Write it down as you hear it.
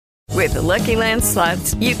With the Lucky Land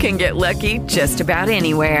Slots, you can get lucky just about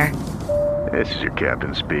anywhere. This is your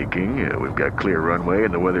captain speaking. We've got clear runway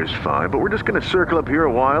and the weather's fine, but we're just going to circle up here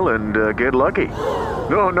a while and get lucky.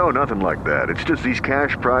 No, nothing like that. It's just these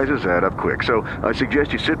cash prizes add up quick. So I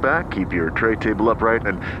suggest you sit back, keep your tray table upright,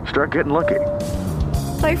 and start getting lucky.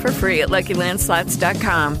 Play for free at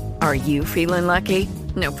LuckyLandSlots.com. Are you feeling lucky?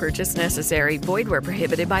 No purchase necessary. Void where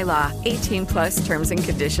prohibited by law. 18 plus terms and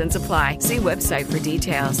conditions apply. See website for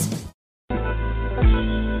details.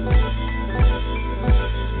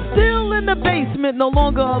 Still in the basement, no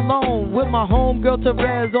longer alone, with my homegirl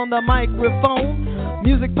Therese on the microphone.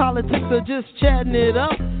 Music, politics, or just chatting it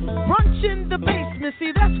up. Brunch in the basement,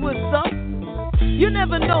 see that's what's up. You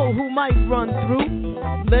never know who might run through.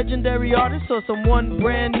 Legendary artists or someone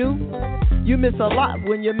brand new. You miss a lot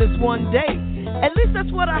when you miss one day. At least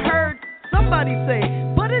that's what I heard somebody say.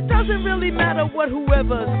 But it doesn't really matter what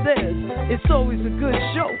whoever says. It's always a good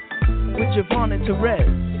show with Javon and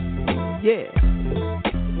Therese. Yeah.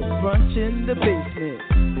 Brunch in the basement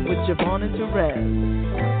with Javon and Therese.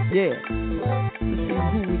 Yeah. Let's see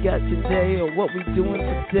who we got today or what we doing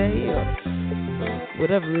today or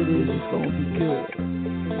whatever it is, it's going to be good.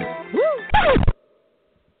 Woo!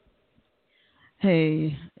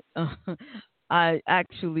 Hey, I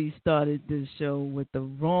actually started this show with the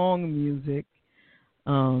wrong music.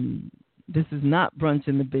 This is not Brunch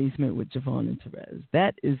in the Basement with Javon and Therese.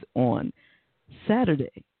 That is on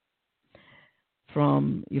Saturday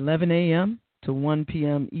from 11 a.m. to 1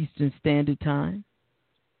 p.m. Eastern Standard Time.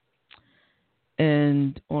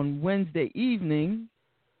 And on Wednesday evening,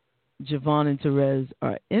 Javon and Therese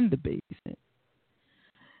are in the basement.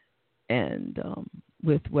 And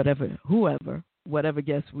with whatever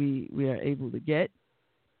guests we are able to get.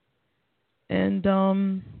 And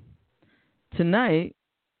tonight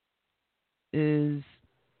is,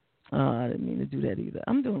 I didn't mean to do that either.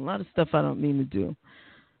 I'm doing a lot of stuff I don't mean to do.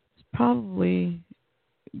 It's probably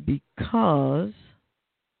because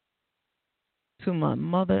to my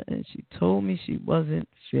mother, and she told me she wasn't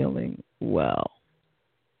feeling well.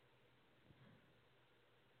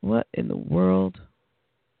 What in the world?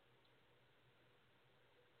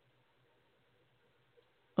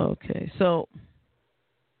 Okay, so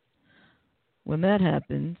when that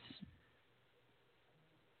happens,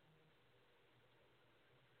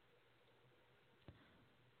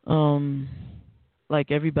 like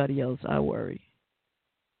everybody else, I worry.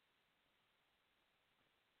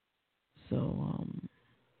 So,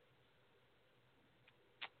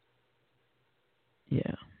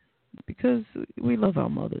 yeah, because we love our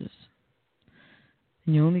mothers.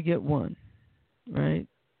 And you only get one, right?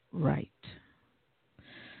 Right.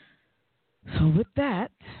 So with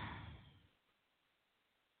that,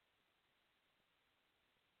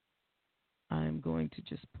 I'm going to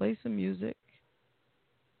just play some music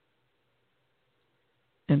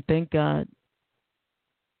and thank God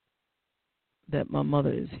that my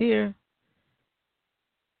mother is here.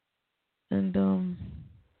 And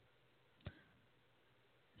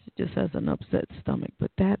she just has an upset stomach,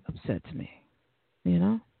 but that upsets me, you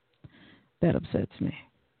know? That upsets me.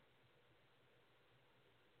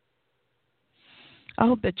 I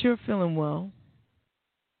hope that you're feeling well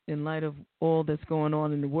in light of all that's going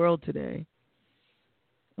on in the world today.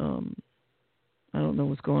 I don't know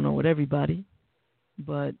what's going on with everybody,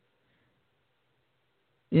 but,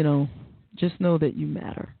 you know, just know that you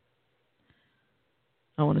matter.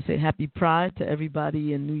 I want to say happy Pride to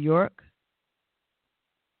everybody in New York.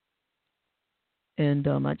 And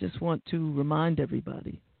I just want to remind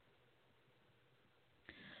everybody,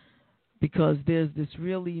 because there's this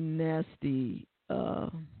really nasty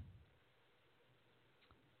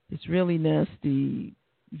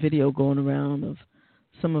video going around of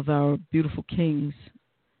some of our beautiful kings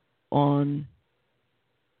on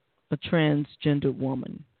a transgender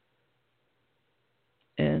woman.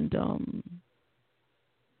 And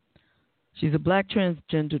she's a black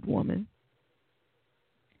transgendered woman.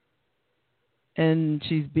 And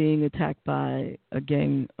she's being attacked by a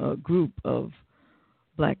group of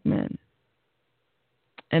black men.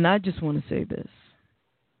 And I just want to say this,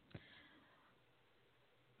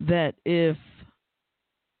 that if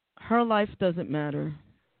her life doesn't matter,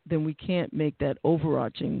 then we can't make that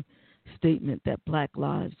overarching statement that black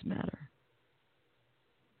lives matter.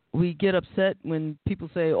 We get upset when people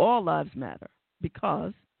say all lives matter,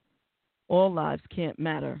 because all lives can't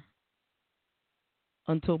matter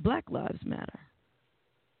until black lives matter.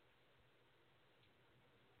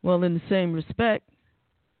 Well, in the same respect,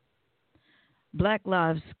 black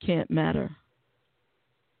lives can't matter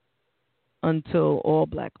until all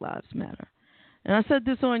black lives matter. And I said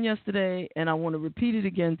this on yesterday, and I want to repeat it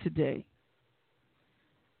again today.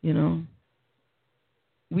 You know,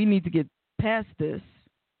 we need to get past this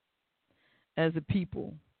as a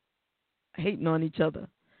people, hating on each other.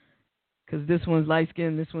 Because this one's light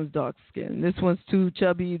skinned, this one's dark skinned. This one's too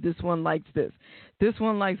chubby, this one likes this. This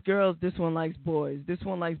one likes girls, this one likes boys. This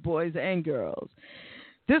one likes boys and girls.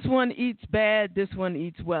 This one eats bad, this one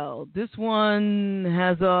eats well. This one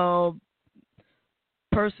has a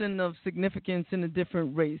person of significance in a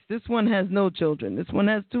different race. This one has no children. This one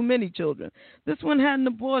has too many children. This one had an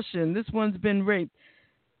abortion. This one's been raped.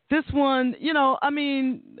 This one, you know, I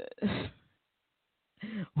mean,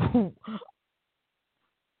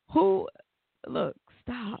 who, look,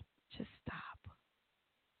 stop. Just stop.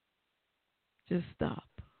 Just stop.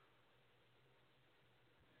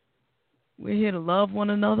 We're here to love one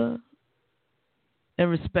another and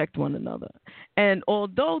respect one another. And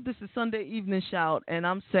although this is Sunday Evening Shout, and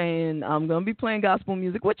I'm saying I'm going to be playing gospel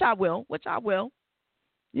music, which I will,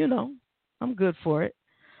 you know, I'm good for it.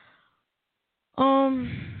 I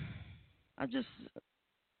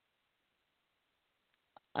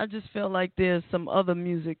just feel like there's some other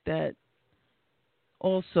music that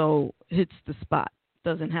also hits the spot.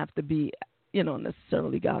 Doesn't have to be, you know,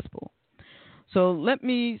 necessarily gospel. So let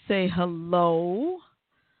me say hello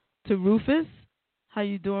to Rufus. How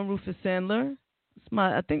you doing, Rufus Sandler? It's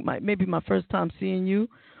maybe my first time seeing you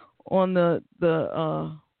on the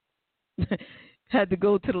had to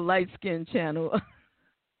go to the light skin channel.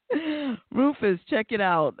 Rufus, check it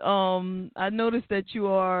out. I noticed that you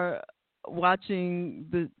are watching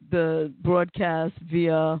the broadcast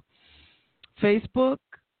via Facebook,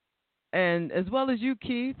 and as well as you,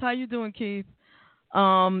 Keith. How you doing, Keith?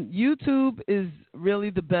 YouTube is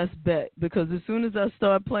really the best bet, because as soon as I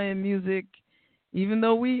start playing music, even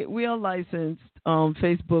though we are licensed,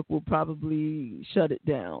 Facebook will probably shut it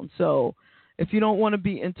down. So if you don't want to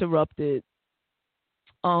be interrupted,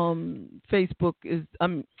 YouTube,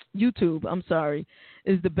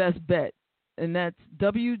 is the best bet. And that's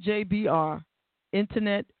WJBR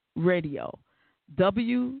Internet Radio.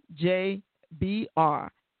 WJBR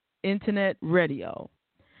Internet Radio.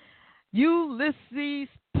 Ulysses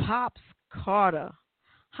Pops Carter,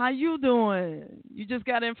 how you doing? You just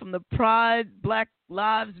got in from the Pride Black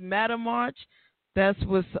Lives Matter March. That's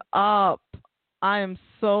what's up. I am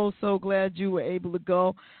so glad you were able to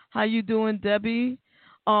go. How you doing, Debbie?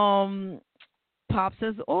 Pops,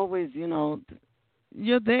 as always, you know,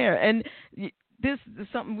 you're there. And this is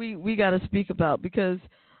something we got to speak about, because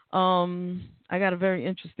I got a very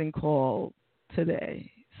interesting call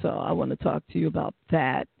today. So I want to talk to you about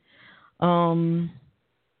that.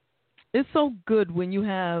 It's so good when you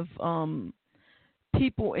have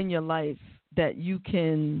people in your life that you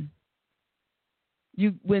can,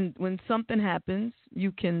 when something happens,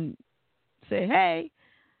 you can say, hey,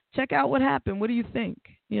 check out what happened. What do you think?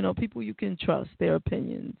 You know, people you can trust, their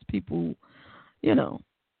opinions. People, you know,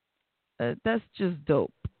 that's just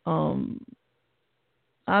dope.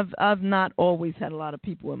 I've not always had a lot of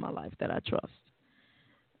people in my life that I trust,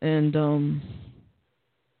 and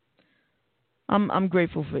I'm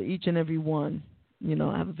grateful for each and every one. You know,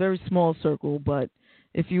 I have a very small circle, but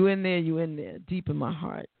if you're in there, you're in there, deep in my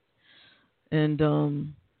heart. And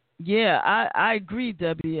I agree,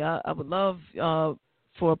 Debbie. I would love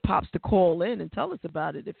for Pops to call in and tell us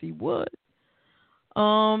about it if he would.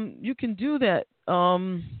 You can do that.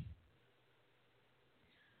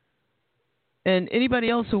 And anybody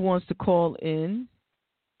else who wants to call in,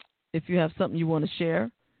 if you have something you want to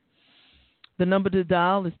share, the number to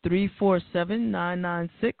dial is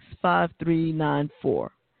 347-996-5394.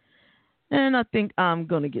 And I think I'm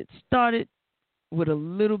going to get started with a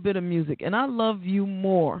little bit of music. And I love you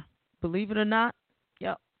more. Believe it or not,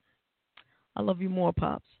 yep. I love you more,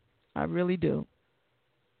 Pops. I really do.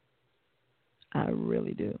 I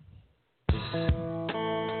really do. This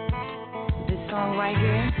song right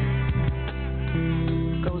here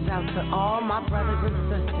goes out to all my brothers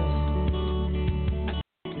and sisters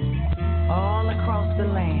all across the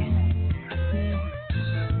land.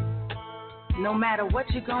 No matter what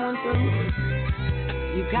you're going through,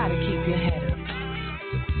 you gotta keep your head up,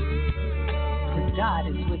 'cause God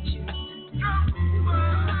is with you.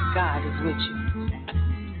 God is with you.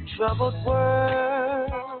 Troubled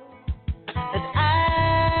world that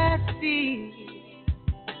I see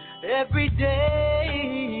every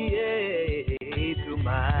day through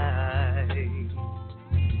my eyes.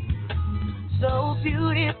 So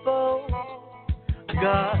beautiful,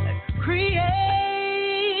 God created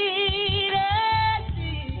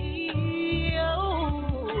me.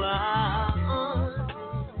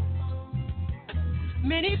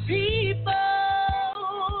 Many people,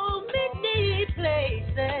 many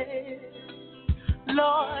places.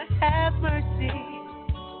 Lord, have mercy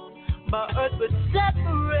by earth we're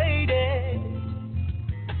separated,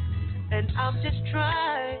 and I'm just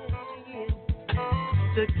trying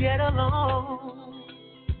to get along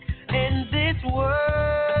in this world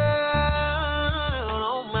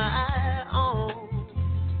on my own,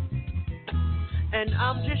 and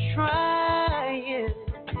I'm just trying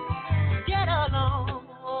to get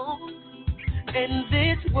along in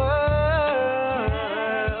this world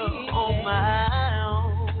on my own.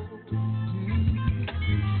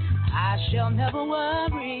 I shall never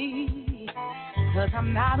worry, 'cause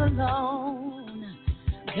I'm not alone.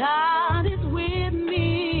 God is with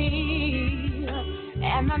me,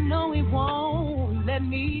 and I know He won't let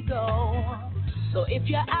me go. So if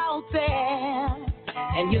you're out there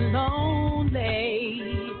and you're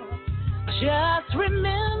lonely, just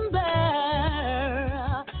remember,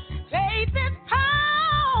 faith is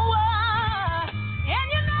power,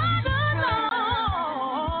 and you're not alone.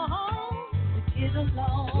 It is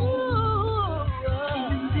alone.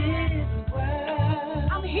 In this world,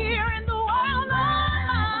 I'm here in the world on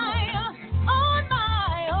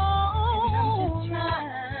my own.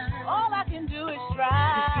 All I can do is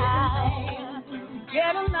try to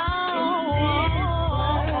get along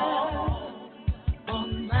on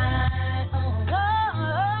my own.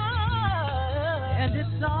 And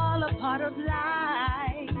it's all a part of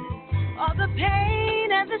life, all the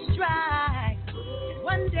pain and the strife.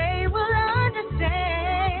 One day we'll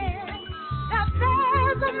understand that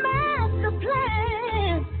there's a master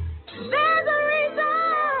plan. There's a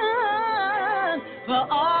reason for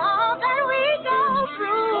all that we go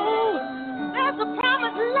through. There's a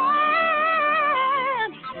promised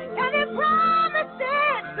land, and He promised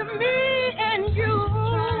it to me and you.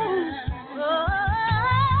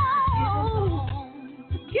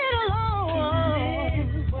 Get along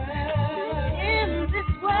in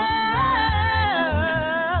this world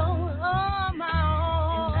on my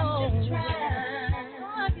own. I'm just trying.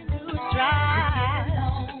 All I can do is try.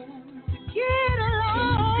 Get along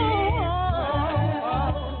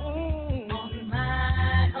on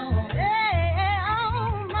my own. Yeah,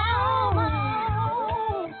 on my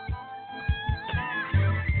own.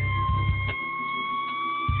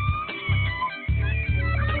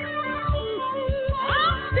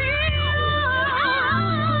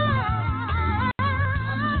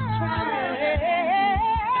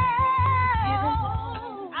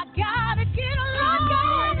 I gotta get along.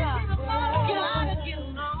 Gotta get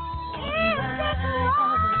along.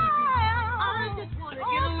 I just wanna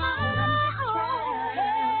get along.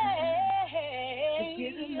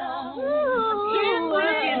 Get along. Get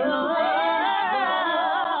along.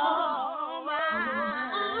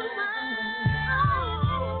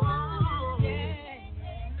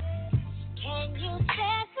 Can you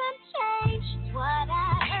test and change what I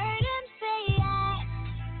heard him say?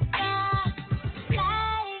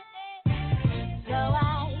 So I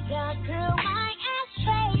dug through my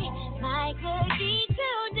ashtray, my cookie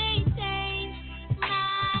today changed my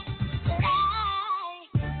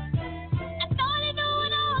life. I thought he knew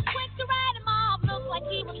it all, quick to write him off, looked like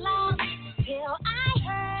he was lost, till I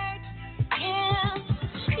heard him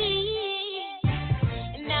speak.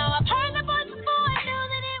 And now I've heard the voice before, I knew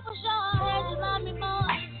that it was yours. You love me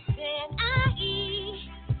more than I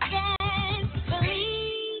even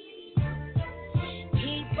believe.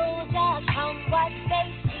 People judge from what they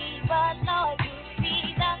see, but Lord, you see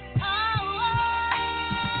the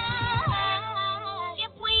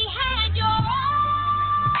if we had your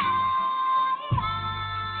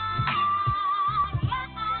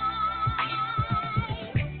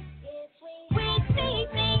if we'd see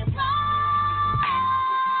things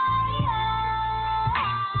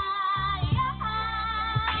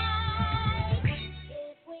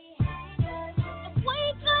if we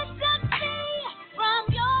could just see from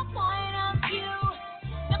your point of view,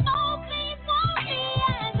 the most things won't be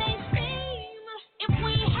as they seem. If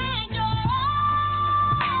we had your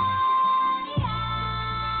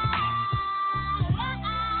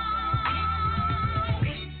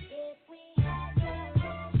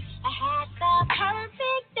I had the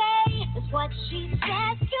perfect day, is what she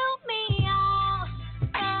said to me all the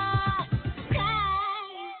time.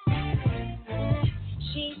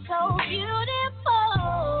 She's so beautiful,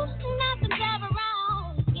 nothing's ever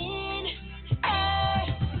wrong in her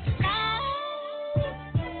life.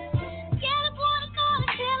 Get up on the floor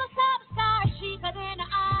until I saw the stars. She got in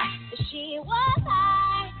her eyes, but she was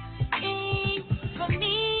hiding from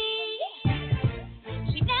me.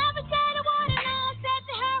 She never said a word, and all I said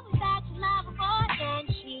to her was that you love her more than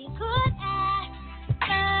she could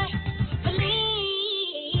ever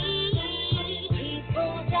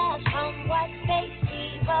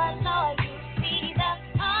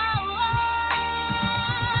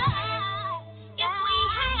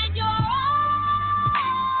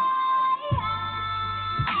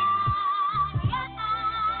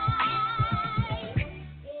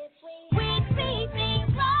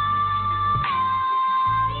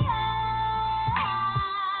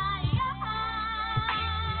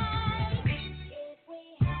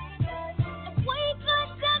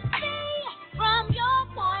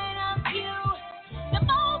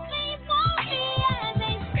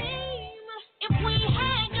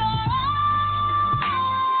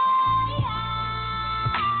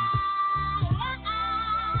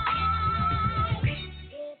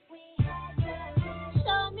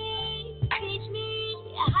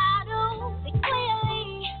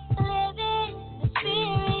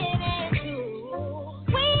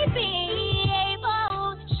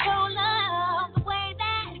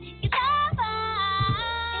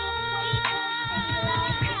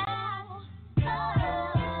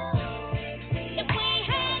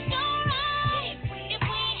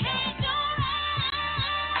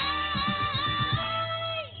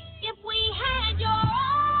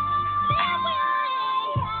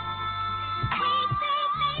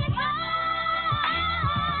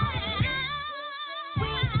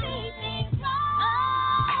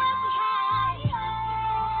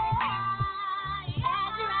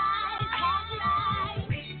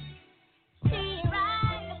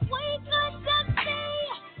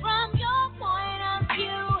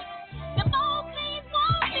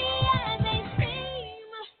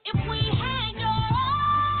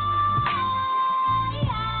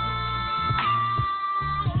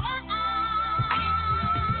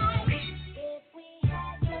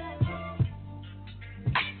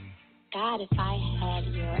God, if I had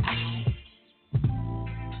your eyes,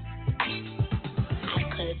 I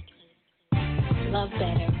could love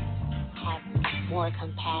better, have more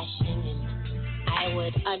compassion, and I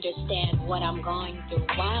would understand what I'm going through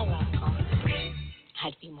while I'm going through it.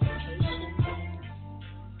 I'd be more patient.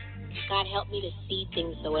 God, help me to see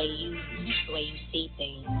things the way you see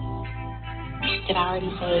things. Did I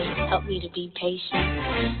already say, help me to be patient?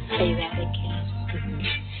 Say that again.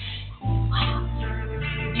 Wow.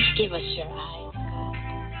 Give us your eyes, God.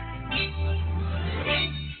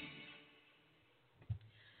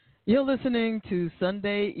 You're listening to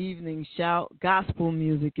Sunday Evening Shout, gospel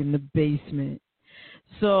music in the basement.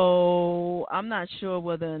 So I'm not sure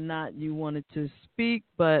whether or not you wanted to speak,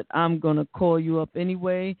 but I'm going to call you up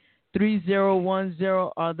anyway.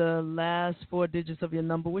 3010 are the last four digits of your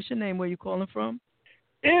number. What's your name? Where you calling from?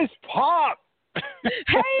 It's Pop.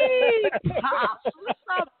 Hey, Pop. What's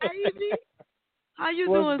up, baby? How you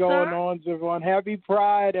doing, What's going sir? on, Javon? Happy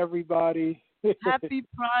Pride, everybody. Happy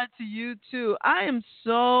Pride to you, too. I am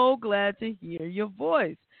so glad to hear your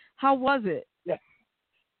voice. How was it? Yes.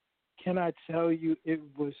 Can I tell you, it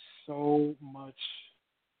was so much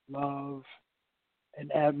love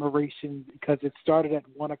and admiration because it started at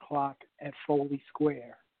 1 o'clock at Foley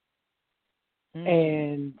Square.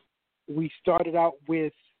 And we started out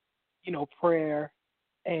with, prayer,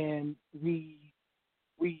 and we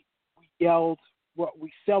yelled,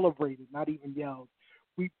 we celebrated, not even yelled.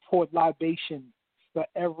 We poured libation for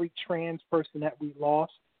every trans person that we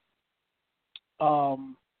lost,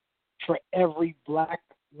 for every Black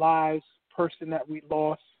Lives person that we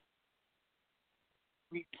lost.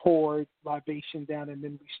 We poured libation down, and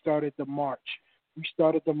then we started the march. We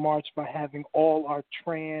started the march by having all our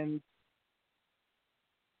trans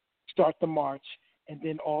start the march, and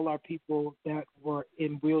then all our people that were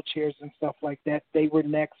in wheelchairs and stuff like that, they were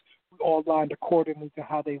next. We all lined accordingly to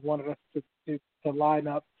how they wanted us to line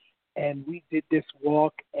up, and we did this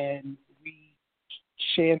walk, and we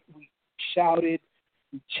shouted,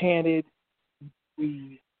 we chanted,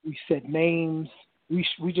 we said names.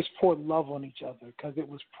 We just poured love on each other because it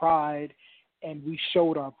was Pride, and we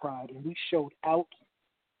showed our pride, and we showed out,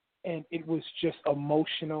 and it was just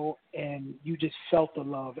emotional, and you just felt the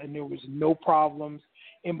love, and there was no problems.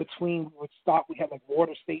 In between, we would stop. We had like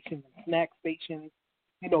water stations and snack stations,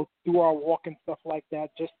 through our walk and stuff like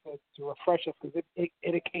that, just to refresh us, because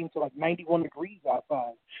it came to like 91 degrees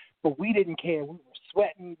outside. But we didn't care. We were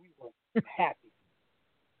sweating. We were happy.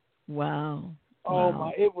 Wow. Oh,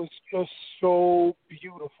 my, it was just so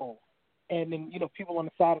beautiful. And then, people on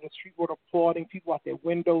the side of the street were applauding, people out their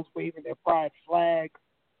windows waving their pride flag.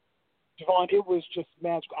 Javon, it was just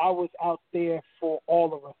magical. I was out there for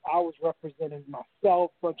all of us. I was representing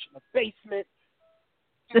myself, Brunch in the Basement,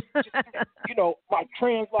 just my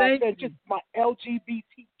trans life, and just my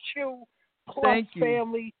LGBTQ plus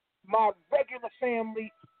family, my regular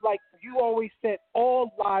family. Like you always said,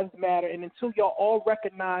 all lives matter. And until y'all all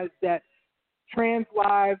recognize that trans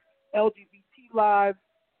lives, LGBT lives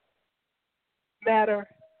matter,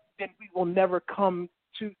 then we will never come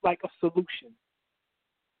to like a solution.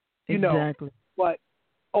 Exactly. But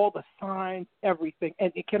all the signs, everything.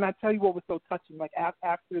 And can I tell you what was so touching? Like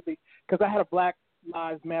after because I had a Black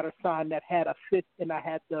Lives Matter sign that had a fist, and I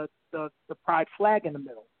had the pride flag in the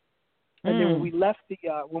middle. And then when we left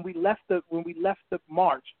the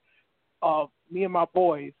march, me and my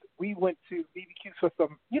boys, we went to BBQ for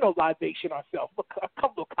some, libation ourselves, a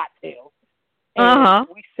couple of cocktails. And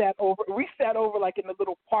we sat over like in the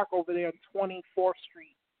little park over there on 24th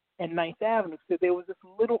Street and 9th Avenue. So there was this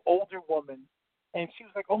little older woman, and she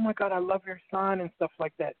was like, "Oh my God, I love your sign," and stuff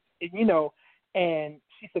like that. And, and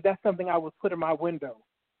she said, "That's something I would put in my window."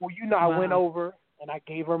 Well, I went over and I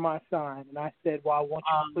gave her my sign, and I said, "Well, I want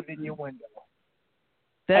you to put it in your window."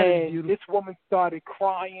 That is and beautiful. This woman started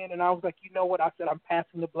crying, and I was like, "You know what?" I said, "I'm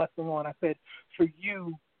passing the blessing on." I said, "For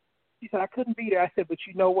you," she said, "I couldn't be there." I said, "But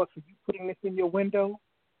you know what? For you putting this in your window,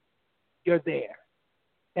 you're there."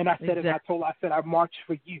 And I said, and I told her, I said, "I marched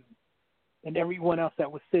for you and everyone else that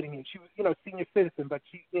was sitting here." She was, senior citizen, but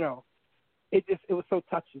she, it was so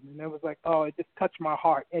touching. And it was like, oh, it just touched my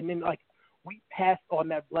heart. And then, like, we passed on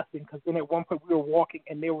that blessing because then at one point we were walking,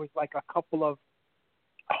 and there was, like, a couple of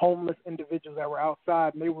homeless individuals that were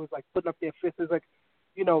outside, and they was, like, putting up their fists, like,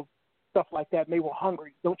 stuff like that, and they were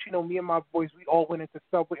hungry. Don't you know, me and my boys, we all went into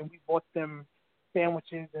Subway, and we bought them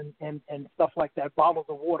sandwiches and stuff like that, bottles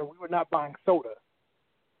of water. We were not buying soda.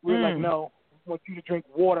 We were like, "No, we want you to drink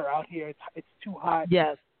water out here. It's too hot."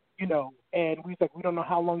 Yes. And we was like, "We don't know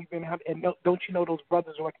how long you've been out." And don't you know, those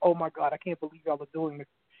brothers were like, "Oh my God, I can't believe y'all are doing this."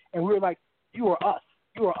 And we were like, "You are us.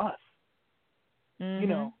 You are us."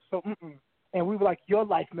 So, and we were like, "Your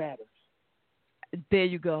life matters. There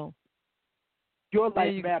you go. Your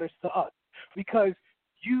life matters to us because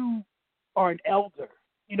you are an elder.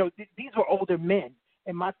 You know, these were older men.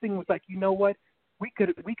 And my thing was like, you know what? We could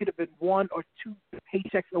have been 1 or 2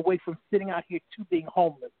 paychecks away from sitting out here to being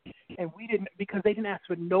homeless. And we didn't, because they didn't ask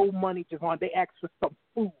for no money, Javon. They asked for some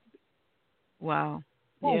food. Wow.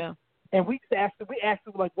 Food. Yeah. And we asked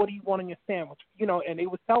them, like, what do you want on your sandwich? You know, and they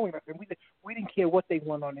was telling us, and we didn't care what they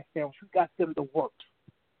want on their sandwich. We got them the work.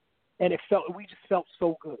 And we just felt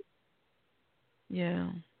so good. Yeah.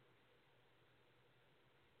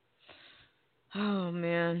 Oh,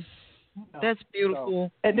 man. That's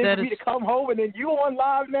beautiful. So, and then for me to come home, and then you on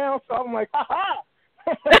live now, so I'm like,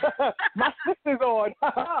 ha-ha. My sister's on,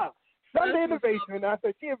 ha-ha. Sunday in the basement. I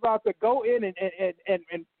said, she's about to go in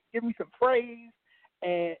and give me some praise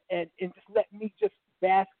and just let me just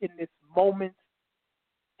bask in this moment,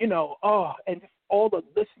 you know, and just all the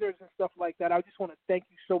listeners and stuff like that. I just want to thank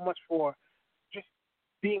you so much for just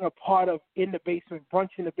being a part of In the Basement, Brunch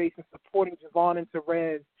in the Basement, supporting Javon and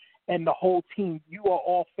Terez and the whole team. You are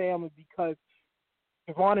all family because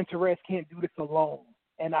Javon and Terez can't do this alone.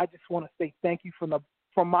 And I just want to say thank you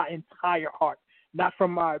from my entire heart, not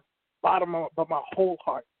from my bottom, but my whole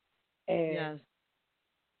heart. And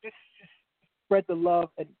just spread the love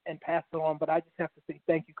and pass it on. But I just have to say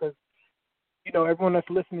thank you because, you know, everyone that's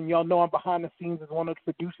listening, y'all know I'm behind the scenes as one of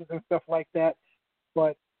the producers and stuff like that.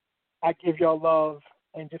 But I give y'all love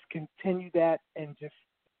and just continue that and just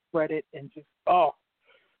spread it and just,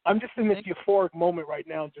 I'm just in this euphoric moment right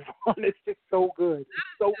now, Javon. It's just so good. It's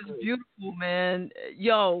so good. It's beautiful, man.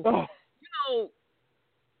 Yo, you know,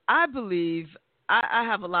 I believe, I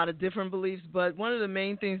have a lot of different beliefs, but one of the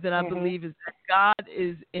main things that I believe is that God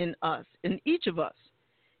is in us, in each of us.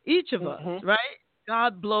 Each of us, right?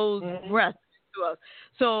 God blows breath into us.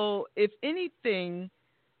 So if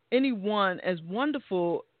anyone as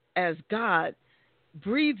wonderful as God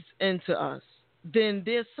breathes into us, then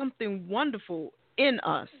there's something wonderful in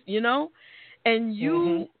us, you know? And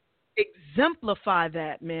you exemplify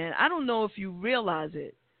that, man. I don't know if you realize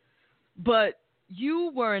it, but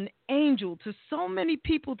you were an angel to so many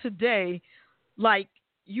people today, like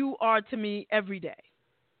you are to me every day.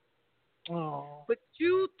 Oh. But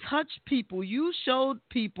you touched people. You showed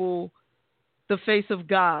people the face of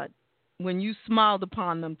God when you smiled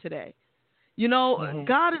upon them today. You know,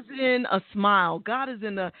 God is in a smile. God is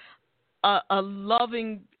in a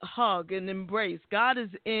loving hug and embrace. God is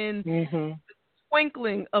in the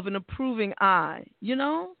twinkling of an approving eye, you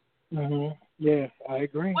know? Yeah, I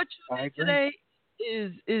agree. What you did today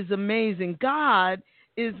is amazing. God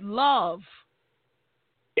is love.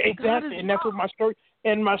 Exactly, and that's what my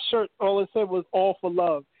shirt, all it said was all for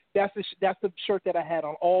love. That's the shirt that I had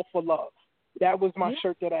on, all for love. That was my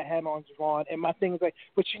shirt that I had on, Javon. And my thing is like,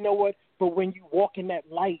 but you know what? But when you walk in that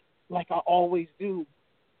light, like I always do,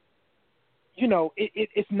 you know,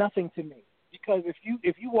 it's nothing to me. Because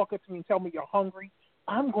if you walk up to me and tell me you're hungry,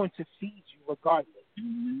 I'm going to feed you regardless.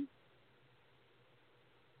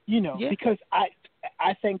 You know, because I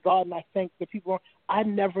thank God and I thank the people. I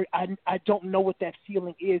don't know what that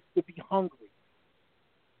feeling is to be hungry.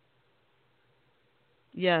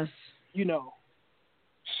 Yes. You know,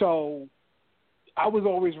 so I was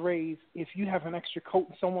always raised, if you have an extra coat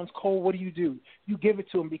and someone's cold, what do? You give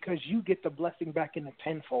it to them because you get the blessing back in the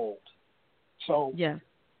tenfold. So,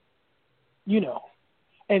 you know,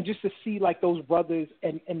 and just to see like those brothers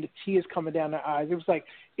and the tears coming down their eyes, it was like,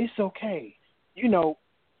 it's okay. You know,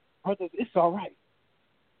 brothers, it's all right.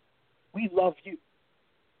 We love you.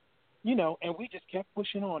 You know, and we just kept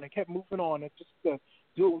pushing on and kept moving on and just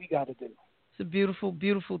do what we got to do. It's a beautiful,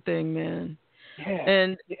 beautiful thing, man. Yeah.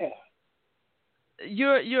 And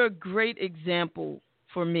you're a great example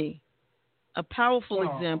for me, a powerful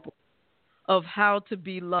example of how to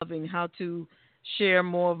be loving, how to share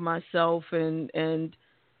more of myself and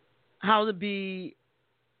how to be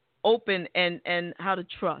open and how to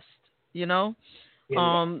trust, you know?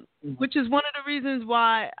 Which is one of the reasons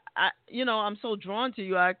why I'm so drawn to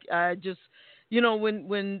you. I just, you know,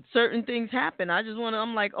 when certain things happen,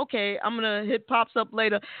 I'm like, okay, I'm going to hit Pops up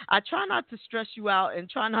later. I try not to stress you out and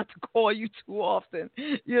try not to call you too often,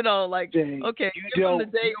 you know, like, Jay, okay.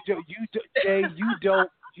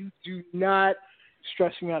 You do not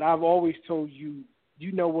stress me out. I've always told you,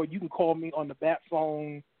 you know what, you can call me on the bat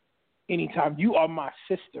phone anytime. You are my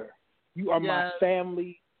sister. You are my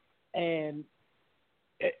family. And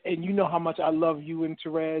you know how much I love you and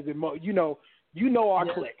Terez and Mo. You know our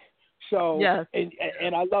clique. So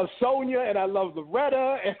and I love Sonia and I love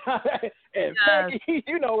Loretta and Peggy,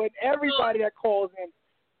 you know, and everybody that calls in,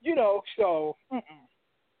 you know. So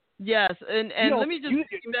yes, and let me just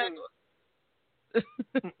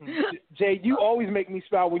Jay, you always make me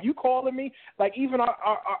smile when you calling me. Like even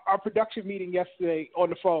our production meeting yesterday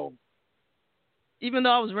on the phone. Even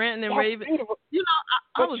though I was ranting and raving, beautiful. you know,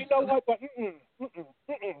 I but was. You know what? But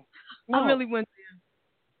no. I really went there.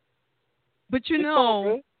 But you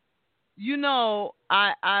know,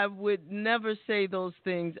 I would never say those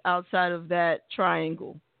things outside of that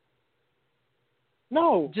triangle.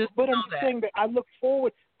 No, just but I'm saying that I look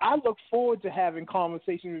forward to having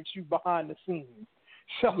conversations with you behind the scenes.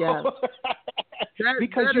 So, yes.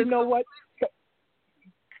 because you know what?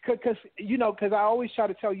 Because I always try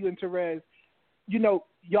to tell you and Therese,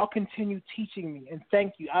 y'all continue teaching me, and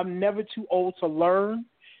thank you. I'm never too old to learn,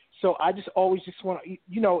 so I just always just want to,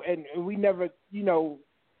 and we never, we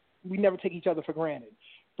never take each other for granted.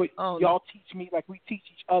 But y'all teach me like we teach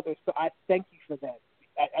each other, so I thank you for that.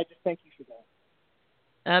 I just thank you for that.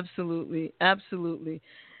 Absolutely, absolutely.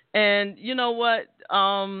 And you know what?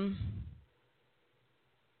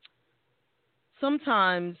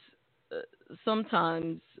 Sometimes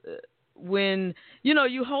when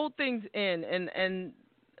you hold things in, and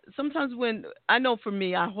sometimes when I know for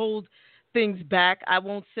me, I hold things back. I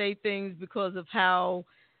won't say things because of how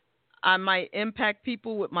I might impact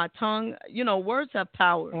people with my tongue. Words have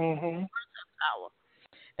power. Mm-hmm. Words have power.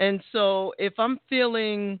 And so if I'm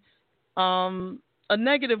feeling a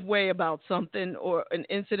negative way about something or an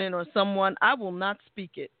incident or someone, I will not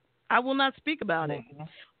speak it. I will not speak about mm-hmm. it.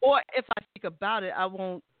 Or if I speak about it, I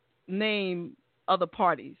won't name other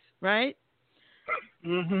parties, right?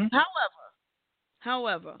 Mm-hmm.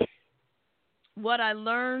 However, what I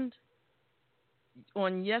learned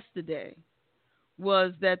on yesterday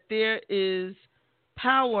was that there is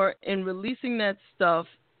power in releasing that stuff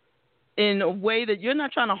in a way that you're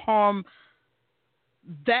not trying to harm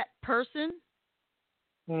that person,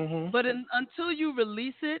 mm-hmm. but until you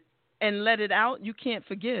release it and let it out, you can't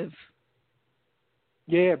forgive.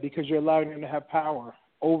 Yeah, because you're allowing them to have power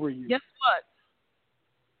over you. Guess what?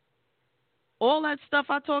 All that stuff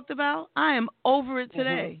I talked about, I am over it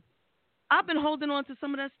today. Mm-hmm. I've been holding on to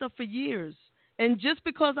some of that stuff for years. And just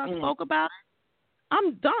because I spoke about it,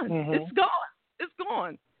 I'm done. Mm-hmm. It's gone. It's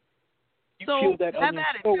gone. You so peeled that have onion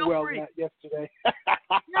at it. so Feel well free. yesterday.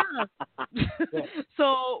 Yeah.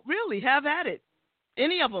 So really, have at it.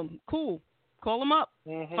 Any of them, cool. Call them up.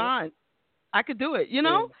 Mm-hmm. Fine. I could do it,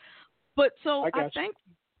 Yeah. But so I thank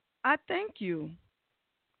you. I thank you.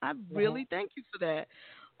 I really thank you for that.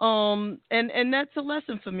 And that's a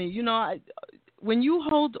lesson for me. When you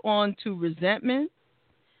hold on to resentment,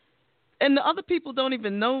 and the other people don't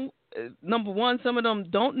even know. Number one, some of them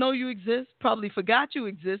don't know you exist. Probably forgot you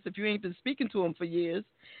exist if you ain't been speaking to them for years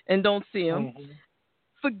and don't see them. Mm-hmm.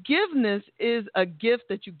 Forgiveness is a gift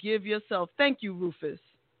that you give yourself. Thank you, Rufus.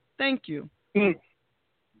 Thank you. Mm.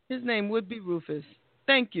 His name would be Rufus.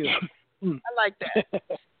 Thank you. I like that.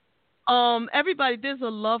 Everybody, there's a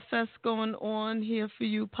love fest going on here for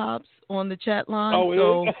you, Pops, on the chat line.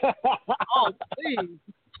 Oh, Please,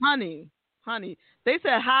 honey. They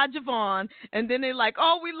said hi, Javon, and then they like,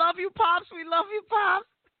 oh, we love you, Pops. We love you, Pops.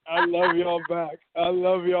 I love y'all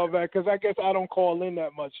back. Because I guess I don't call in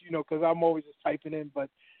that much, because I'm always just typing in.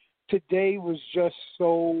 But today was just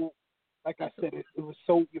so, like I said, it was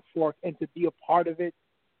so euphoric. And to be a part of it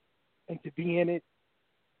and to be in it,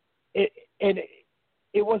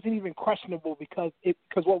 it wasn't even questionable because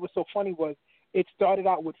what was so funny was it started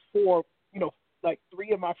out with 4, like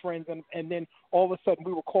 3 of my friends, and then all of a sudden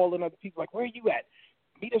we were calling other people like, where are you at?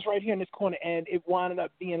 Meet us right here in this corner. And it wound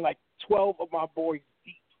up being like 12 of my boys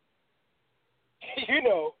deep,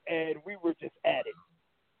 and we were just at it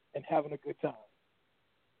and having a good time.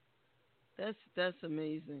 That's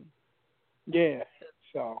amazing. Yeah.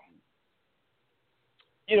 So,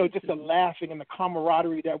 just the laughing and the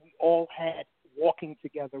camaraderie that we all had walking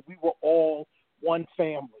together. We were all one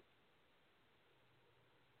family.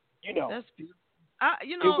 That's beautiful.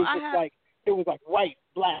 It was like white,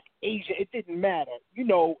 black, Asian. It didn't matter.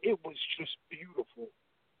 It was just beautiful.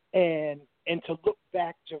 And to look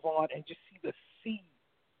back, Javon, and just see the sea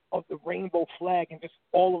of the rainbow flag and just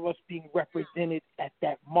all of us being represented at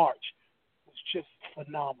that march was just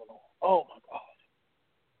phenomenal. Oh my God.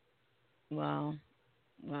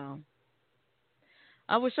 Wow.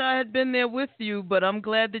 I wish I had been there with you, but I'm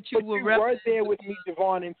glad that you were. You were there with me,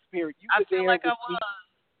 Javon, in spirit. You were I feel there like with I was.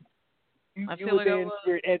 You I feel were like there I in was.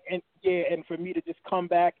 spirit, and for me to just come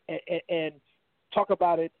back and talk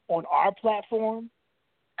about it on our platform.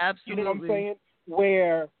 Absolutely. You know what I'm saying?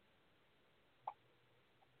 Where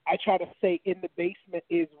I try to say in the basement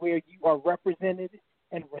is where you are represented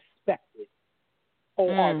and respected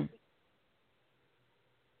wholeheartedly.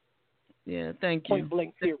 Yeah, thank you. Point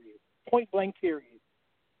blank period.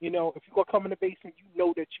 You know, if you're going to come in the basement, you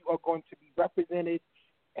know that you are going to be represented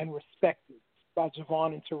and respected by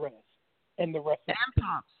Javon and Terez and the rest of the team.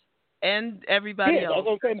 Pops. And everybody else. That's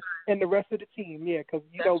what I'm saying. And the rest of the team, because,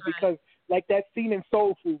 That's right. because like that scene in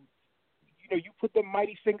Soul Food, you put the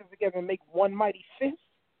mighty fingers together and make one mighty fist,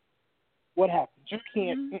 what happens? You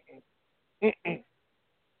can't.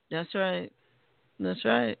 That's right. That's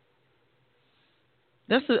right.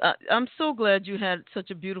 I'm so glad you had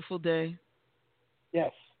such a beautiful day.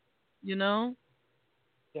 Yes. You know?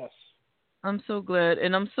 Yes. I'm so glad.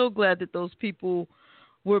 And I'm so glad that those people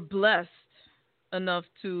were blessed enough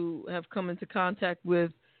to have come into contact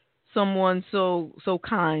with someone so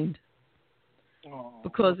kind.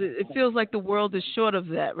 Because it feels like the world is short of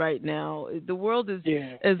that right now. The world is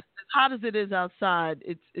as hot as it is outside.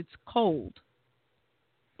 It's cold.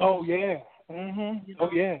 Oh yeah. Mhm. You know? Oh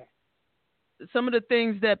yeah. Some of the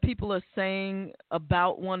things that people are saying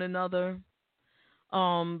about one another,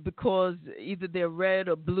 because either they're red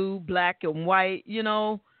or blue, black and white. You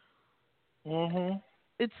know. Mhm.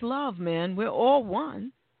 It's love, man. We're all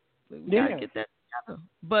one. We gotta get that together.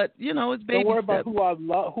 But it's baby Don't worry about steps.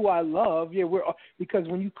 who I love. Yeah, because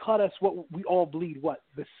when you cut us, what we all bleed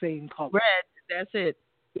the same color. Red. That's it.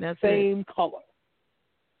 That's the same color.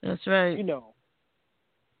 That's right.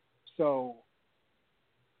 So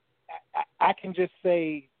I can just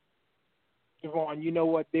say, Javon, you know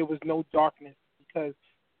what? There was no darkness because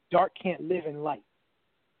dark can't live in light.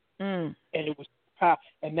 And it was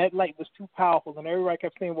and that light was too powerful. And everybody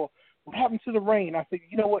kept saying, well, what happened to the rain? I said,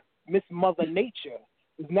 you know what? Miss Mother Nature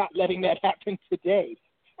is not letting that happen today.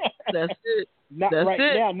 That's it. Not That's right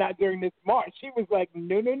it. now, not during this march. She was like,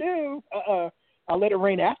 no. I'll let it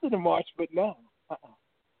rain after the march, but no.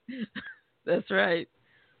 That's right.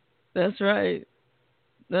 That's right.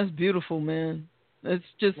 That's beautiful, man. It's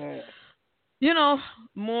just,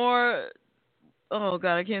 more, oh,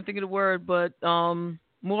 God, I can't think of the word, but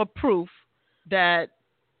more proof that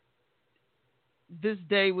this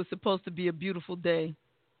day was supposed to be a beautiful day.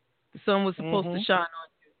 The sun was supposed to shine on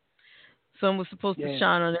you. The sun was supposed to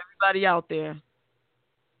shine on everybody out there.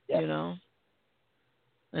 Yes.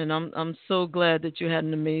 And I'm so glad that you had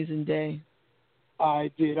an amazing day.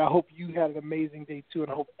 I did. I hope you had an amazing day too,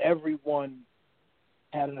 and I hope everyone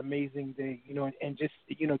had an amazing day. And just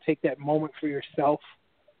take that moment for yourself,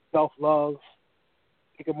 self-love.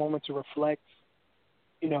 Take a moment to reflect.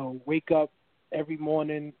 Wake up every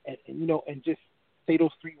morning and just say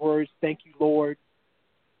those 3 words, thank you, Lord,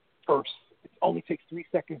 first. It only takes 3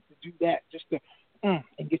 seconds to do that, just to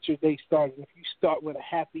and get your day started. If you start with a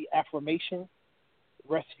happy affirmation,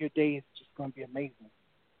 the rest of your day is just going to be amazing.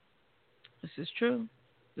 This is true.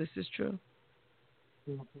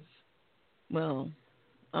 Mm-hmm. Well,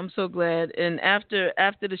 I'm so glad. And after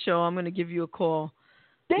the show, I'm going to give you a call.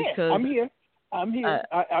 Yeah, I'm here. I'm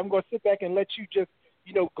going to sit back and let you just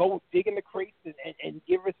go dig in the crates and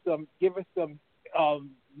give us some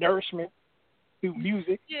nourishment through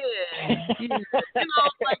music. Yeah.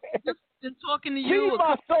 Just talking to you. Feed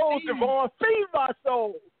my soul, Javon. Feed my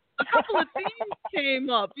soul. A couple of things came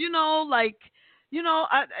up. I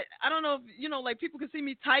don't know if, like people could see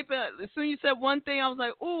me type it. As soon as you said one thing, I was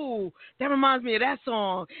like, ooh, that reminds me of that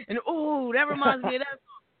song. And ooh, that reminds me of that song.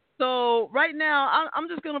 So right now, I'm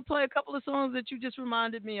just going to play a couple of songs that you just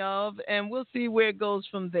reminded me of, and we'll see where it goes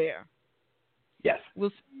from there. Yes.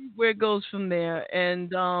 We'll see where it goes from there.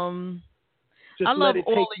 And just I love let it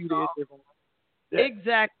all take of you y'all. there.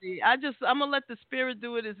 Exactly. I'm going to let the spirit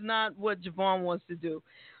do it. It's not what Javon wants to do.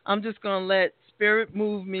 I'm just going to let spirit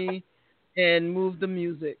move me and move the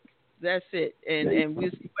music. That's it. And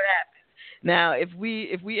we'll see what happens. Now, if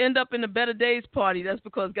we end up in a Better Days party, that's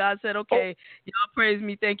because God said, okay, y'all praise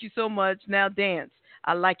me. Thank you so much. Now dance.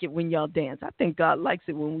 I like it when y'all dance. I think God likes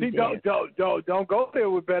it when we dance. Don't go there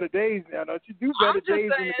with Better Days now. Don't you do Better Days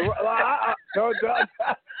in the garage. Don't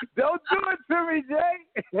do it to me, Jay.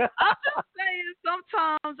 I'm just saying.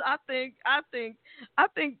 Sometimes I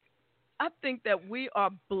think that we are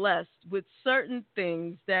blessed with certain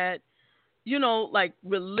things that, like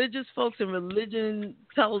religious folks and religion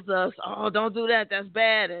tells us, oh, don't do that, that's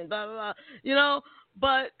bad, and blah, blah, blah,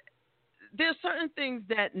 but there's certain things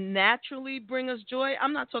that naturally bring us joy.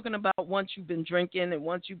 I'm not talking about once you've been drinking and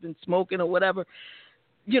once you've been smoking or whatever,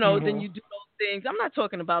 then you do those things. I'm not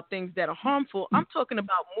talking about things that are harmful. I'm talking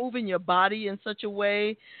about moving your body in such a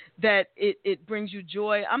way that it brings you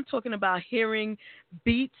joy. I'm talking about hearing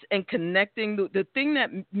beats and connecting. The thing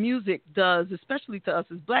that music does, especially to us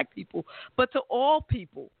as black people, but to all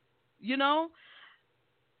people,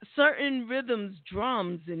 certain rhythms,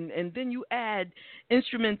 drums, and then you add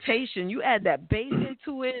instrumentation. You add that bass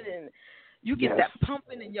into it, and You get Yes. that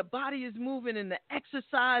pumping and your body is moving and the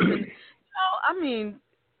exercise. And, I mean,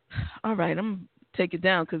 all right, I'm going to take it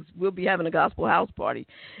down because we'll be having a gospel house party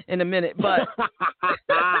in a minute. But,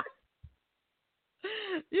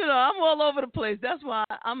 I'm all over the place. That's why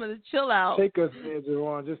I'm going to chill out. Take us there,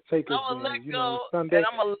 Jerron. Just take us I'm there. going to let go, Sunday. and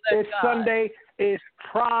I'm going to let It's God. Sunday. It's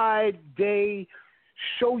Pride Day.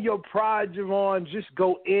 Show your pride, Jerron. Just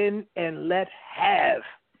go in and let have.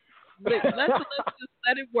 Let's just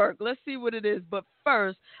let it work. Let's see what it is. But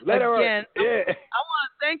first, Let again, it work. Yeah. I want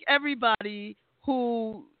to thank everybody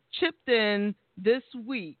who chipped in this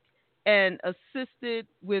week and assisted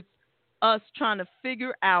with us trying to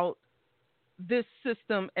figure out this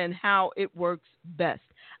system and how it works best.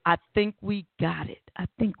 I think we got it.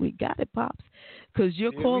 Pops, because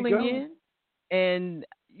you're calling in and,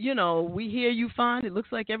 we hear you fine. It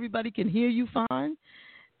looks like everybody can hear you fine.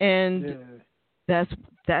 And that's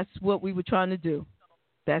what we were trying to do.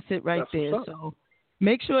 That's it right there. So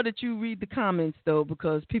make sure that you read the comments, though,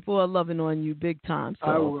 because people are loving on you big time. So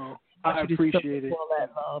I will. I appreciate it. All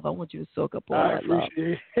that love. I want you to soak up all that love.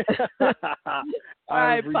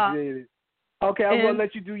 I appreciate it. Okay, I'm going to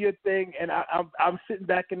let you do your thing, and I'm sitting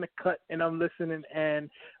back in the cut, and I'm listening. And,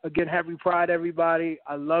 again, happy Pride, everybody.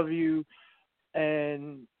 I love you,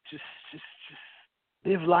 and just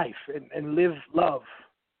live life and live love.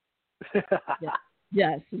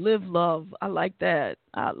 Yes, live love. I like that.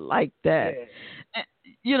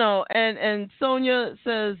 Yeah. And Sonia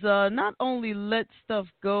says, not only let stuff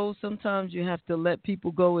go, sometimes you have to let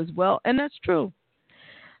people go as well. And that's true.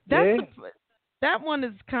 That one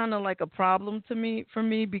is kind of like a problem for me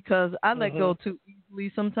because I let go too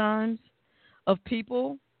easily sometimes of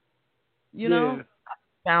people,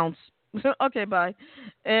 bounce. Okay, bye.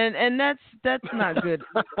 And that's not good.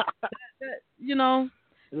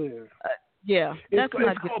 Yeah, that's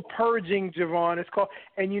not it's good. called purging, Javon. It's called,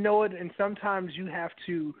 and you know what? And sometimes you have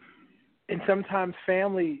to, and sometimes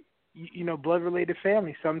family, blood-related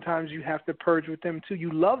family, sometimes you have to purge with them too.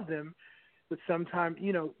 You love them, but sometimes,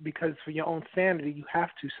 because for your own sanity, you have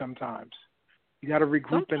to sometimes. You got to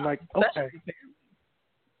regroup and okay.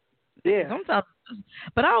 Yeah. Sometimes,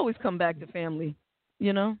 but I always come back to family,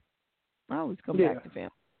 I always come back to family.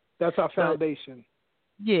 That's our foundation.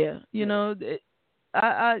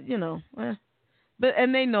 But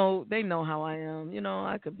and they know how I am.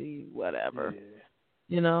 I could be whatever.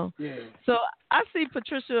 Yeah. So I see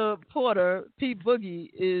Patricia Porter, P Boogie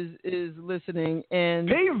is listening, and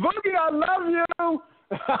P Boogie, I love you.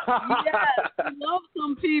 Yes, we love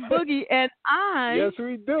some P Boogie, and yes,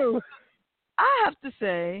 we do. I have to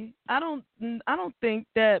say, I don't think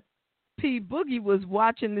that P Boogie was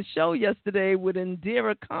watching the show yesterday with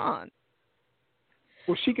Indira Khan.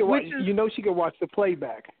 Well, she can watch. She can watch the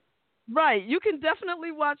playback. Right, you can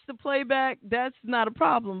definitely watch the playback. That's not a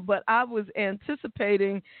problem. But I was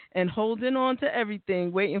anticipating and holding on to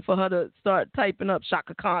everything, waiting for her to start typing up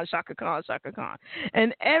Shaka Khan, Shaka Khan, Shaka Khan,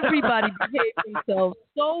 and everybody behaved themselves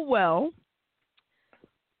so well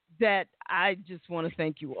that I just want to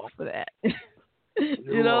thank you all for that.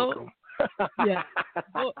 You're welcome. Yeah.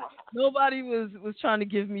 Nobody was trying to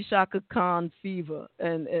give me Shaka Khan fever,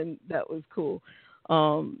 and that was cool.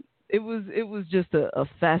 It was just a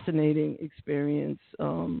fascinating experience.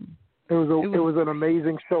 It was an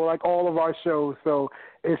amazing show, like all of our shows. So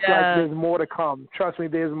it's like there's more to come. Trust me,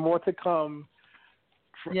 there's more to come.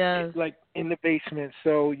 Like in the basement.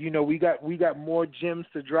 So we got more gems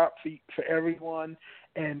to drop for everyone,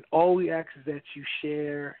 and all we ask is that you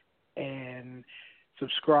share and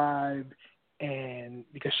subscribe, and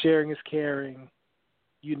because sharing is caring.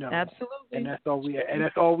 Absolutely. And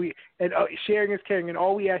sharing is caring. And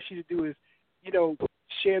all we ask you to do is,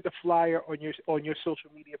 share the flyer on your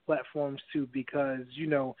social media platforms too, because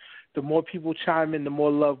the more people chime in, the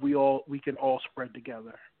more love we can all spread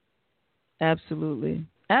together. Absolutely,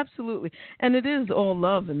 and it is all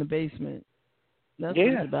love in the basement. That's what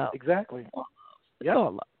it's about. Exactly. It's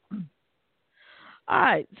all love. All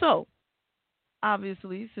right, so.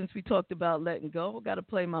 Obviously, since we talked about letting go, I got to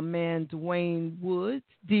play my man Dwayne Woods,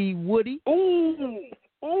 D. Woody. Ooh.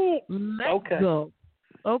 Let go.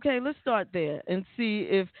 Okay, let's start there and see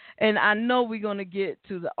if. And I know we're going to get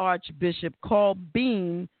to the Archbishop Carl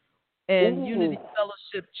Bean and Unity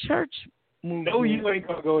Fellowship Church movement. No, you ain't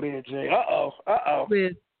gonna go there, Jay. Uh-oh.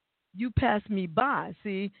 With You Pass Me By.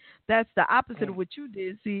 See, that's the opposite of what you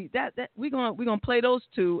did. See, that we're gonna play those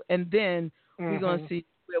two, and then we're gonna see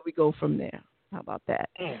where we go from there. How about that?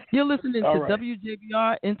 You're listening to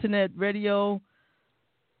WJBR Internet Radio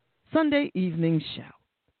Sunday Evening Shout.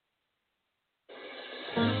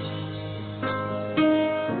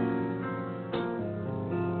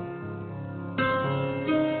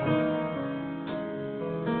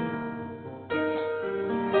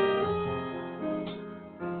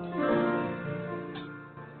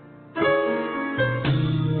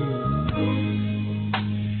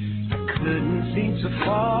 to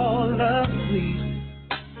fall asleep.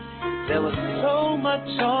 There was so much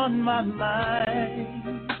on my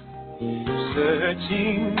mind,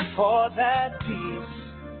 searching for that peace,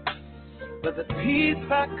 but the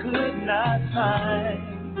peace I could not find.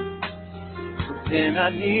 Then I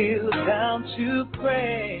kneeled down to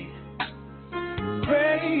pray.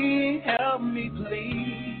 Pray, help me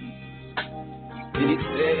please. And he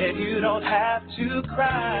said, you don't have to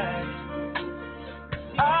cry.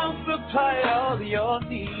 I'll supply all your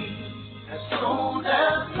needs. As soon as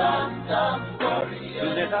I stop worrying,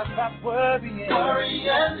 soon as I stop worrying,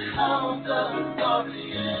 how does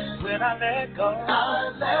worrying? When I let go, and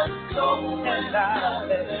I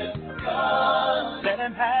let God, let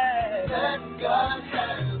him have, let God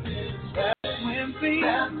have his way. When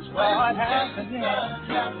things start happening,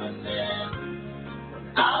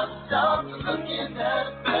 I'll stop looking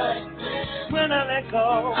at back then. When I let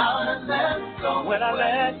go, when I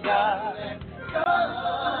let God,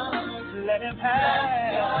 let him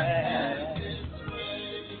have.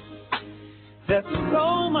 There's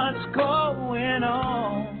so much going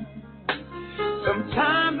on.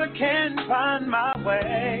 Sometimes I can't find my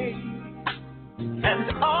way,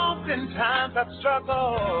 and oftentimes I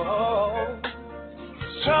struggle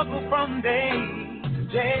from day to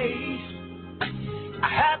day. I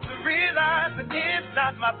have to realize that it's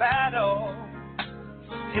not my battle.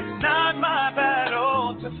 It's not my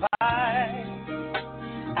battle to fight.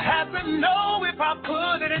 I have to know if I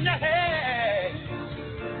put it in your head,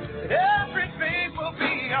 everything will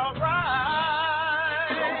be alright.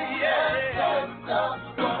 Yeah. As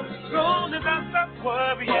soon as I stop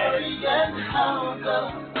worrying,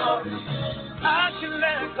 I can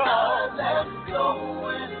let go.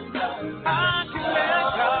 I can let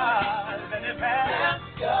God let him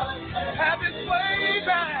have his way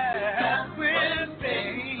back when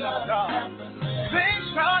things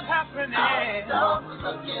start happening.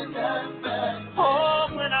 Oh,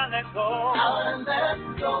 when I let go,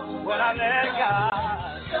 when I let God,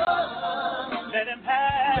 let him have.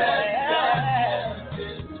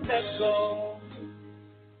 Let go,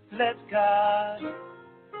 let God,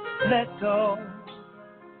 let go,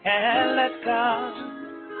 and let God,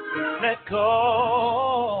 let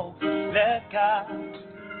go, let God,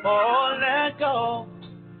 oh, let go,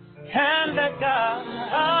 and let God,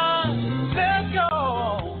 let go,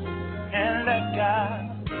 and let God.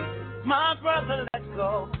 My brother, let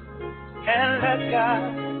go, and let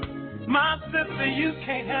God. My sister, you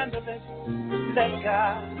can't handle it, let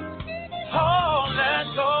God. Oh, let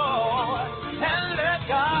go, and let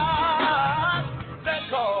God. Let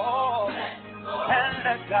go, and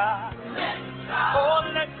let God. Oh,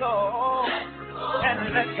 let go,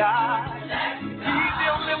 and let God. He's the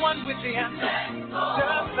only one with the answer.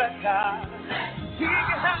 Just let God. He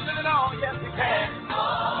can handle it all, yes he can.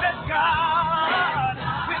 Let God.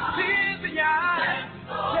 With tears in your eyes,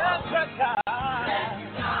 just let God.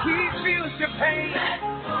 He feels your pain,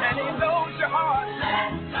 and he knows your heart.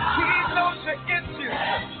 He knows your issues.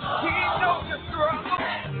 He knows your struggle.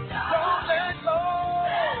 So let go,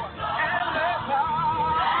 and let God.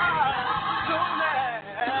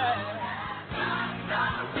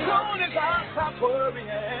 Soon as I stop worrying,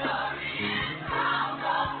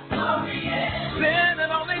 then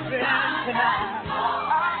and only then can I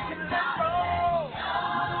can let go.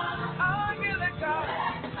 I can let go.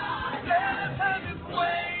 Let him have his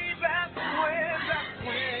way. That's when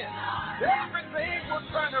everything will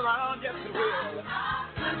turn around. Yes, it will.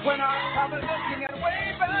 When I stop looking at way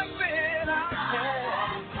back then, I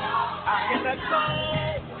can let go.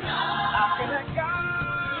 I can let go.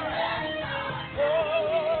 Oh,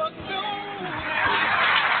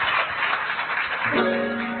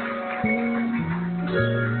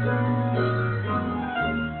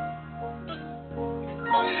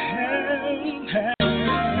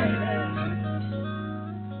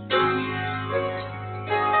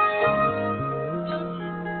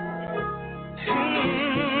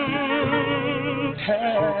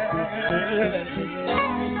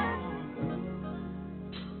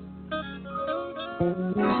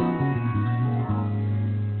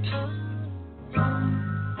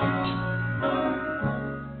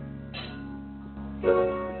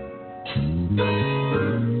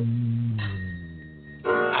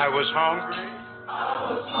 I was hungry.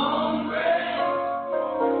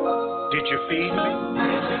 Did you feed me?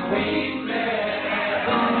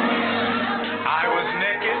 I was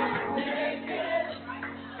naked.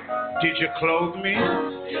 Did you clothe me?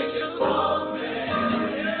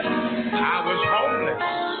 I was homeless.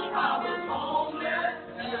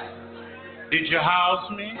 Did you house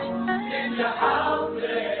me?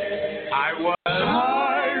 I was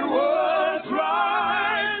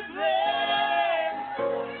right there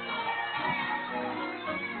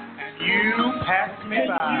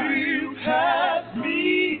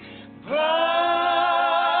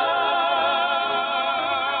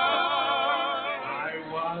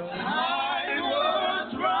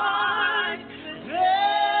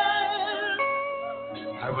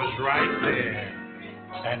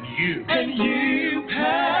And you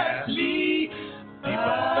pass me by.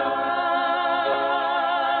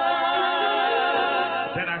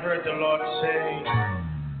 Then I heard the Lord say,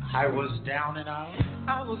 I was down and out.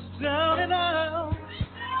 I was down and out.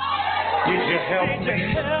 Did you help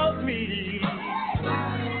me? Help me.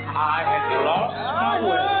 I had lost my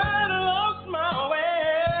way. I lost my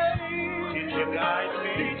way. Did you guide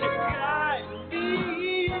me? Did you guide me?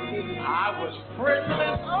 I was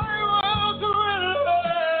friendless. I was friendless.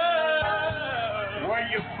 Were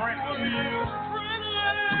you friendless?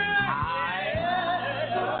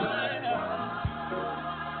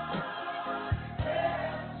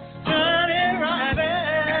 Standing right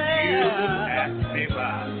there. You passed me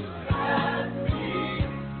by.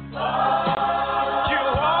 You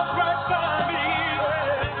walked right by me.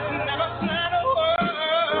 Never said a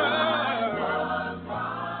word.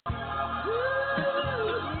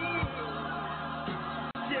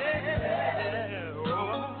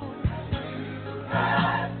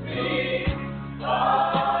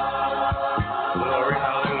 Glory,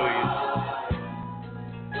 hallelujah.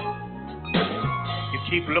 You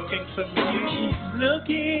keep looking for me.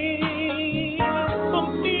 Looking for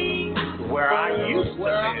me. Where I used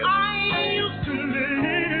to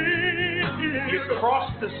live. You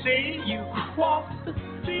crossed the sea. You crossed the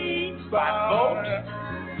sea by boat.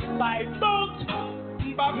 by boat,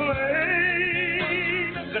 by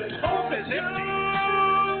plane. The tomb is empty.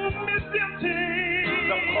 It's empty.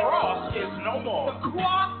 The cross is no more. The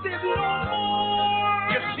cross is no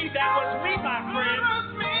more. You see, that was me, my friend. That was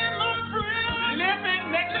me, my friend. Living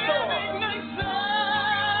next door.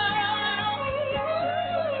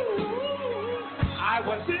 I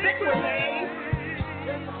was sick with AIDS.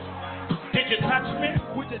 Did you touch me?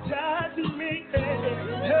 Would you touch me? I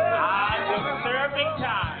was serving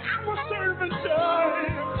time. I was serving time.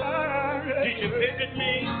 Did you visit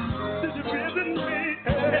me? Did you visit me?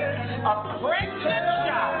 A pregnant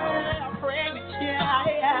child. A pregnant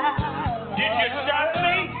child. Did you shun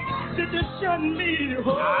me? Did you shun me? I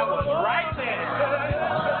was right there.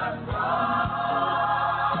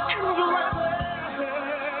 I was right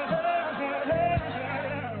there.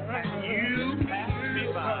 You passed me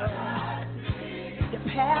by. You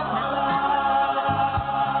passed me by.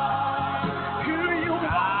 Here you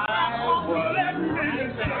are. Let me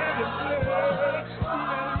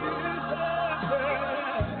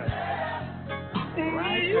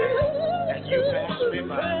Right there. And you passed me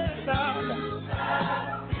by.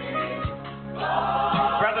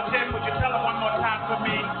 Brother Tim, would you tell him one more time for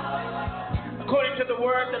me? According to the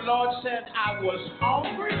word, the Lord said, I was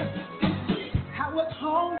hungry. I was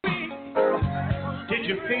hungry. Did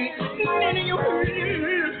you feed me? Did you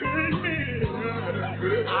feed me?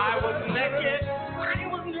 I was naked. I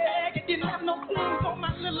was naked. Didn't have no clothes on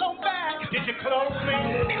my little old back. Did you clothe me?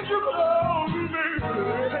 Did you clothe me?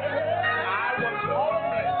 I was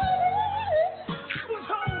homeless. I was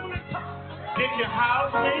homeless. Did you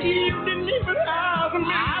house me? You didn't even house me.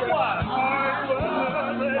 I was.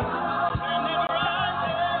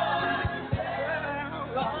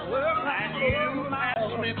 And you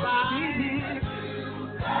passed me by.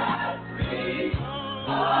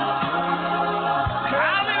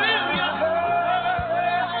 Hallelujah.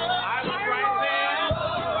 I was right there.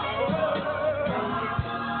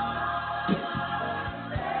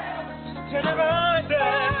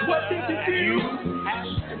 What did you do? You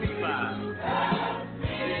passed me by.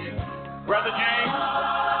 Brother James,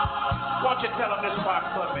 won't you tell him this part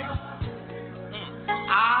for me?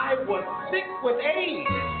 I was sick with AIDS.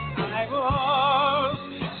 I was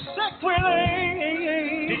sick with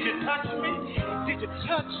AIDS. Did you touch me? Did you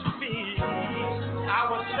touch me? I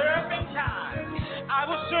was serving time. I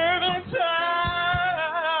was serving time.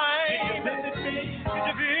 Did you visit me? Did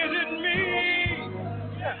you visit me?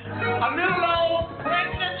 A little old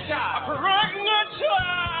pregnant A child. pregnant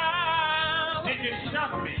child. Did you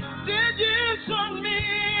shun me? Did you shun me?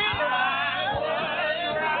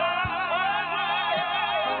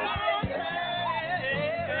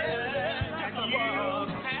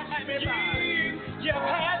 You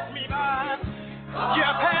passed me by. You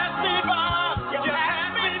passed me by. You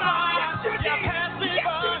passed me by. You passed me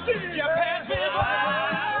by. You passed me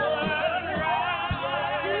by.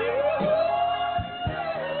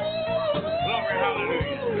 Glory,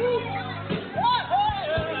 hallelujah.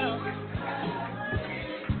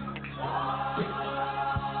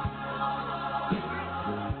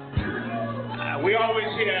 We always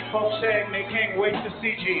hear folks saying they can't wait to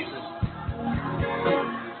see Jesus.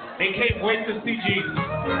 They can't wait to see Jesus.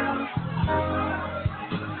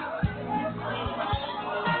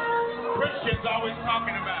 Christians always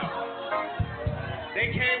talking about.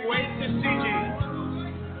 They can't wait to see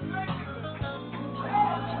Jesus.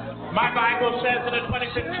 My Bible says in the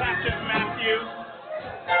 25th chapter of Matthew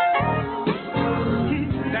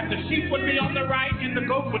that the sheep would be on the right and the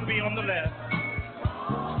goat would be on the left.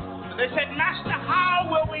 They said, Master, how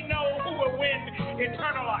will we know who will win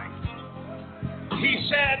eternal life? He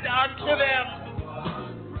said unto them,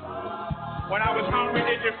 when I was hungry,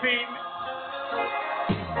 did you feed me?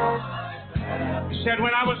 He said,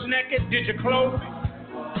 when I was naked, did you clothe me?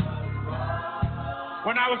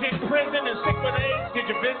 When I was in prison and sick with AIDS, did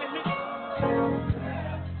you visit me?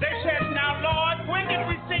 They said, now, Lord, when did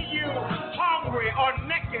we see you hungry or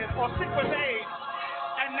naked or sick with AIDS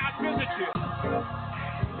and not visit you?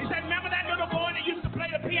 He said, remember that little boy that used to play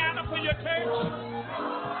the piano for your church?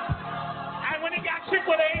 And when he got sick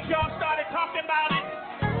with AIDS, y'all started talking about it.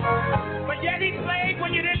 But yet he played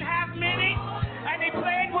when you didn't have many, and he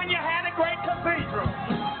played when you had a great cathedral.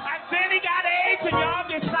 And then he got AIDS, and y'all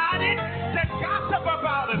decided to gossip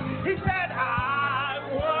about it. He said, I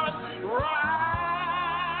was right.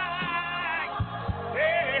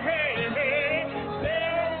 Hey, hey, hey,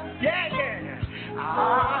 yeah, yeah. I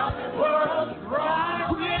was right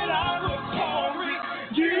when I was hungry.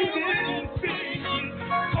 You didn't feed me.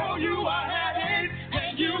 Oh, you I had it,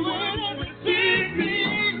 and you wouldn't receive me.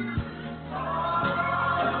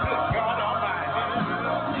 God Almighty.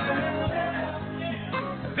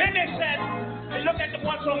 Then they said, they looked at the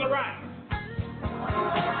ones on the right.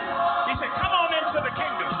 He said, come on into the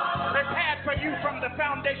kingdom prepared for you from the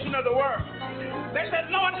foundation of the world. They said,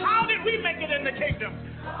 Lord, how did we make it in the kingdom?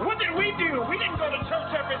 What did we do? We didn't go to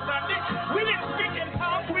church every Sunday. We didn't speak in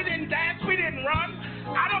tongues. We didn't dance. We didn't run.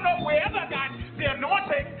 I don't know wherever got the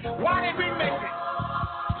anointing. Why did we make it?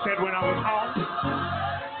 Said, when I was home,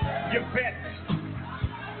 you fed me.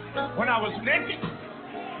 When I was naked,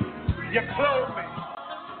 you clothed me.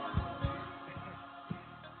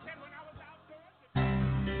 Said, when I was outdoors,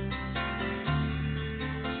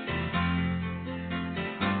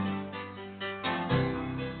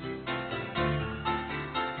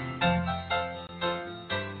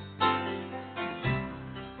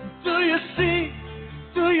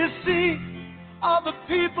 Do you see all the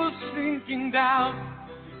people sinking down?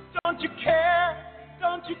 Don't you care?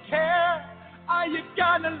 Don't you care? Are you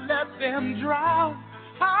gonna let them drown?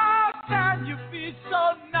 How can you be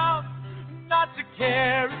so numb not to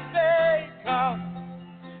care if they come?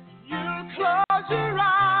 You close your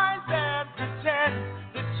eyes and pretend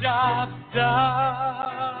the job's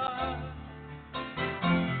done.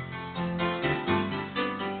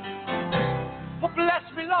 Oh, bless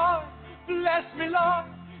me, Lord. Bless me, Lord,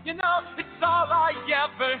 you know, it's all I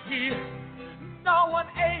ever hear. No one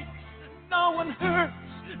aches, no one hurts,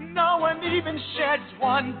 no one even sheds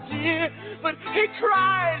one tear. But he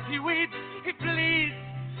cries, he weeps, he bleeds,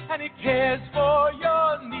 and he cares for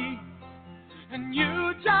your needs. And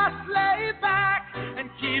you just lay back and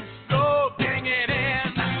keep soaking it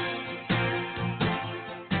in.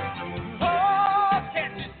 Oh,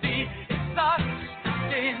 can't you see it's such a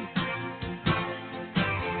sin?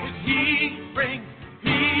 He brings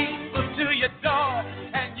people to your door,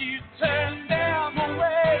 and you turn them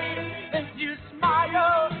away, and you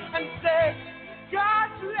smile and say, God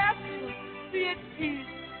bless you, be at peace,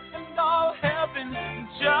 and all heaven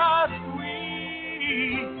just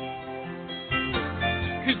weep.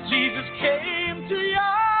 'Cause Jesus came to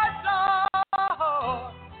your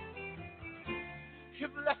door,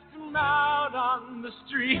 you've left him out on the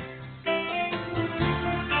street.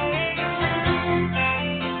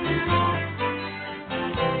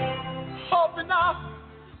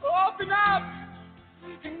 Open up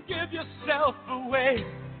and give yourself away.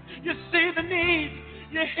 You see the need,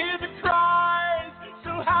 you hear the cries,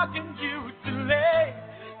 so how can you delay?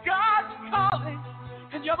 God's calling,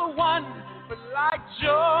 and you're the one, but like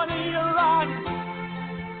Jonah, you run.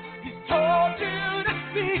 He's told you to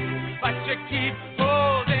speak, but you keep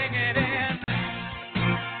holding it in.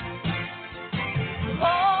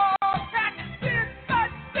 Oh, that's sin,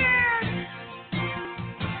 but sin.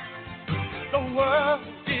 The world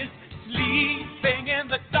is sleeping in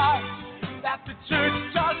the dark that the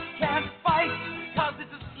church just can't fight, 'cause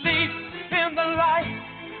it's asleep in the light.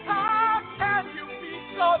 How can you be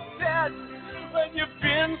so dead when you've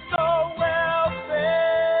been so well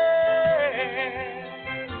fed?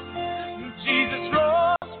 Jesus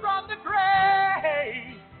rose from the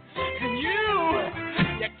grave, and you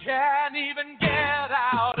can't even get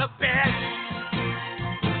out of bed.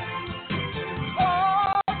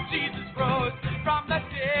 Oh, Jesus rose from the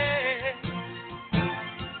dead.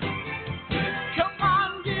 Come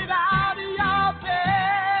on, get out of your bed.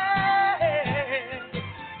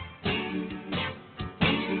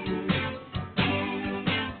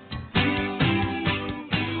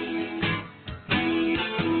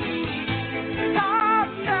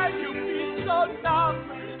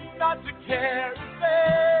 care a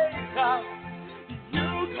thing. 'Cause you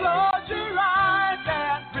close your eyes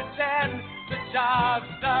and pretend the job's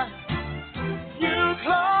done. You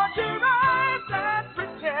close your eyes and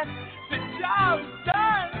pretend the job's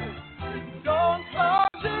done. Don't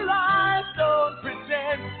close your eyes, don't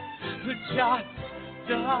pretend the job's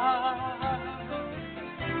done.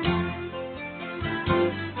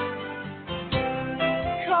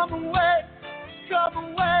 Come away, come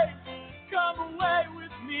away, come away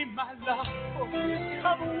with me, my love.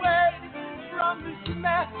 Come away from this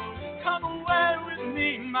mess. Come away with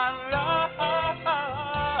me, my love.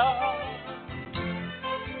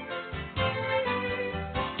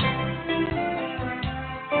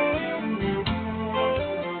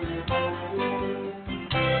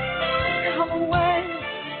 Come away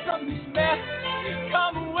from this mess.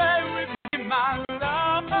 Come away with me, my love.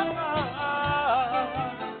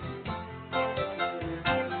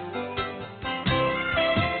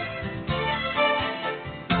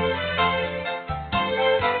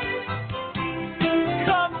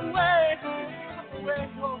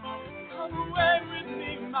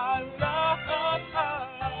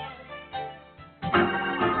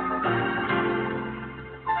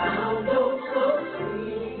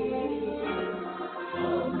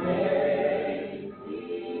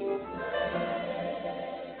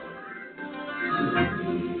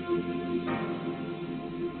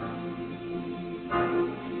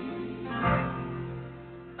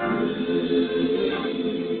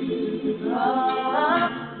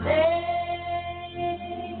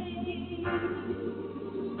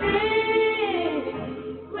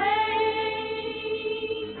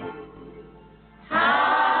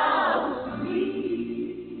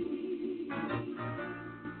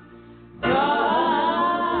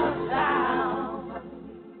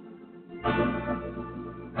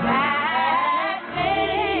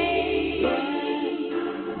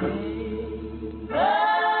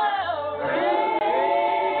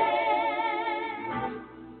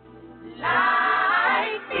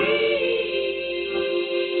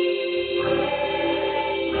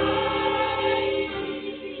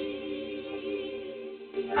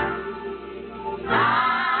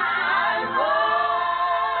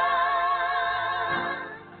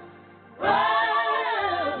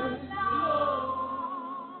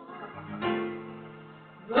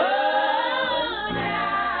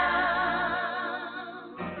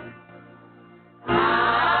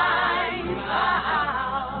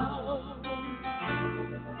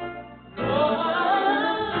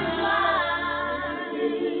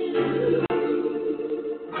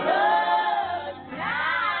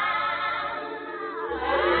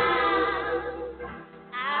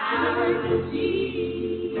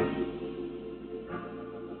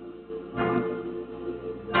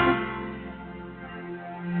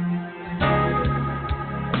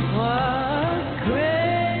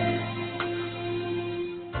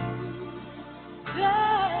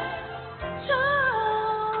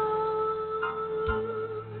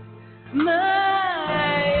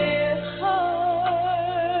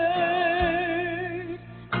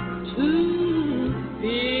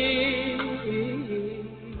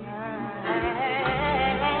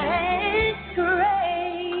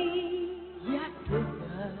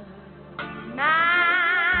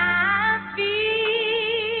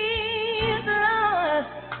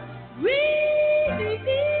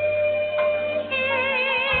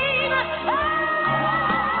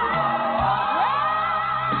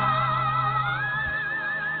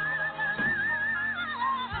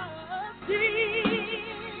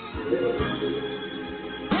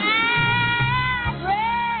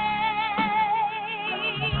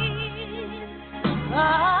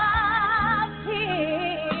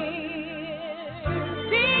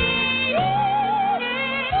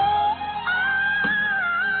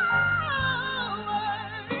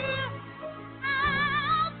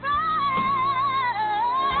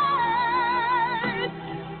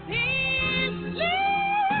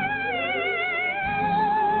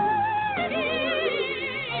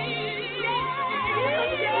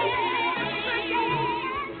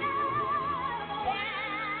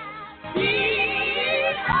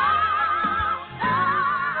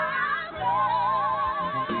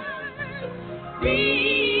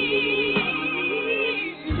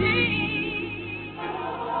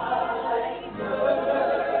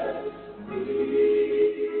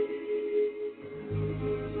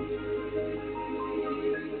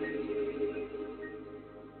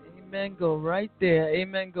 Amen. Go right there.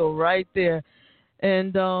 Amen. Go right there.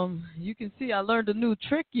 And you can see I learned a new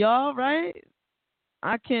trick, y'all, right?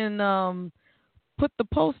 I can put the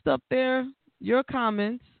post up there, your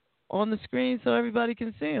comments, on the screen so everybody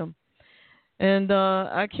can see them. And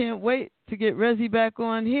I can't wait to get Resi back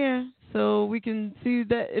on here so we can see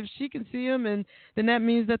that if she can see them, and then that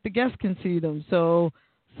means that the guests can see them. So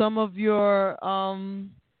some of your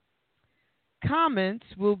comments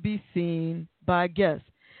will be seen by guests.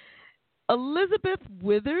 Elizabeth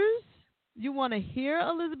Withers, you want to hear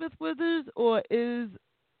Elizabeth Withers, or is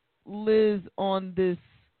Liz on this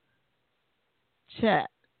chat?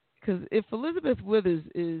 Because if Elizabeth Withers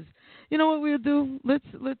is, you know what we'll do? Let's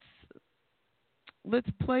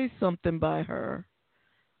play something by her,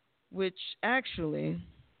 which actually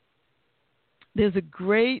there's a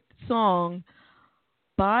great song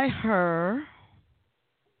by her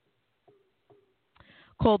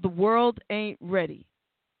called "The World Ain't Ready."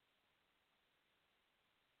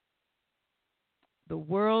 The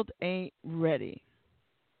World Ain't Ready.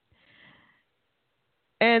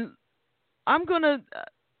 And I'm gonna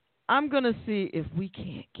see if we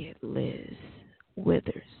can't get Liz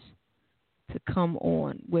Withers to come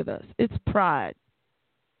on with us. It's Pride.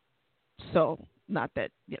 So, not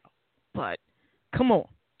that, but come on.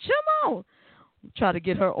 Come on. Try to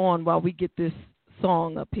get her on while we get this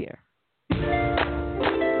song up here.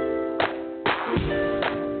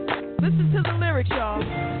 Listen to the lyrics, y'all.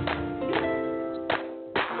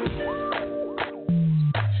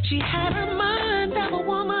 She had her mind of a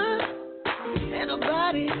woman and a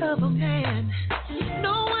body of a man.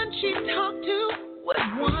 No one she talked to would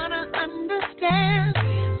wanna understand.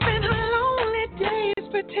 Spent her lonely days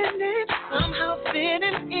pretending somehow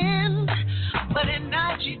fitting in. But at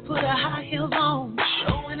night she put her high heels on,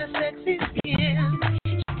 showing her sexy skin.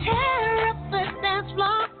 Tear up the dance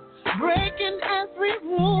floor, breaking every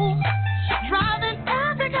rule, driving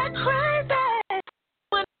every guy crazy.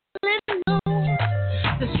 When they knew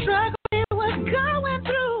the struggle he was going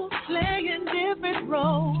through, playing different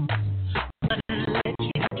roles. But let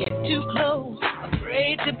you get too close,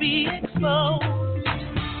 afraid to be exposed.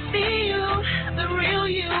 Be you, the real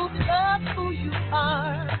you, love who you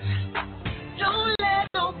are. Don't let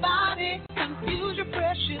nobody confuse your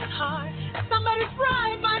precious heart. Somebody's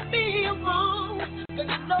right might be wrong, but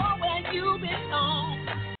you know where you belong.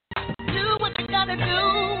 Do what you gotta do,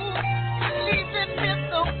 even if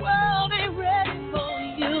the world ain't ready for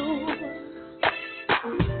you.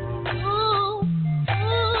 Ooh,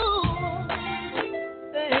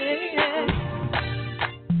 yeah.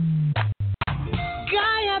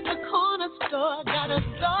 Guy at the corner store got a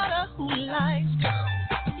daughter who likes girls.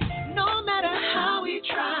 No matter how he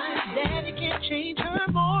tries, Daddy can't change her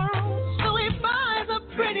morals. So he buys her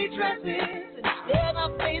pretty dresses instead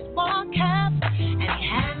of baseball caps, and he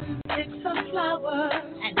hand picks her flowers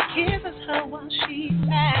and kisses her while she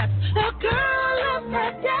laughs. The girl loves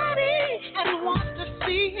her daddy and wants to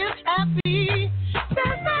see him happy.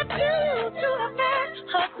 Says I do to the man,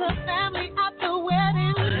 hugs her family at the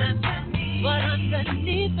wedding. But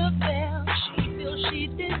underneath the veil, she feels she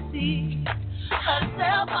deceived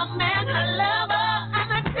herself, a man, her lover, and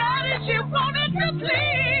the daddy she wanted to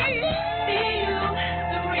please. Be you,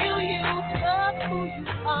 the real you, love who you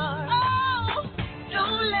are. Oh,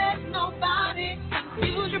 don't let nobody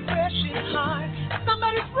confuse your precious heart.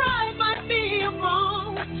 Somebody's right might be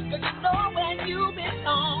wrong, but you know where you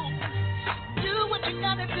belong. Do what you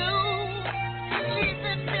gotta do,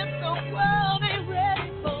 even if the world ain't ready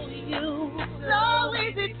for you. So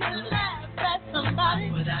easy to laugh at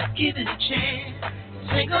somebody without giving a chance.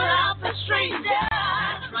 Single out the stranger,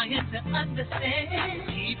 trying to understand.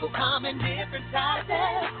 People come in different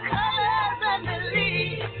sizes, colors, and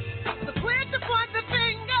beliefs. So quick to point the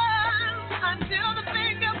finger until the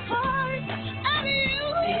finger points at you.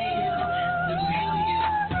 The real you.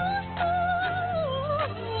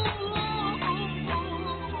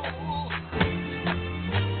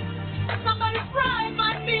 Somebody's pride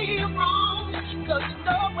might be wrong, 'cause you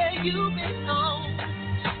know where you belong.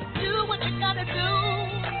 Do what you gotta do,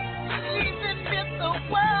 even if the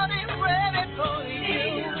world ain't ready for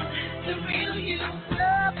you. The real you,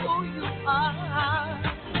 love who you are.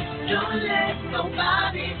 Don't let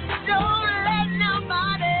nobody.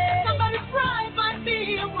 Somebody's pride might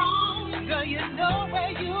be wrong, girl, you know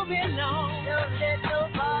where you belong. Don't let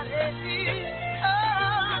nobody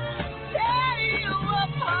tear you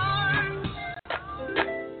apart.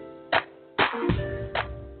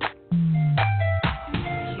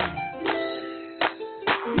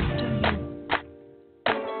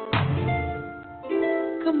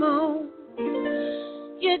 Come on,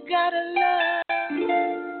 you gotta love you.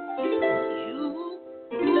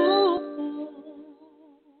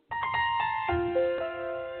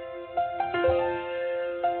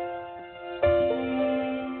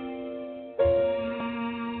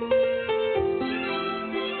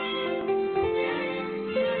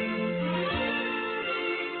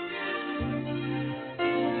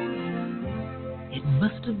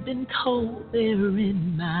 have been cold there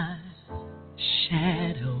in my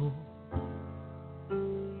shadow,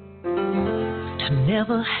 to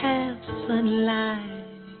never have sunlight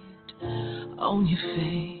on your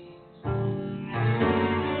face.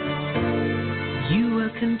 You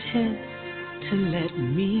were content to let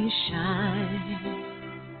me shine.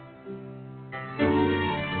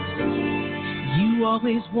 You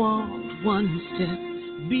always walked one step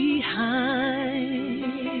behind.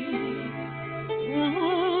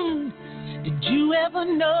 Did you ever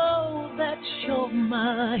know that you're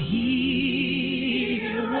my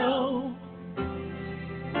hero?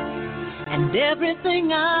 And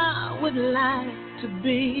everything I would like to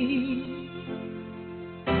be.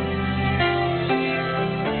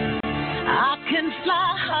 I can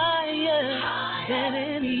fly higher than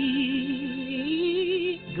an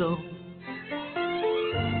eagle,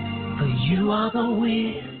 for you are the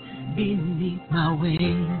wind beneath my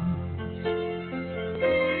wings.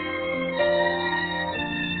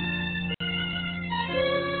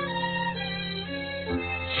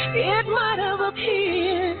 It might have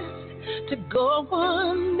appeared to go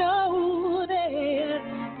unnoticed,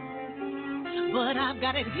 but I've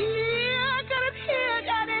got it here, got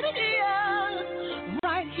it here,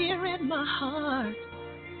 right here in my heart.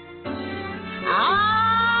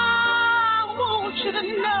 I want you to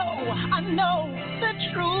know, I know the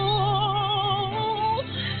truth.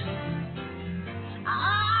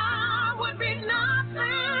 I would be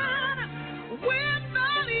nothing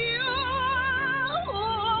without you.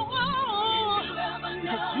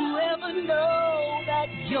 Did you ever know that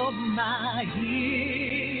you're my hero?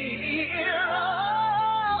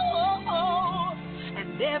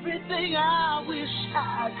 And everything I wish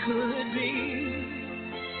I could be.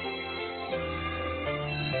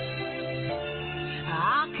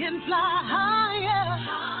 I can fly higher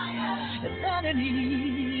than an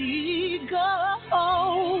eagle,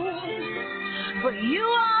 but you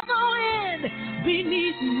are the wind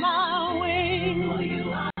beneath my wings. For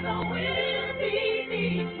you are the wind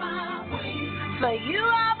beneath my wings. For you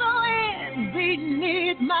are the wind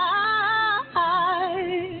beneath my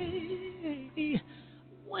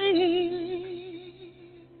wings.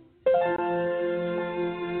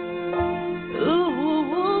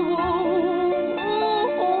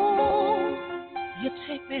 You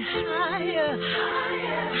take me higher,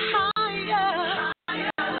 higher, higher.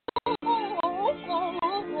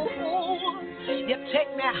 You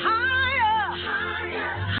take me higher,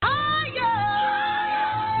 higher, higher.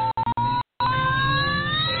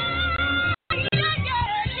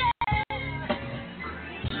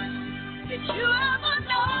 Did you ever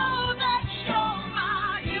know that you're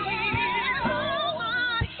my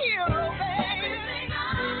hero, baby?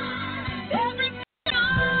 Everything I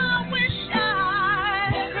wish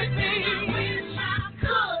I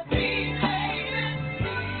could be, baby.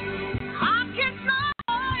 I can fly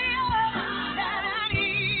higher than an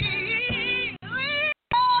eagle.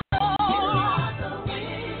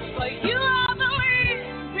 But you are the wind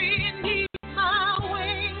beneath my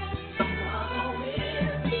wings.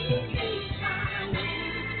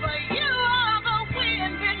 But you are the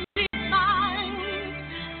wind beneath my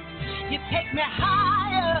wings. You take me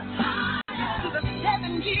higher to the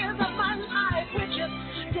 7 years of my life with you.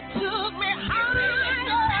 You took me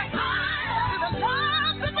higher to the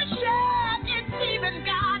love that we shared. It's even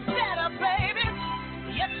got better, baby.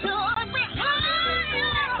 You took me higher. You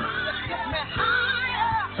took me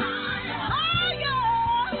higher, higher.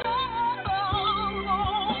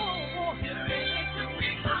 You really took me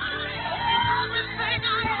higher. Everything I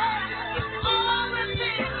am is all in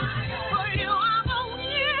me. For you are the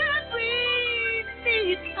wind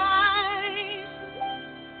beneath my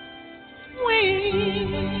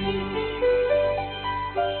wings.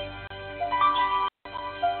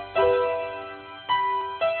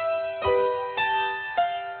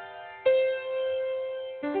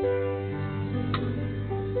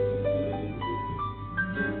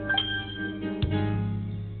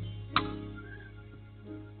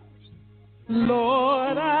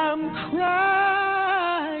 Lord, I'm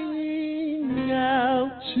crying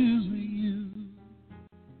out to you,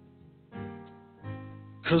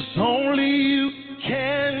 'cause only you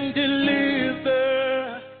can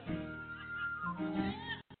deliver,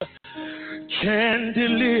 can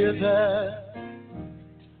deliver.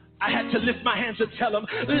 I had to lift my hands and tell him,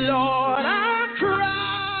 Lord, I'm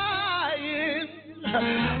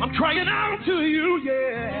crying out to you,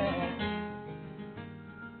 yeah.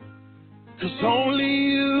 'Cause only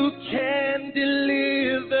you can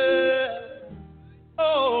deliver,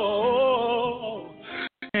 oh,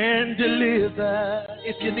 and deliver.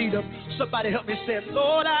 If you need him, somebody help me say,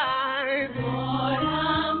 Lord, I'm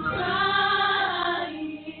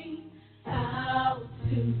crying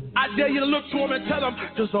dare you to look to him and tell him,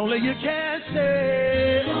 'cause only you can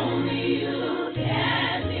save. Only you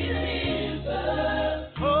can deliver.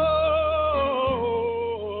 Oh,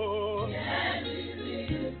 can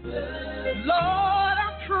deliver. Lord,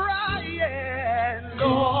 I'm crying.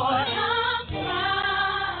 Lord, I'm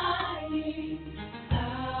crying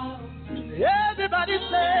out. Everybody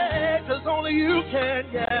say, 'cause only you can,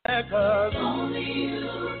 yeah, 'cause only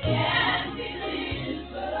you can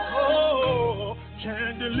deliver. Oh,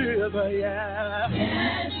 can deliver, yeah.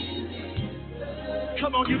 Can deliver.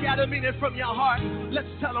 Come on, you gotta mean it from your heart. Let's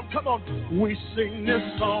tell them, come on. We sing this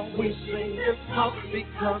song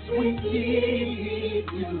because we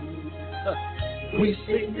need you. We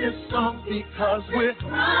sing this song because we're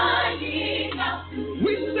crying out.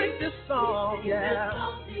 We sing this song, yeah.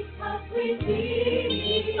 Because we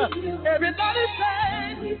need you. Everybody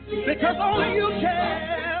say, because only you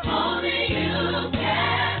can. Only you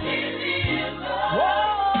can deliver.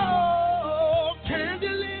 Oh, can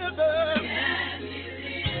deliver. Can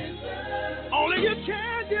deliver. Only you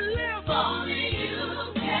can deliver. Only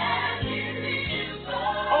you can deliver.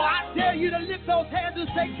 Oh, I dare you to lift those hands and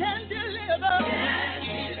say, can deliver. Can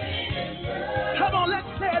deliver. Come on, let's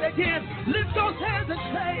say it again. Lift those hands and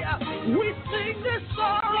say, we sing this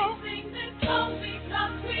song. We sing this song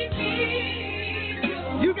because we need you.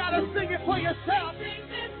 You gotta sing it for yourself. We sing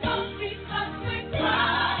this song because we're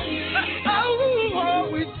crying. Oh,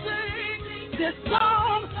 we sing this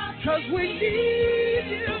song because we need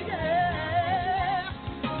you, yeah.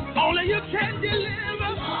 Only you can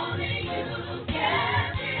deliver. Only you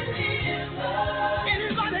can deliver.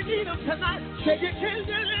 Anybody need him tonight? Say you can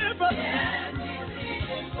deliver. Can deliver.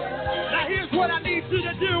 Now here's what I need you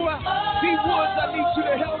to do. Be Woods, I need you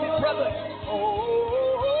to help me, brother.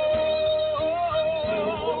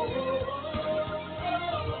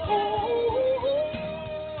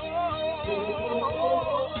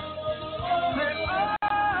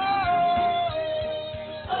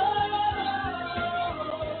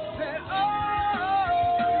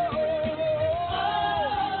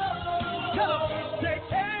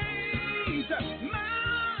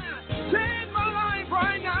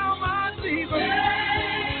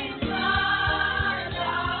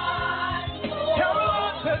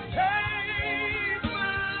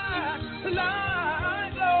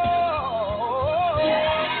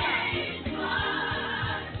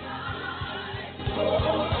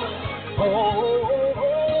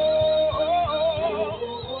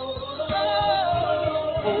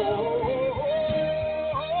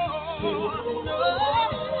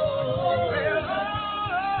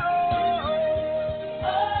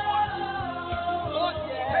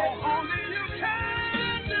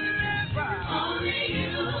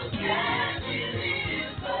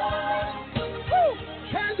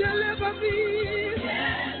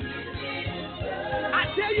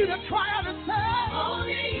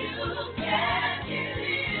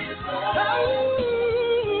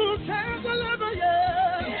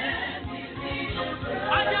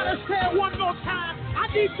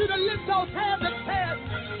 I need you to lift those hands and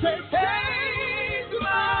say, take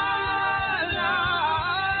my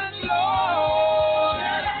life, Lord.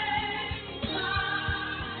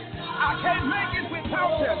 I can't make it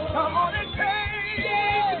without you. Come on and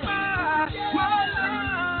take my life,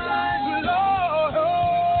 Lord.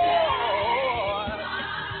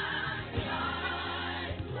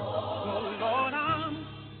 Oh, Lord,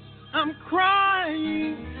 I'm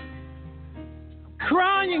crying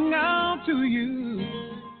out to you,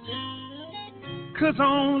 'cause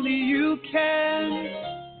only you can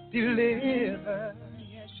deliver.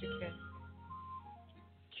 Yes, you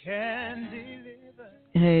can deliver.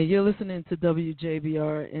 Hey, you're listening to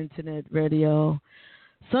WJBR Internet Radio,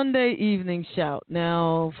 Sunday Evening Shout.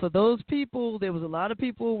 Now, for those people, there was a lot of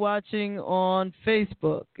people watching on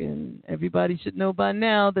Facebook, and everybody should know by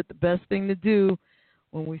now that the best thing to do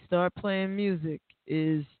when we start playing music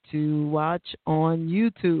is to watch on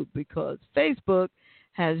YouTube, because Facebook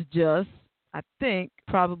has just, I think,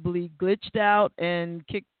 probably glitched out and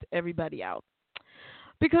kicked everybody out,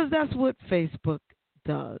 because that's what Facebook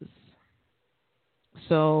does.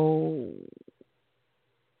 So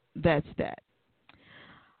that's that.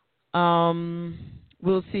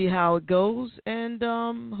 We'll see how it goes, and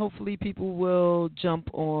hopefully people will jump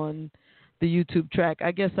on the YouTube track.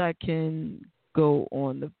 I guess I can go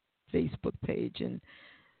on the Facebook page and,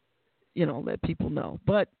 let people know.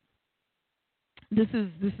 But this is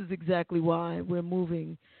exactly why we're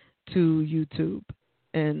moving to YouTube,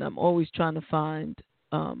 and I'm always trying to find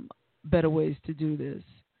better ways to do this.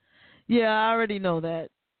 Yeah, I already know that,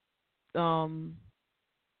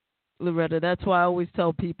 Loretta. That's why I always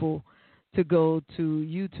tell people to go to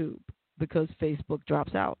YouTube, because Facebook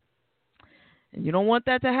drops out. And you don't want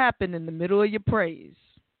that to happen in the middle of your praise,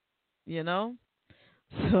 you know?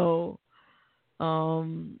 So,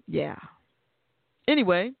 yeah.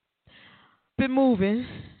 Anyway, been moving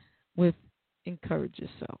with Encourage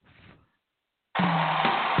Yourself.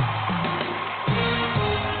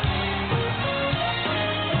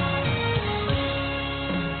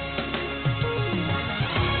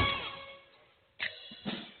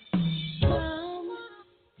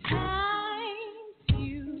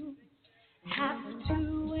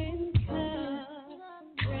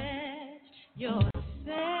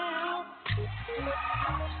 Yourself.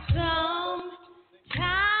 Sometimes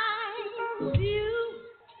you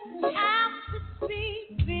have to speak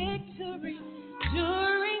victory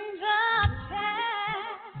during the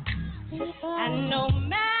test, and no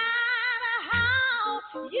matter how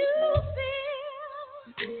you feel,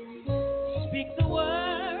 speak the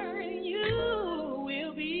word, you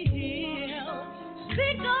will be healed.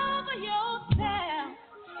 Speak over yourself,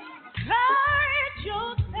 encourage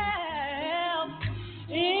yourself.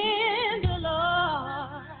 In the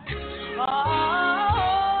Lord,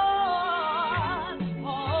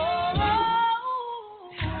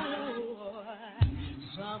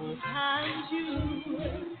 sometimes you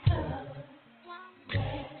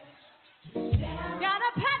gotta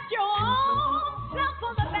pat your own self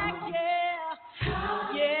on the back,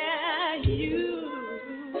 yeah, you.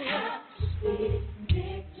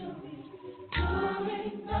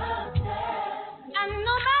 And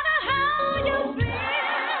no matter how you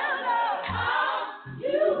feel,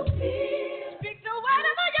 speak the word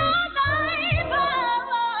over your life,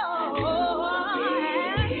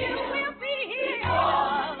 and you will be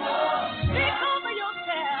healed. Speak over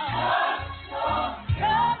yourself,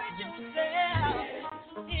 courage yourself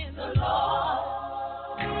in the Lord.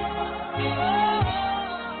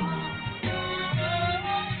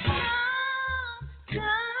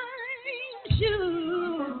 Sometimes you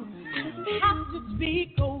have to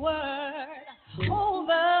speak a word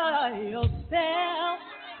over yourself.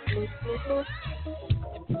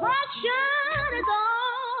 Depression is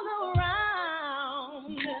all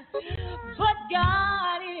around, but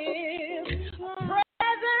God is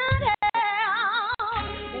present help.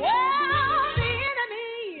 Well, the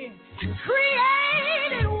enemy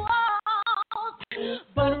created walls,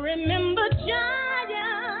 but remember,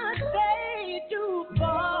 giants, they do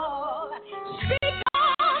fall. Speak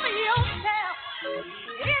over yourself,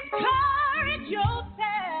 encourage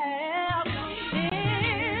yourself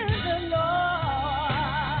in the Lord.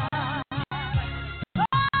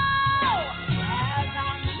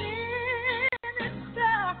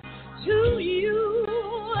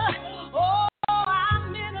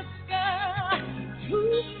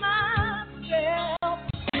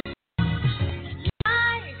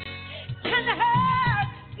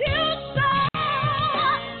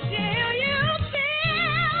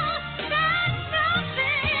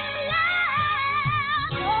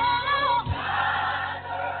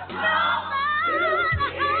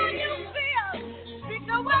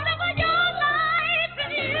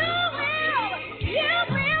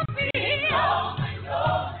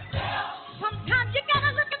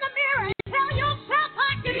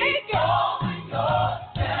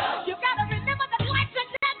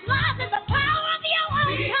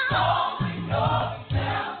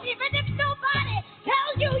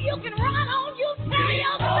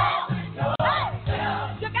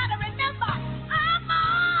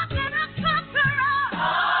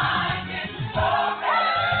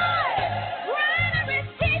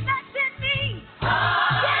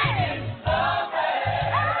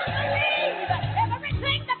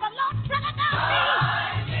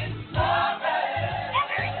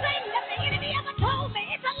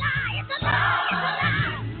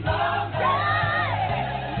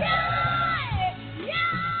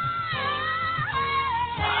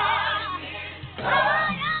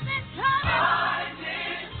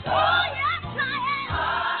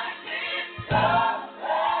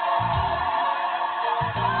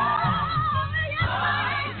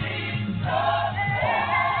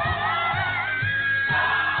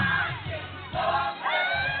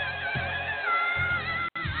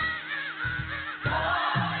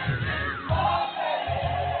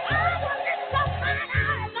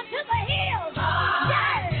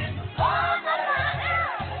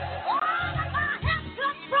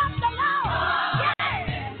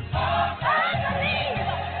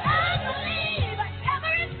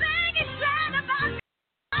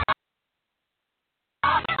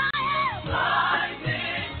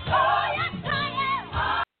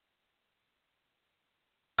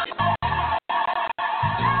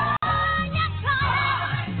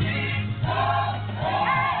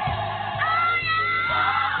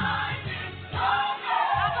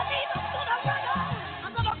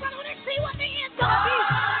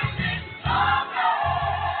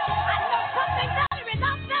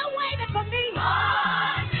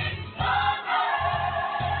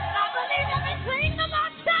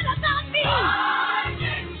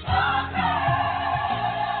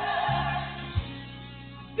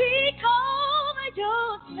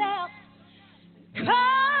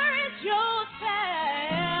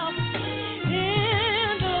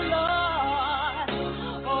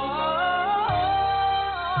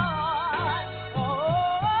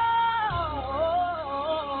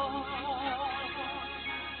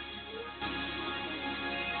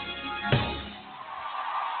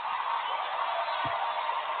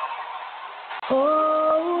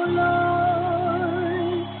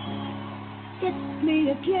 hits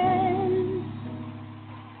me again.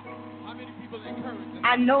 How many people encourage?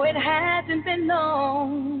 I know it hasn't been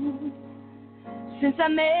long since I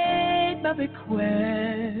made my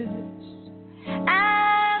request.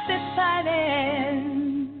 I've been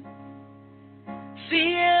fighting,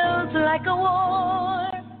 feels like a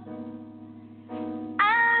war.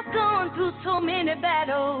 I've gone through so many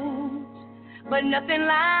battles, but nothing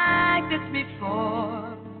like this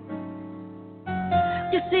before.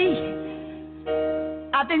 You see,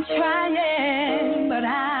 I've been trying, but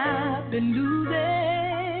I've been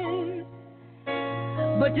losing.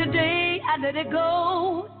 But today I let it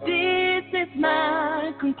go. This is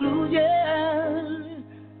my conclusion.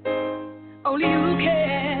 Only you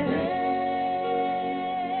can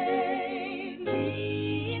save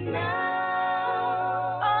me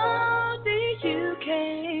now. Only you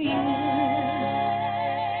can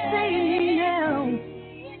save me now.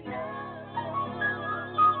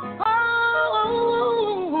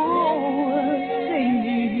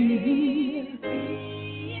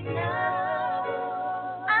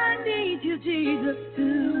 Jesus to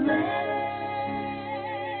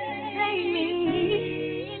save me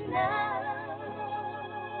now.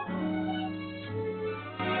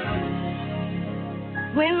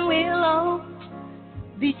 When will all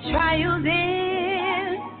these trials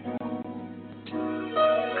end?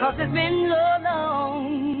 'Cause it's been so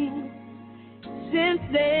long since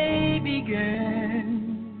they began.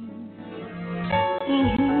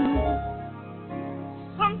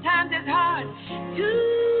 Sometimes it's hard to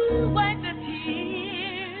wipe the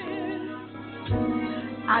tears.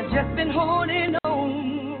 I've just been holding on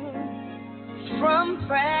from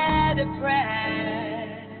prayer to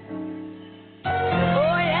prayer.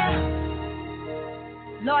 Oh yeah,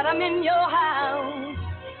 Lord, I'm in your house,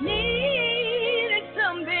 needing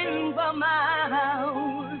something for my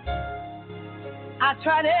house. I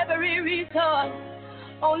tried every resource,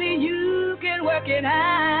 only you can work it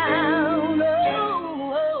out.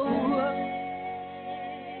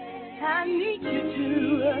 I need you to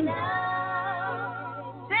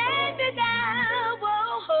save me now.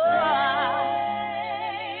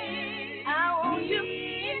 I want you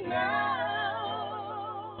now.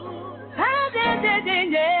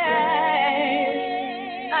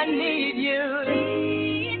 I need you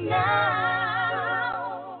now.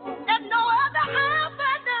 There's no other help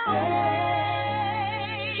I know.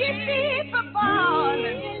 Keep me from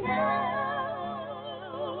falling.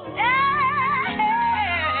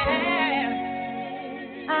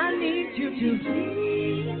 I need you to be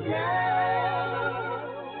now.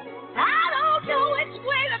 I don't know which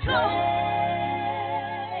way to go.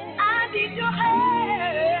 I need your help.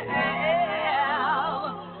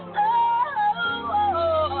 Oh,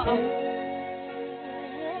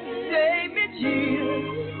 save me,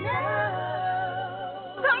 Jesus.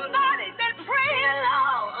 Somebody that pray,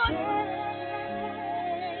 Lord.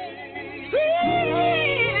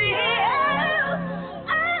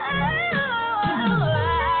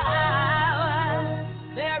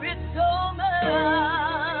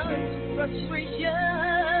 Frustration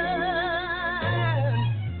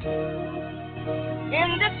in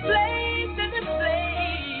this place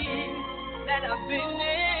that I've been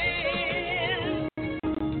in.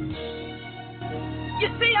 You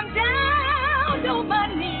see, I'm down on my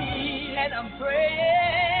knees and I'm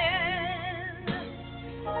praying.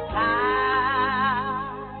 I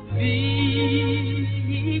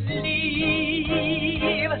believe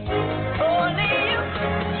only you.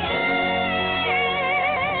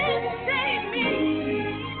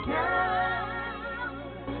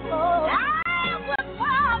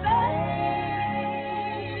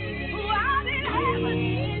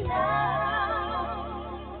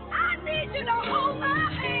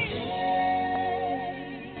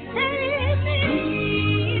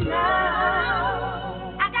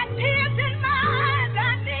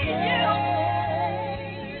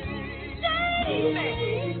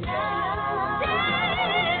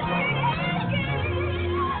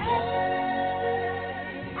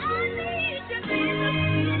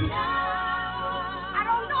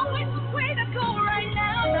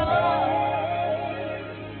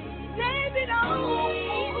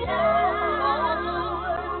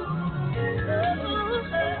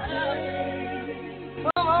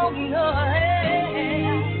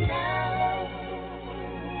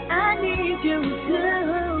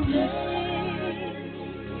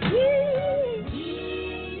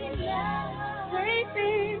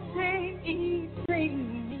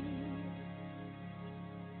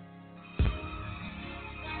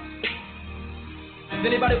 Does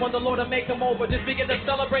anybody want the Lord to make them over? Just begin to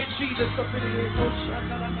celebrate Jesus.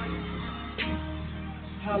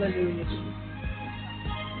 Hallelujah.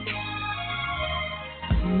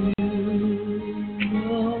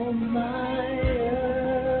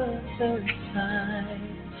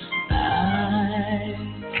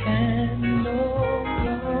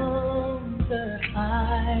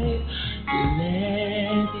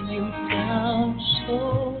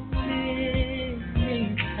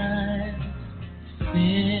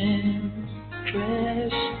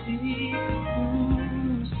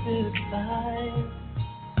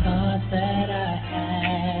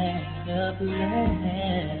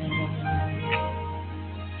 land.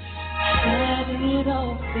 Had it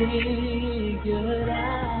all figured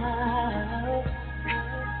out.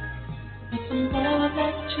 But the more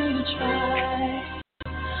that you try to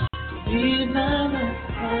be by my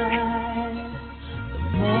side, the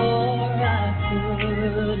more I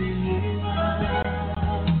put you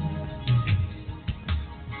out.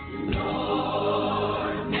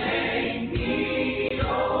 Lord, make me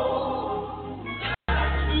over.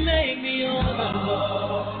 Make me over,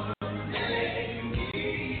 Lord. Make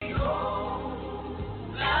me over.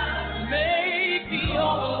 Make me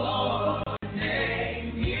over, Lord.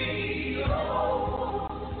 Make me over.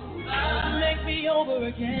 Make me over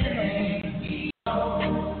again. Make me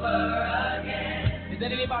over again. Is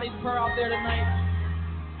that anybody's prayer out there tonight?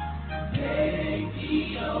 Make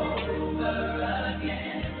me over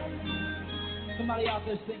again. Somebody out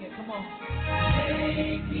there sing it, come on.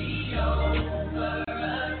 Make me over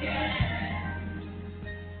again.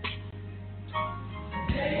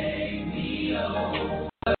 Make me over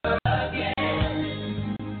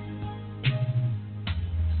again.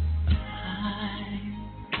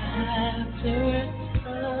 After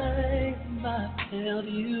time I failed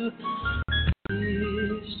you,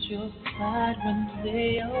 kissed your side when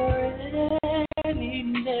they already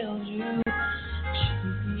nailed you.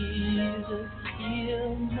 Jesus,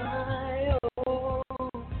 heal my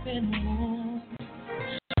open wound.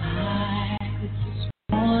 I just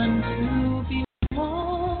want to be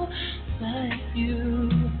more like you.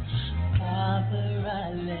 Father, I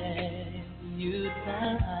let you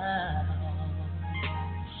down.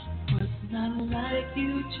 Was not like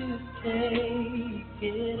you to take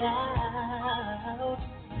it out.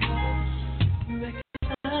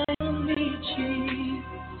 Reconcile me, Jesus.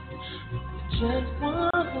 Just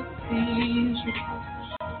wanna please you.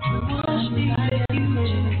 Wash me like you to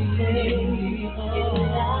take it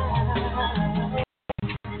out.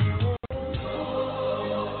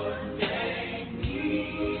 Lord, make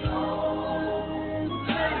me over.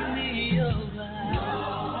 Make me over.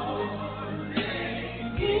 Lord,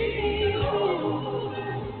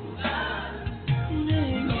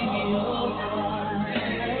 make me over.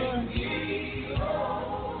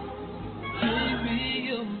 Make me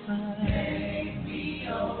over. Make me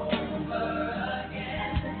over.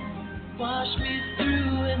 Wash me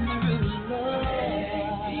through and through, Lord.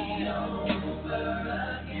 Make me over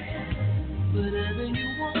again. Whatever you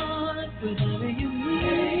want, whatever you need.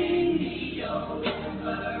 Make me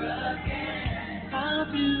over again. I'll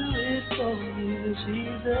do it for you,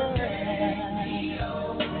 Jesus. Make me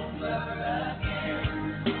over again.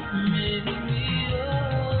 Make me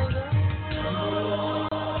over.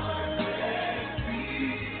 Lord, make me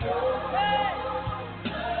over.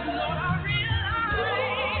 Lord, I realize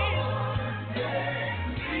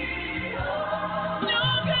no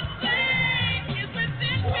good thing is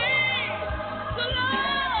within me. So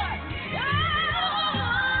Lord, make me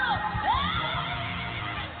over,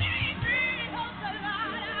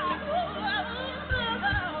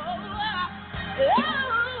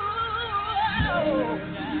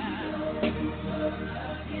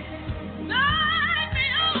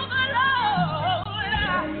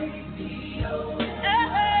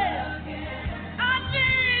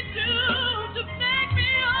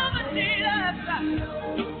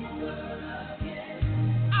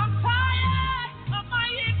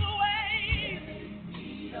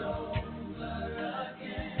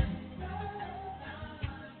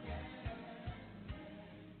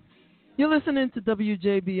 You're listening to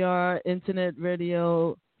WJBR Internet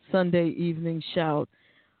Radio Sunday Evening Shout.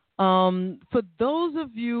 For those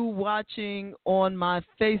of you watching on my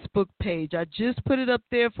Facebook page, I just put it up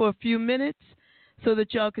there for a few minutes so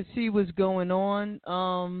that y'all can see what's going on.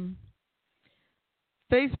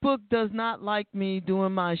 Facebook does not like me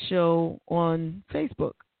doing my show on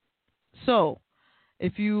Facebook. So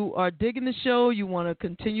if you are digging the show, you want to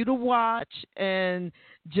continue to watch, and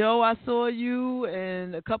Joe, I saw you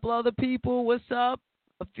and a couple other people. What's up?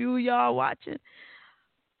 A few of y'all watching.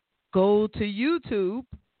 Go to YouTube,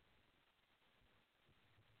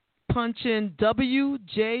 punch in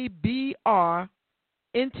WJBR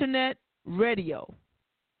Internet Radio,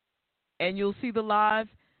 and you'll see the live.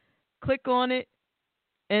 Click on it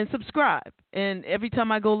and subscribe. And every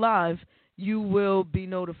time I go live, you will be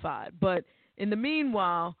notified. But in the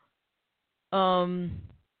meanwhile,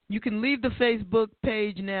 you can leave the Facebook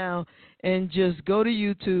page now and just go to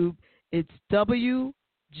YouTube. It's WJBR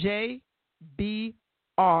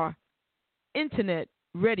Internet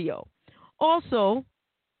Radio. Also,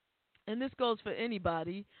 and this goes for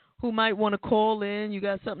anybody who might want to call in. You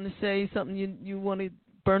got something to say, something you want to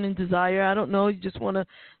burning desire. I don't know. You just want to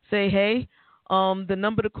say hey. The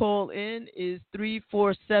number to call in is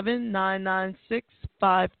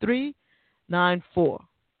 347-996-5394.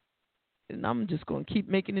 And I'm just going to keep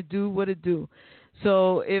making it do what it do.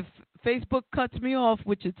 So if Facebook cuts me off,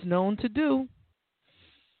 which it's known to do,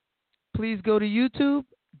 please go to YouTube,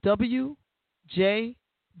 WJBR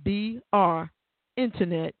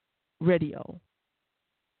Internet Radio.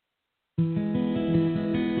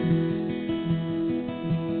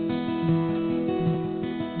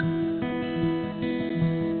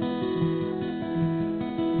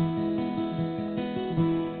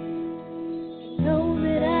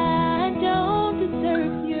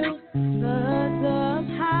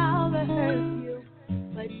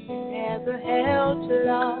 Never held too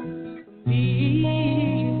long for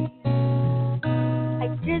me. I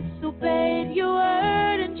disobeyed your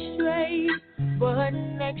word and strayed, but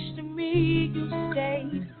next to me you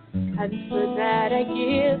stayed, and for that I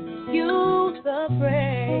give you the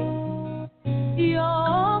praise.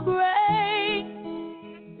 Your grace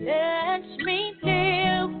lets me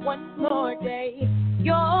live one more day.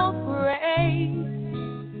 Your grace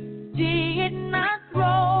did not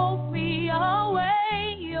throw me away.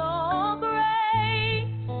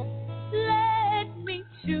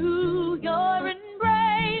 To your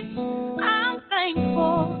embrace, I'm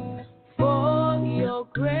thankful for your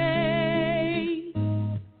grace.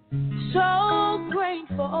 So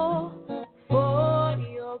grateful for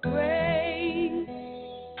your grace.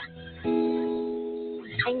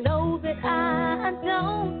 I know that I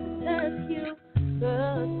don't deserve you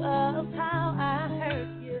because of how I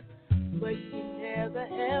hurt you, but you never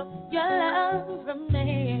held your love from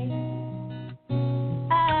me.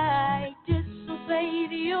 I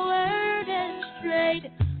disobeyed your word and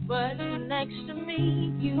strayed, but next to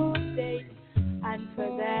me you stayed, and for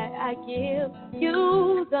that I give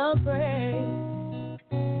you the praise.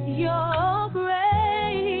 Your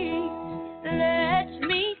grace lets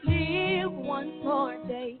me live one more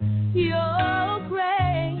day. Your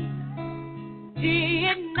grace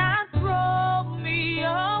did not throw me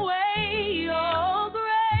away. Your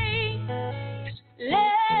grace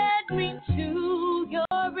led me to your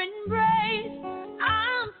embrace.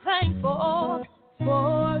 I'm thankful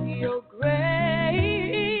for your grace.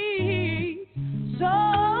 So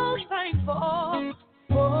thankful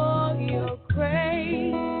for your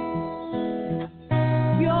grace.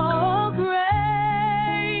 Your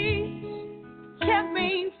grace kept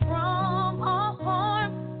me from all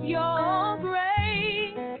harm. Your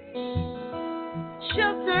grace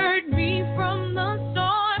sheltered me from the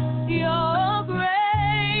storm. Your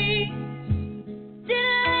grace didn't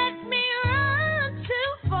let me run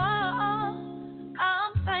too far.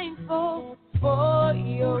 I'm thankful for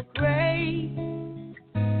your grace.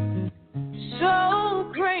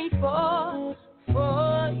 So grateful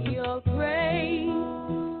for your grace.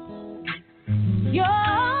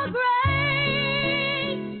 Your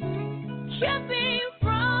grace kept me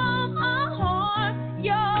from all harm.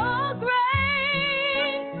 Your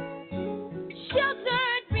grace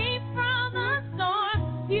sheltered me from the storm.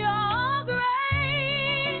 Your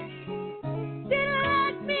grace didn't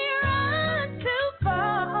let me run too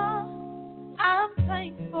far. I'm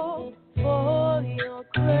thankful for your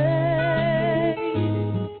grace.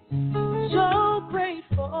 So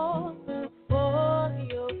grateful for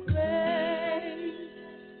your grace.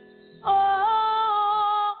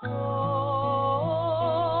 Oh, oh,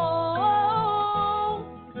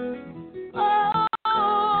 oh,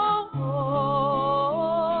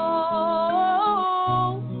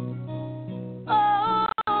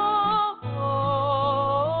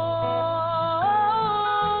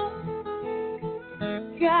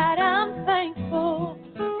 God, I'm thankful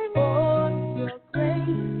for your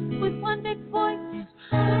grace. With one big voice,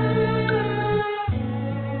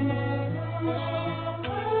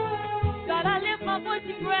 God, I lift my voice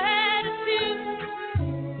in gratitude.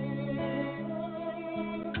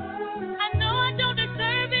 I know I don't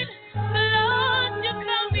deserve it, but Lord, you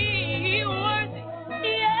count me worthy.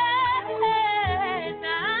 Yes,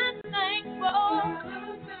 I'm thankful.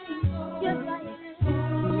 Yes, I am.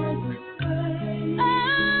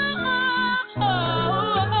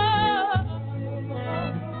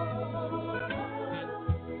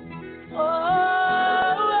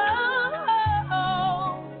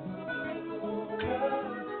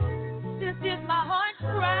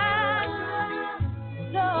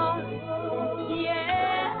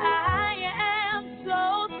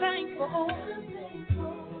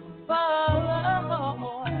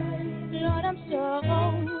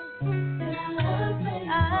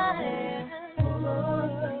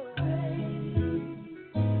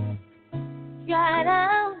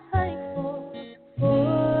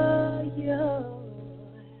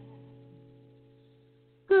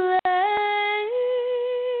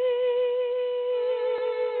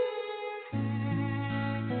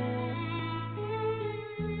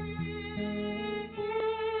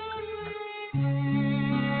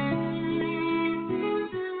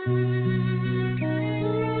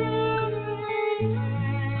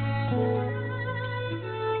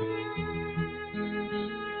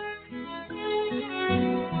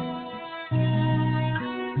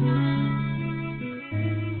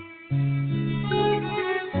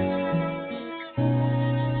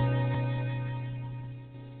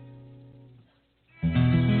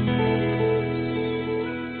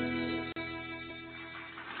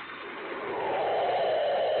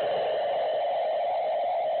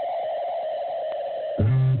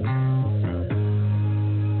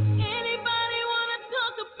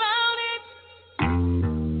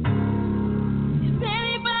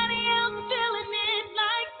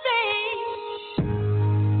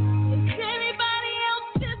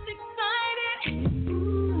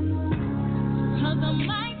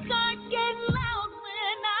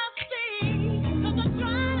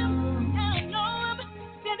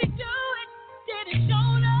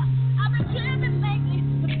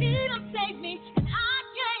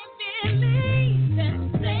 believe that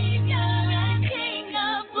Savior and King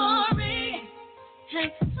of Glory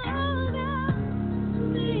has called out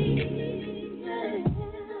me.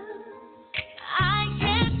 I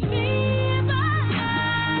can't see, but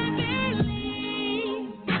I believe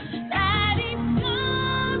that He's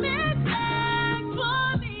coming back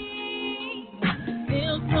for me.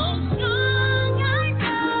 Feel so strong, I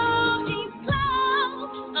know He's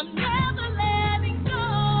close. I'm never letting go.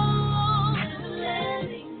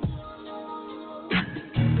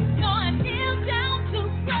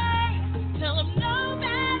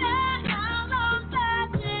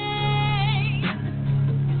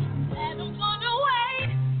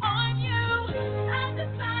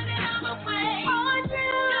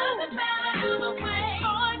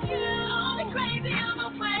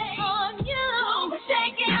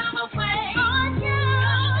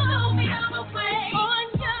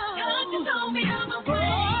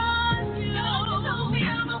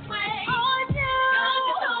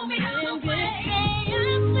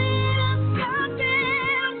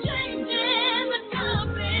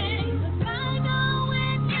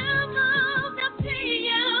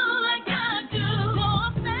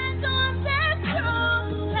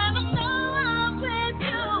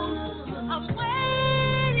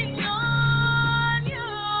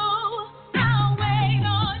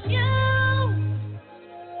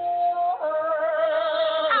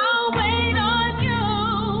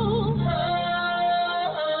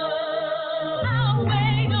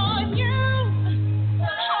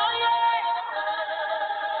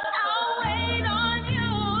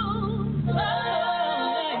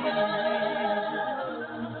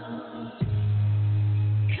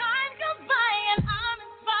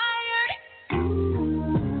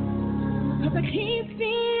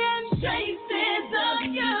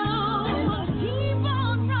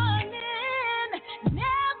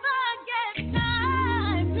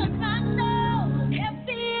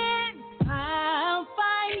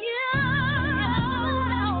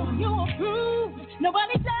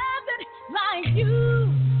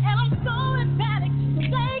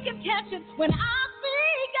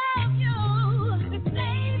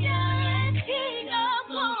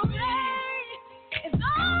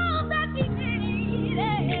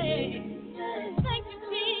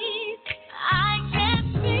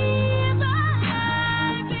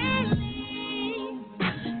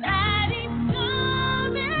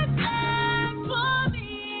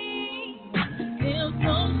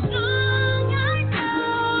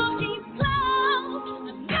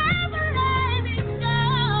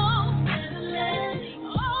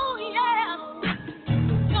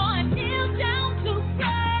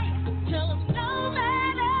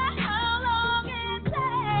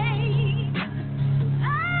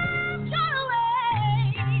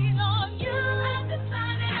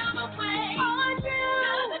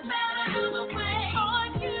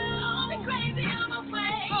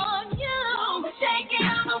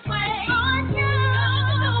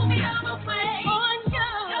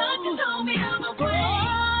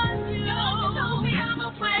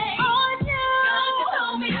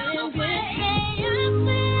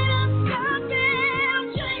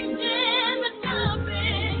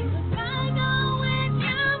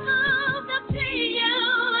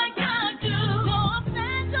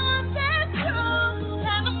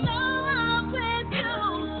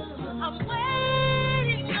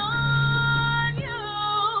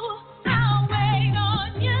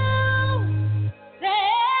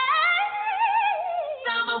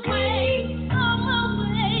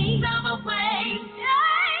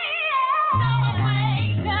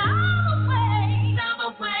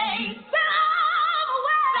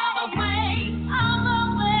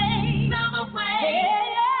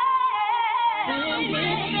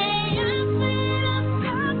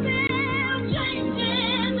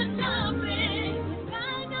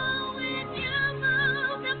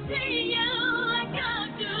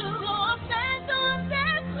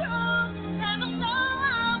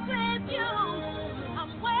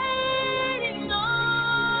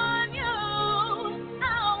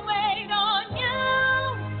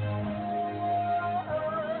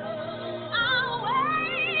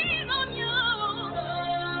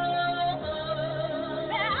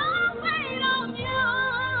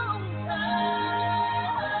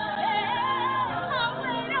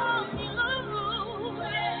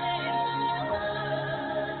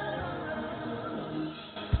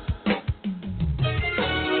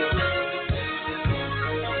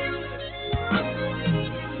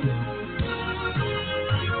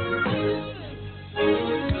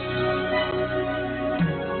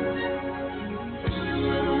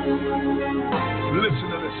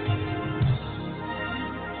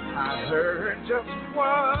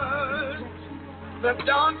 The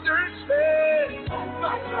doctor said,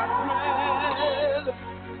 my friend,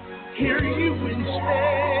 hear you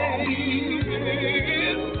instead.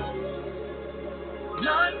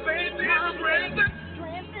 My faith is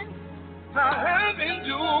strengthened. I have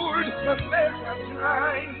endured the many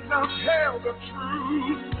times I've held the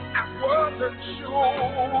truth. I wasn't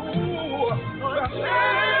sure.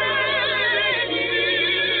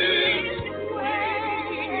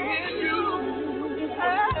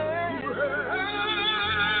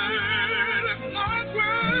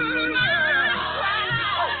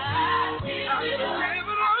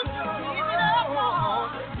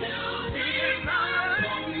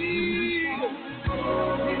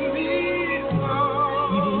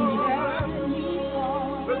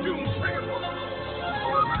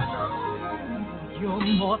 But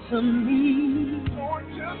more to me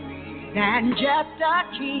than just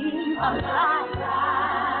a king of life.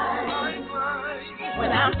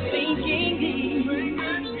 When I'm thinking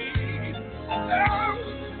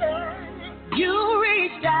you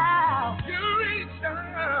reached out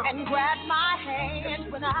and grabbed my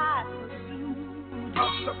hand when I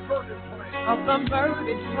of the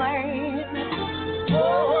murdered flame.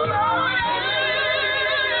 Oh, Lord.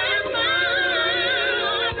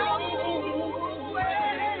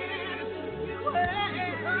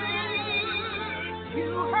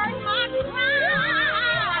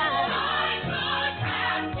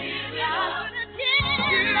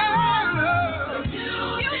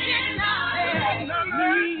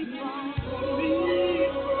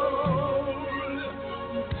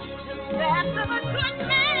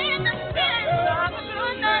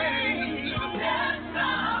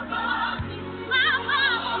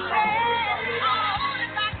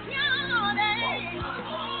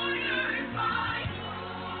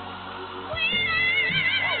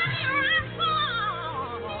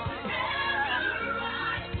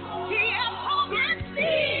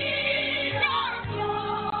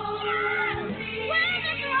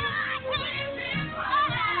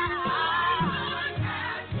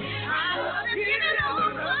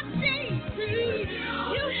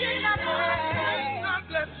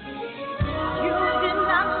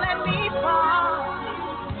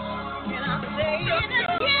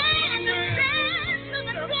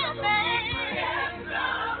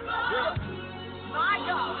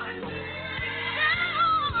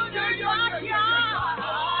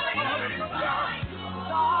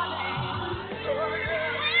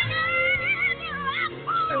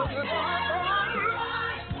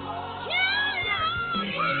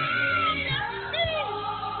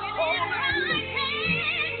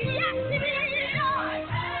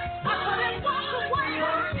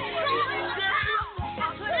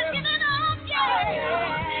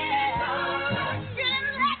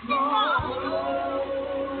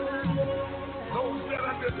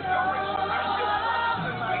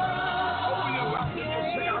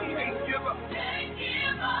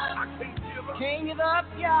 Can't give up,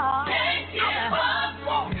 y'all.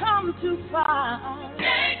 Come too far.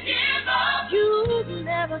 Can't give up. You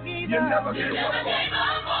never gave up. You never gave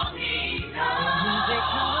up on me. They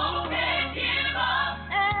come. Can't give up.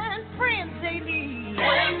 And friends they leave.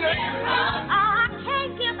 Can't give up. I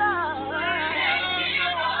can't give up.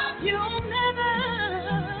 You never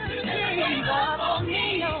gave up on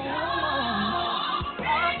me. No.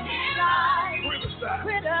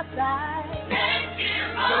 Criticize.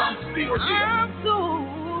 I'm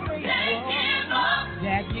so grateful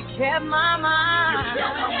that you kept my mind.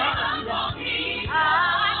 I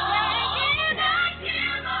can't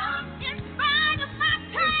give up in spite of my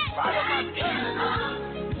pain.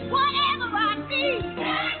 Whatever I need,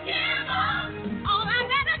 all I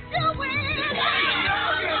gotta do is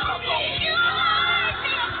you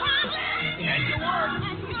be a promise, and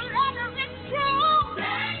your letter is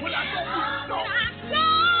true. When I go through the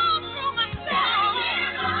storm.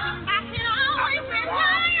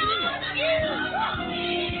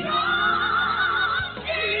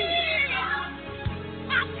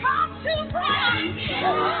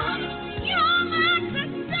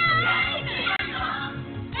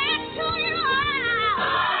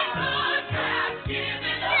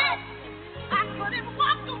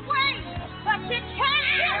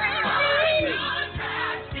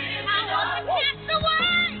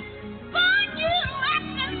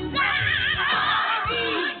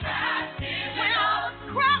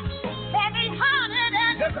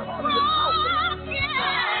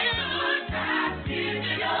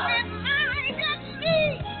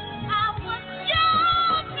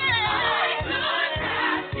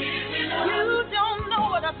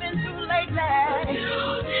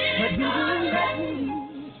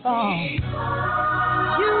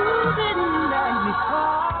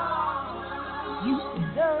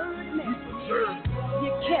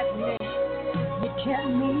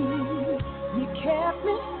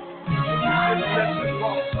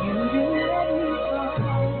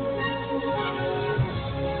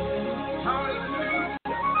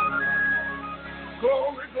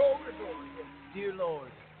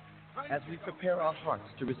 as we prepare our hearts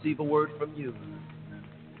to receive a word from you,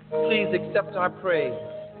 please accept our praise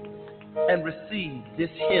and receive this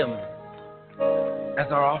hymn as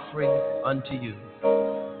our offering unto you.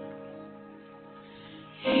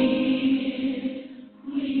 Here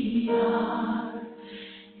we are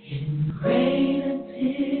in great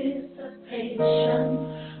anticipation.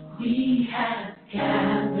 We have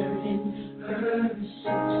gathered in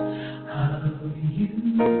pursuit of you.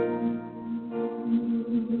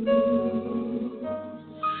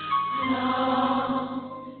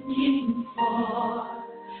 Longing for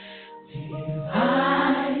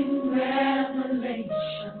divine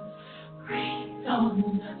revelation. Breathe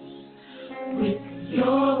on us with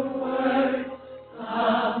your word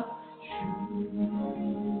of truth.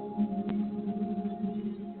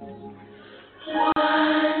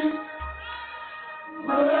 One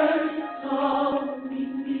word is all we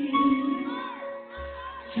need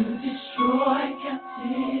to destroy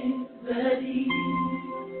captivity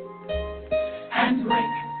and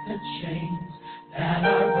break the chains that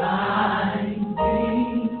are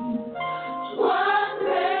binding. One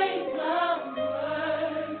Rhema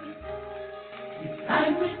word,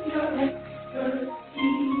 designed with your expertise,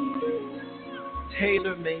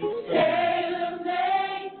 Tailor-made for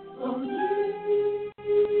tailor-made for you.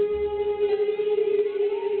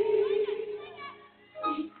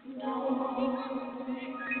 Speak, Lord,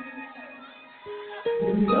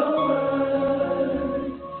 through your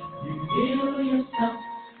word, reveal yourself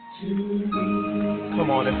to me. Come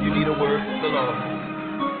on, if you need a word from the Lord,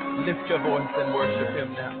 lift your voice and worship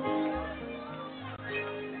him now.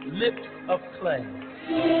 Lips of clay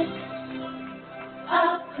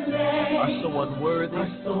are so unworthy to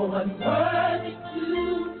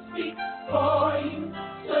speak for you.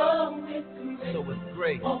 So with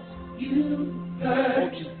grace, won't you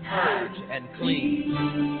purge and clean.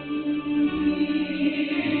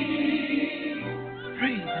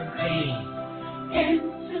 Breathe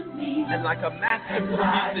into me. And like a masterful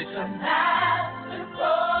musician,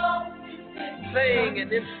 playing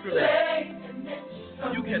an instrument,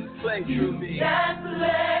 you can play through me.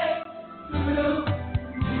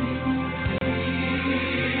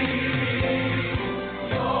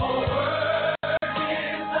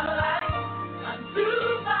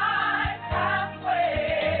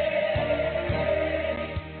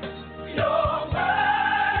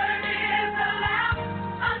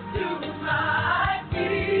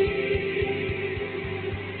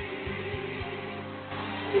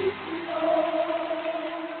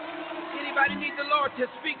 Anybody need the Lord to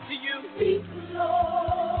speak to you?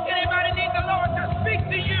 Anybody need the Lord to speak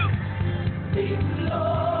to you?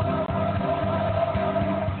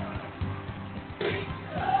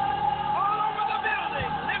 All over the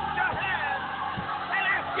building, lift your hands and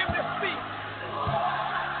ask him to speak.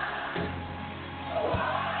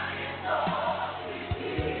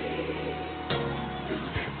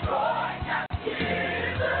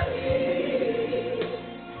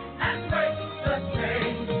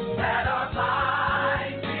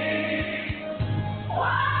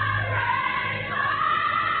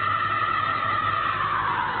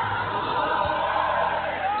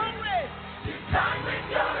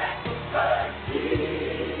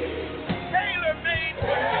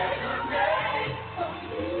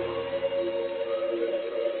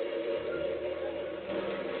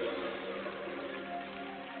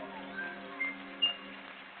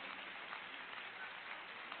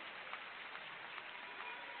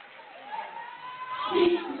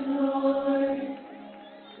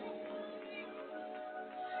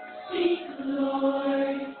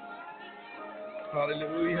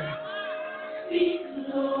 Hallelujah. Speak,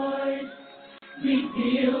 Lord,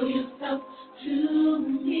 reveal yourself to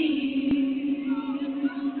me.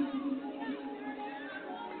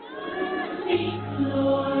 Speak,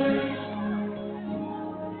 Lord.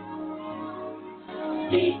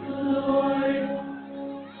 Speak, Lord.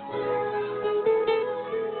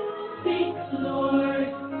 Speak, Lord,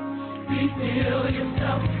 reveal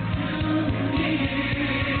yourself to me.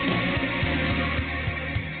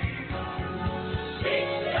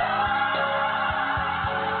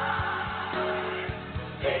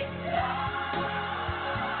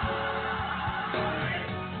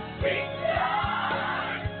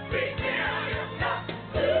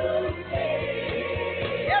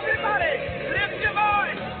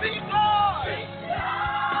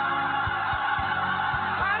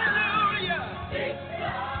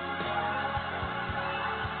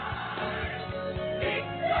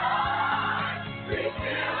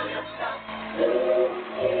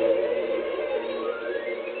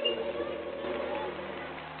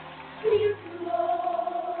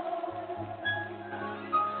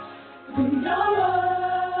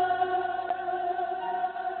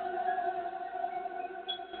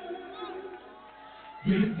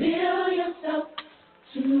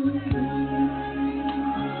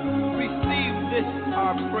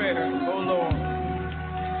 our prayer, O Lord,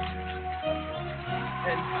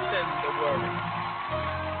 and send the word.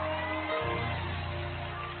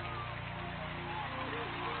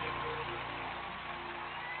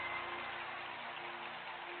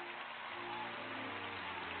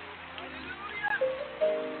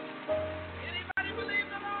 Anybody believe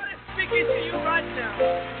the Lord is speaking to you right now?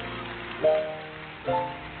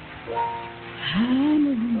 I'm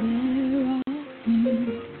aware of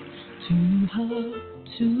you, too hard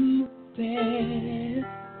to bear.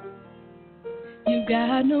 You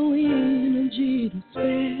got no energy to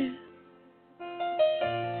spare.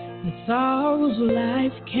 The sorrows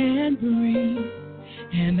life can bring,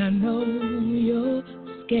 and I know you're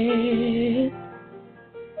scared.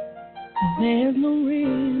 There's no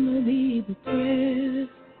remedy but prayer.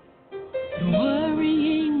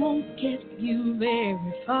 Worrying won't get you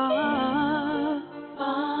very far.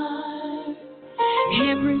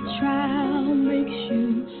 Every trial makes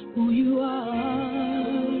you who you are.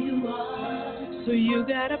 So you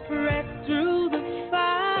gotta press through the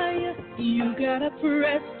fire. You gotta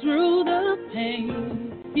press through the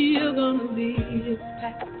pain. You're gonna live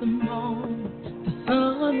past the moment. The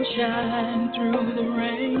sun will shine through the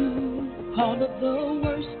rain. All of the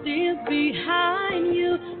worst is behind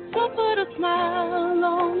you. So put a smile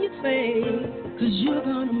on your face, 'cause you're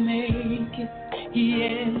gonna make it,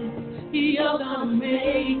 yeah, you're gonna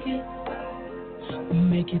make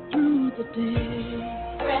it through the day.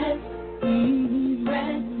 Rest,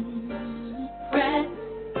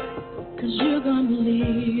 'cause you're gonna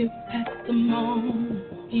live past the moment,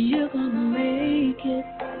 you're gonna make it.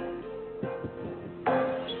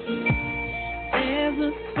 There's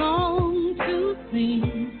a song to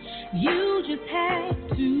sing, you just have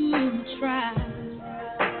to try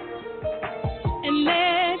and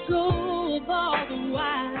let go of all the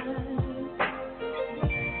whys.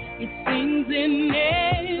 It sings in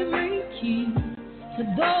every key to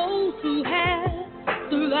those who have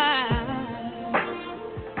survived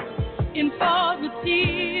and fought with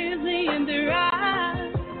tears in their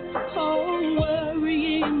eyes. Oh,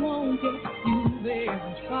 worrying won't get you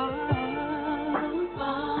very far.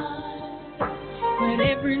 But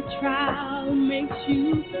every trial makes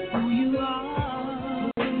you who you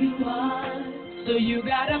are. So you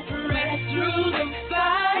gotta press through the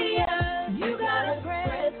fire. You gotta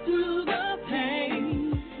press through the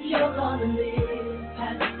pain. You're gonna live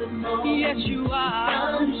past the moment. Yes, you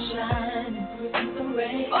are. Sunshine through the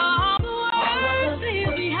rain. All the world is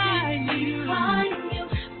behind you.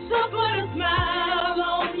 So put a smile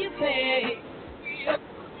on your face.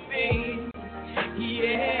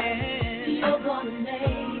 Yeah. You're gonna make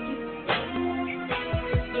it.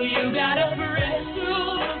 So you gotta press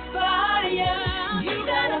through the fire. You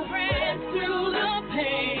gotta press through the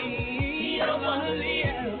pain. You're gonna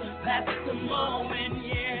live past the moment,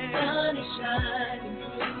 yeah. Sun is shining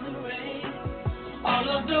through the rain. All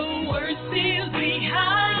of the worst is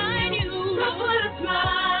behind you. So put a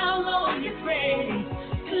smile on your face,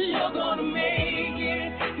 'cause you're gonna make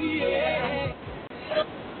it, yeah.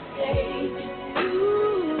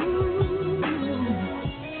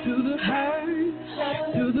 Through the hurt,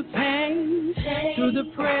 through the pain, through the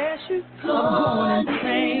pressure of going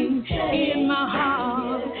insane. In my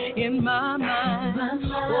heart, in my mind,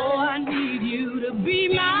 oh, I need you to be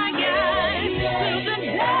my guide. Through the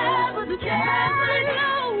depths of the desert,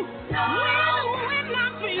 no, when my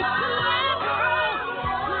feet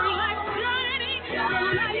through life's journey, through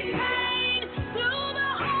life's pain, through the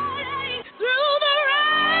heartache, through the rain.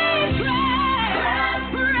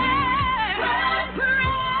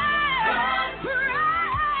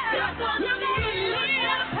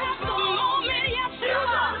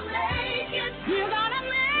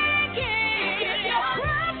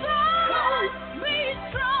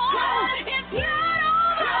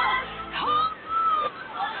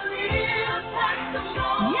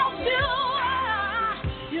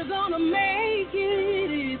 You're gonna make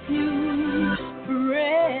it if you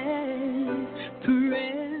press.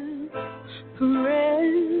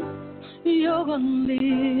 You're gonna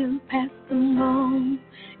live past the moment.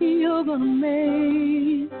 You're gonna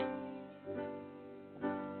make.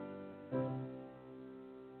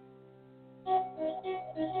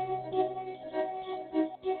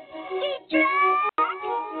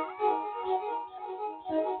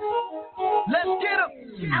 Let's get 'em.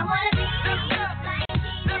 I wanna be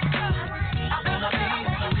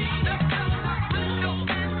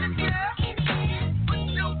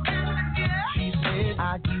She said,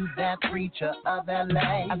 are you that preacher of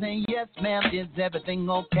LA. I said, yes, ma'am, is everything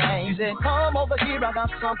okay? She said, come over here, I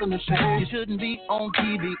got something to say. You shouldn't be on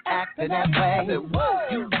TV acting that way. I said, whoa,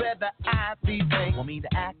 you rather I be fake. Want me to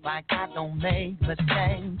act like I don't make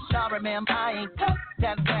mistakes. Sorry, ma'am, I ain't cut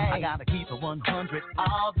that way. I gotta keep it 100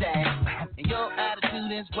 all day. And your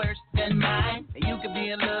attitude is worse than mine. You could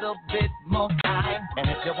be a little bit more kind. And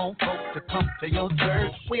if you want folks to come to your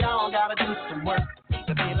church, we all gotta do some work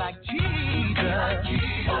to be like Jesus.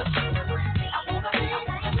 I wanna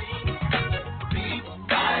be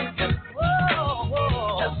like him. Whoa,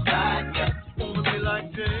 whoa. Just like him. Wanna be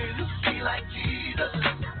like Jesus. Be like Jesus.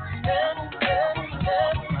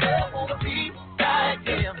 Wanna be like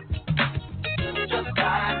him. Just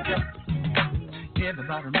like him.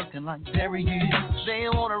 Everybody looking like there he is. They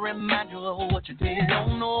wanna remind you of what you did.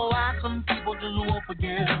 Don't know why some people just won't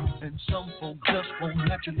forget, and some folks just won't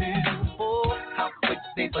let you live. Oh, how quick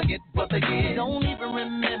they forget what they did. Don't even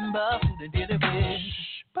remember who they did it with.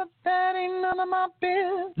 But that ain't none of my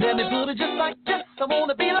business. Let me put it just like this. I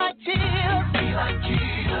wanna be like Jesus. Be like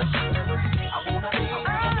Jesus. I wanna be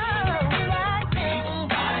like him.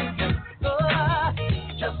 Like him. Oh,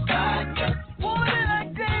 just like him. Wanna be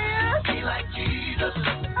like Jesus. Be like Jesus.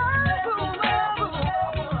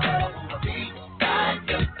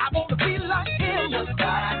 I wanna be like him. Just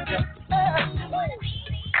like him.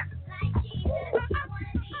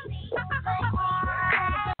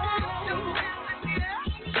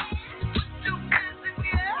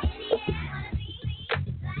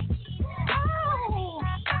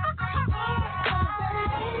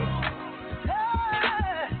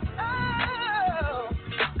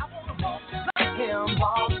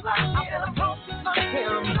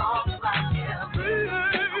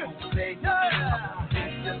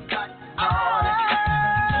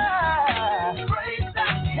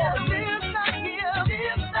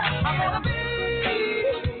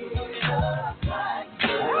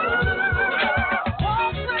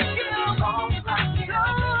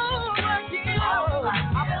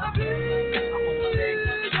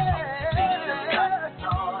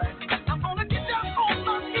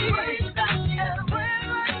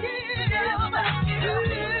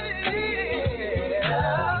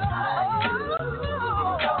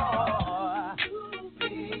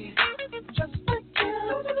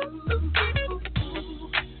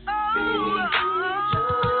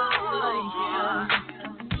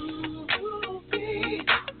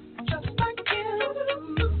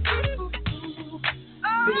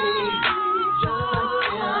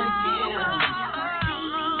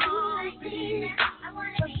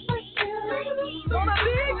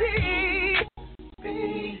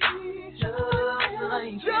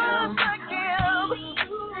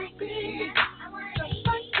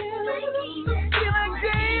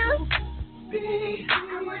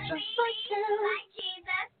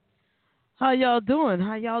 How y'all doing?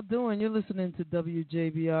 How y'all doing? You're listening to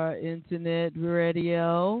WJBR Internet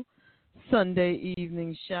Radio, Sunday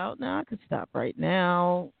Evening Shout. Now, I could stop right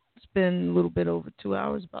now. It's been a little bit over 2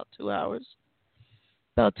 hours, about 2 hours.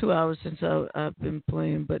 About 2 hours since I've been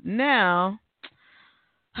playing. But now,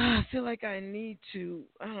 I feel like I need to,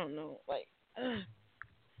 I don't know, like,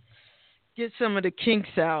 get some of the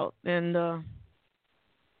kinks out. And,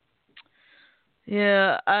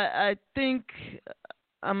 yeah, I think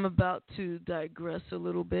I'm about to digress a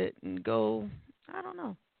little bit and go, I don't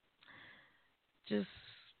know, just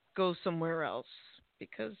go somewhere else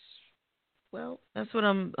because, well, that's what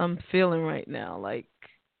I'm feeling right now. Like,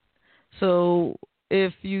 so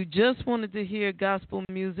if you just wanted to hear gospel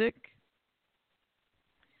music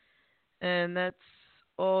and that's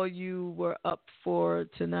all you were up for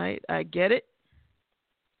tonight, I get it.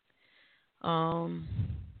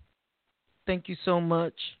 Thank you so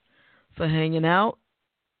much for hanging out.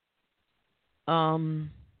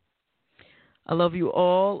 I love you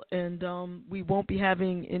all, and we won't be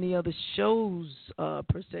having any other shows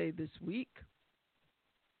per se this week.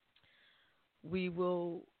 We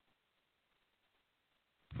will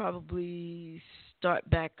probably start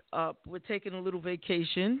back up. We're taking a little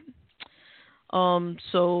vacation,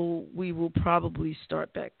 so we will probably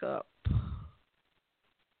start back up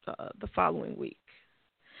the following week.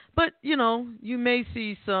 But, you know, you may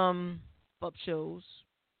see some up shows.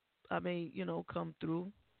 I may, you know, come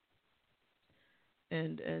through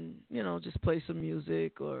and you know, just play some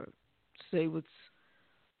music or say what's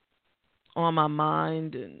on my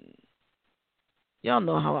mind, and y'all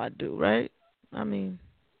know how I do, right? I mean,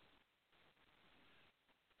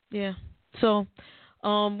 yeah. So,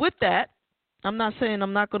 with that, I'm not saying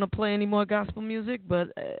I'm not going to play any more gospel music, but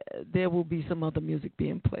there will be some other music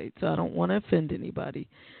being played, so I don't want to offend anybody.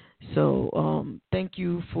 So, thank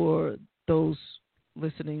you for those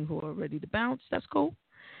listening who are ready to bounce. That's cool.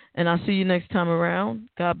 And I'll see you next time around.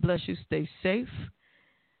 God bless you. Stay safe.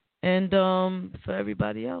 And for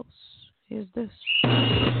everybody else, here's this.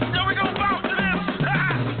 There we go, bounce to this.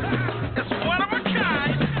 It's one of a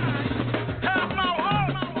kind. Have no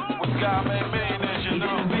hope. What God may mean is, you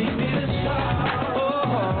know. Bring me the star.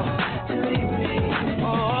 Oh, to leave me.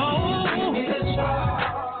 Oh, bring me the star.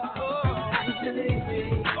 Oh, to leave me.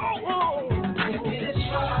 Oh, bring me the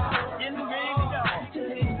star. In the ring, to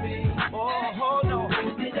leave me. Oh, no.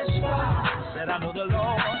 Bring me the star. Said I know the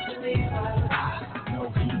Lord. To leave me.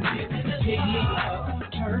 Pick me up,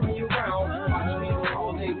 turn me around, watch me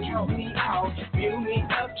fall, then count me out, build me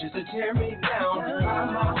up just to tear me down, buy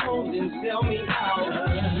my home, then sell me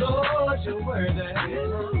out. Lord, your word that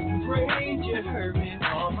praise you heard me,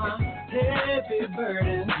 all my heavy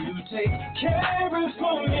burdens you take care of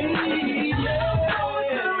for me. Yeah.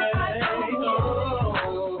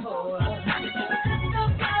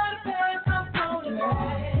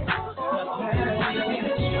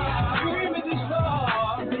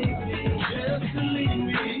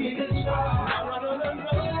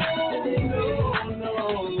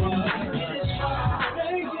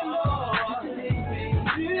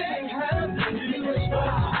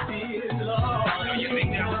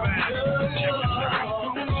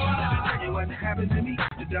 To me,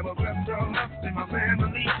 the devil crept all up in my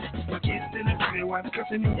family. My kids in the tree, wife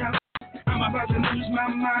cussing me out. I'm about to lose my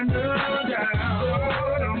mind, oh God.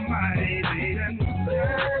 Lord Almighty, they done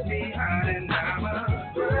left me out, and I'm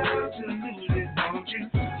about to lose it. Won't you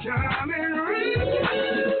come and read?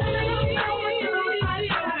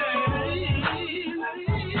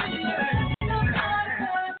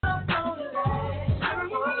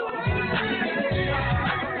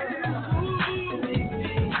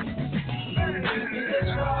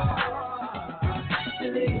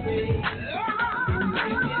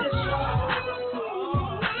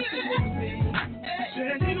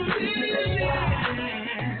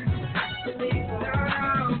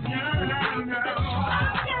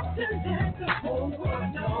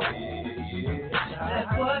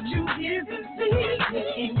 What you give to see,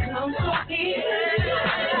 it comes so easy.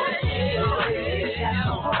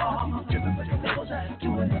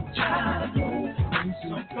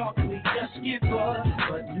 Some talk we just give up,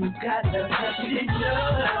 but you got to touch it up.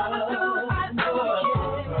 I'm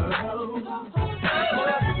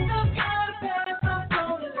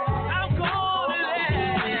gonna let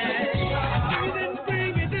you didn't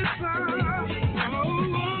bring me this far.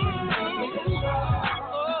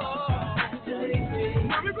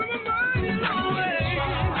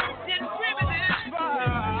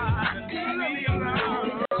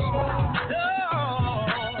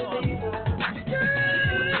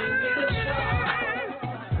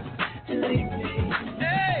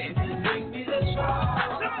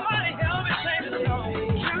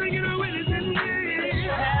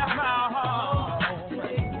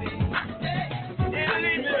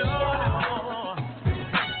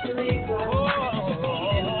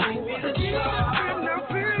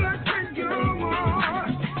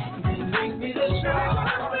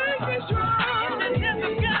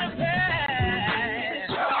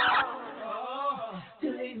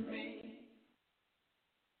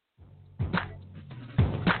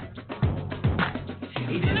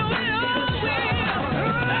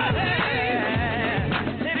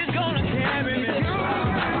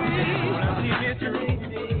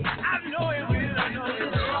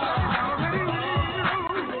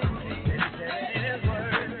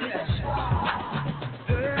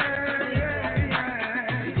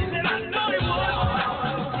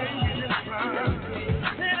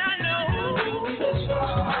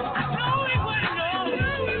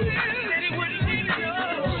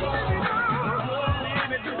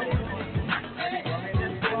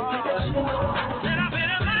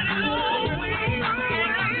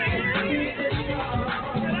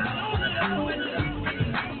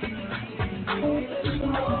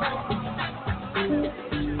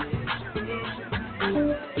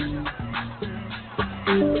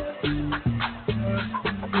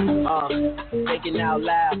 Thinking out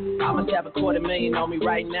loud, I must have $250,000 on me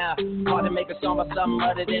right now. Hard to make a song about something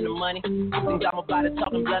other than the money. Things I'm about to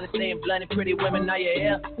talking blunt and staying blunt. Pretty women, are you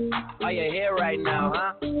here? Are you here right now,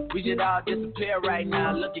 huh? We should all disappear right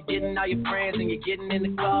now. Look, you're getting all your friends and you're getting in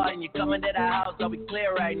the car and you're coming to the house. Are we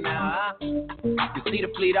clear right now, huh? You see the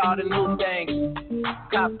fleet, all the new things.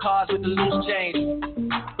 Cop cars with the loose change.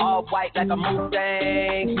 All white like a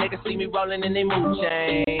Mustang. Niggas see me rolling and they move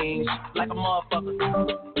change like a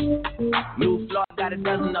motherfucker. New floor, got a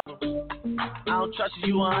dozen of them. I don't don't trust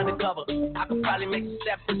you, you are undercover. I could probably make a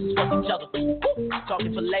step to fuck each other. Woo.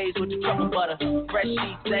 Talking fillets with the truffle butter. Fresh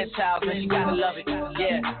sheets and towels, man, you gotta love it.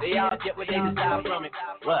 Yeah, they all get what they desire from it.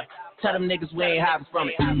 What? Tell them niggas we ain't hiding from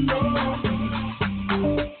it.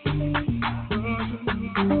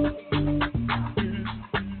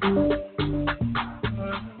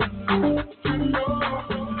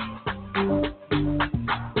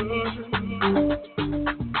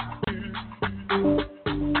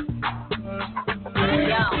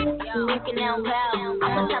 Thinking out loud,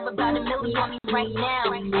 I'm on top about $1 million on me right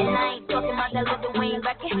now. And I ain't talking about that Lil Wayne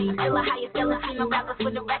record. Still a highest selling female rapper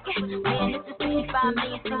for the record. Man, this is 55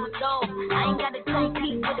 million single soul. I ain't gotta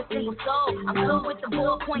compete with a single soul. I'm good with the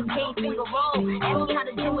ballpoint game finger roll. Ask me how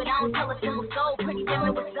to do it, I don't tell a single soul. Pretty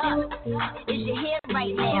women, what's up? Is your hair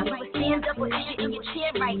right now? You a stand up or is you in your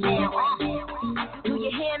chair right now? Do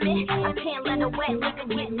you hear me? I can't let a wet nigga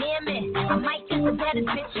get near me. I might just a better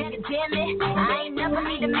bitch, you can damn it. I ain't never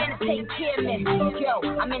need a man to take care of me. Yo,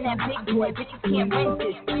 I'm in that big boy, bitch, you can't rent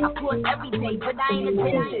this. I floss every day, but I ain't a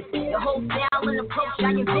dentist. The whole style and approach,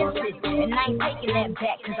 I invented. And I ain't taking that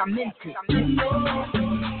back, cause I meant it.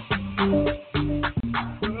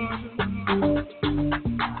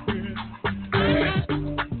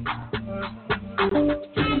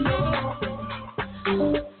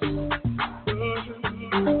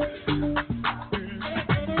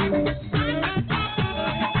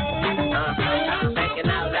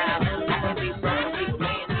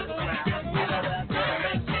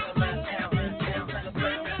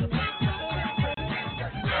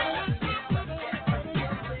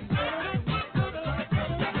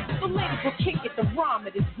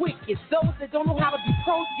 Those that don't know how to be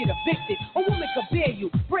pros get evicted. A woman can bear you,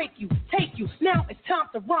 break you, take you. Now it's time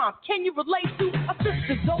to rhyme. Can you relate to a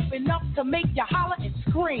sister's open up to make you holler and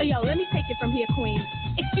scream? Hey, yo, let me take it from here, Queen.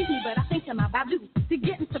 Excuse me, but I think I'm about to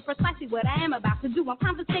get into precisely what I am about to do. I'm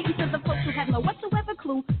conversating to the folks who have no whatsoever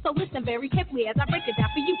clue. So listen very carefully as I break it down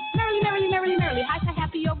for you. Merrily, high to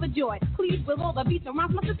happy overjoyed. Pleased with all the beats and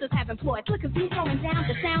rhymes my sisters have employed. Look, as we throwing down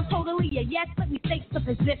the sound totally a yes. Let me state the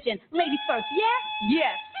position. Ladies first, yeah?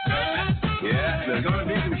 Yes. Yeah, there's gonna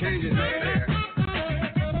be some changes there.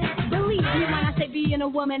 Believe me when I say being a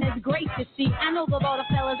woman is great to see. I know that all the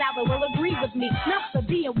fellas out there will agree with me. Not for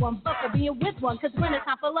being one, but for being with one. Cause when it's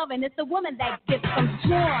time for loving, it's the woman that gets them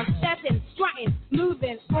drawn. Stepping, strutting,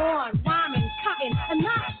 moving on, rhyming, cutting, and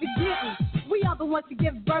not forgetting. We are the ones to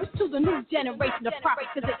give birth to the new generation of prophets,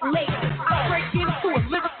 cause it's late. I break into a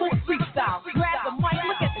lyrical freestyle. Grab the mic,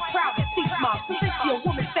 look at the crowd and see smile. So this your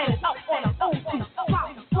woman standing up on her own two.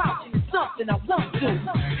 Slouching is something I won't do.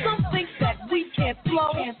 Some think that we can't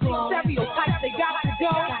flow. Stereotypes, they got to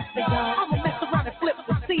go. I'ma mess around and flip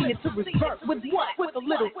the scene into reverse. With what? With a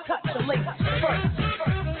little touch of ladies first.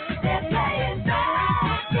 They're playing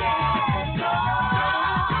basketball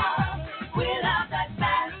without that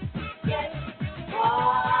basketball.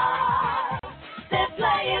 They're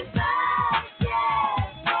playing basketball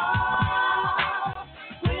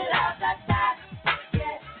without that basketball.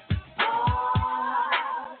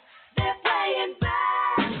 They're playing basketball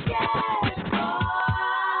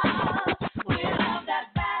without that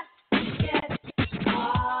basketball.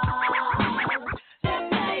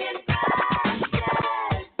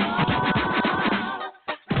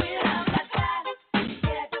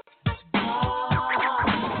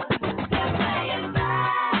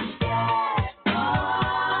 They're playing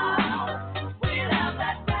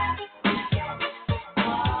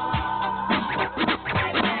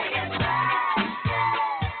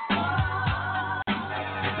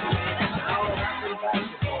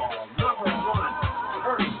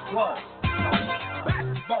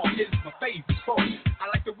Basketball is my favorite sport. I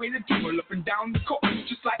like the way they dribble up and down the court,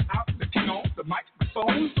 just like out the king on the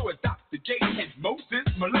microphone. So it's Dr. J and Moses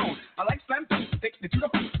Malone. I like slam dunk, take me to the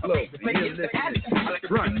hoop. I like to play it, the addict. I like to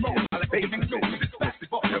run, I like to give and go. This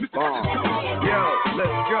basketball, yo,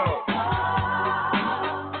 let's go.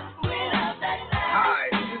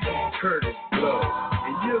 Hi, this is Curtis Blow,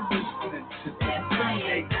 and you're listening to the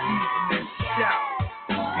Sunday Evening Shout.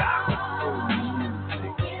 Gospel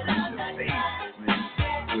music in the basement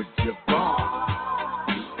with Javon.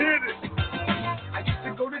 Hit it! I used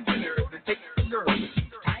to go to dinner to take the girls.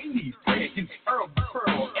 Tiny, Fred, and Earl,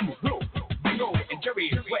 Pearl, and Will, Bingo, and Jerry,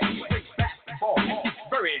 and Wet. Basketball,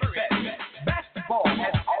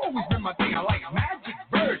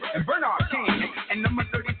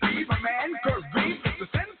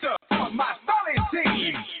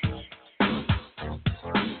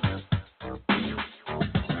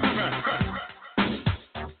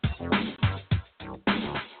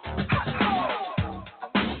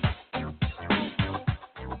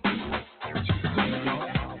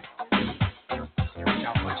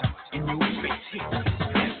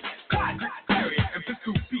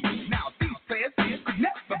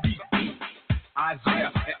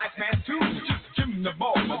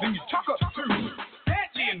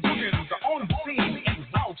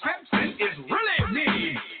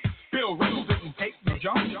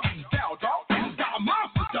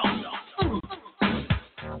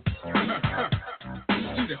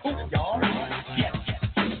 the hoop, y'all. Yes.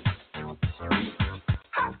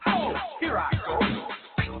 Oh, here I go.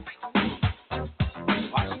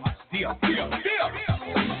 Watch deal.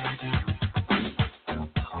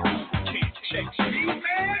 Can't shake me, man.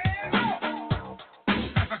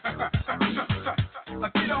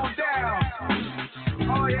 Get on down.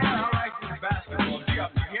 Oh yeah, I like this basketball deal.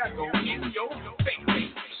 Here I go in your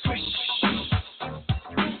face. Swish.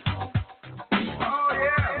 Oh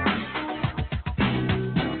yeah.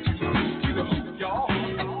 To the hoop, y'all.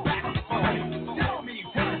 Basketball. Tell me.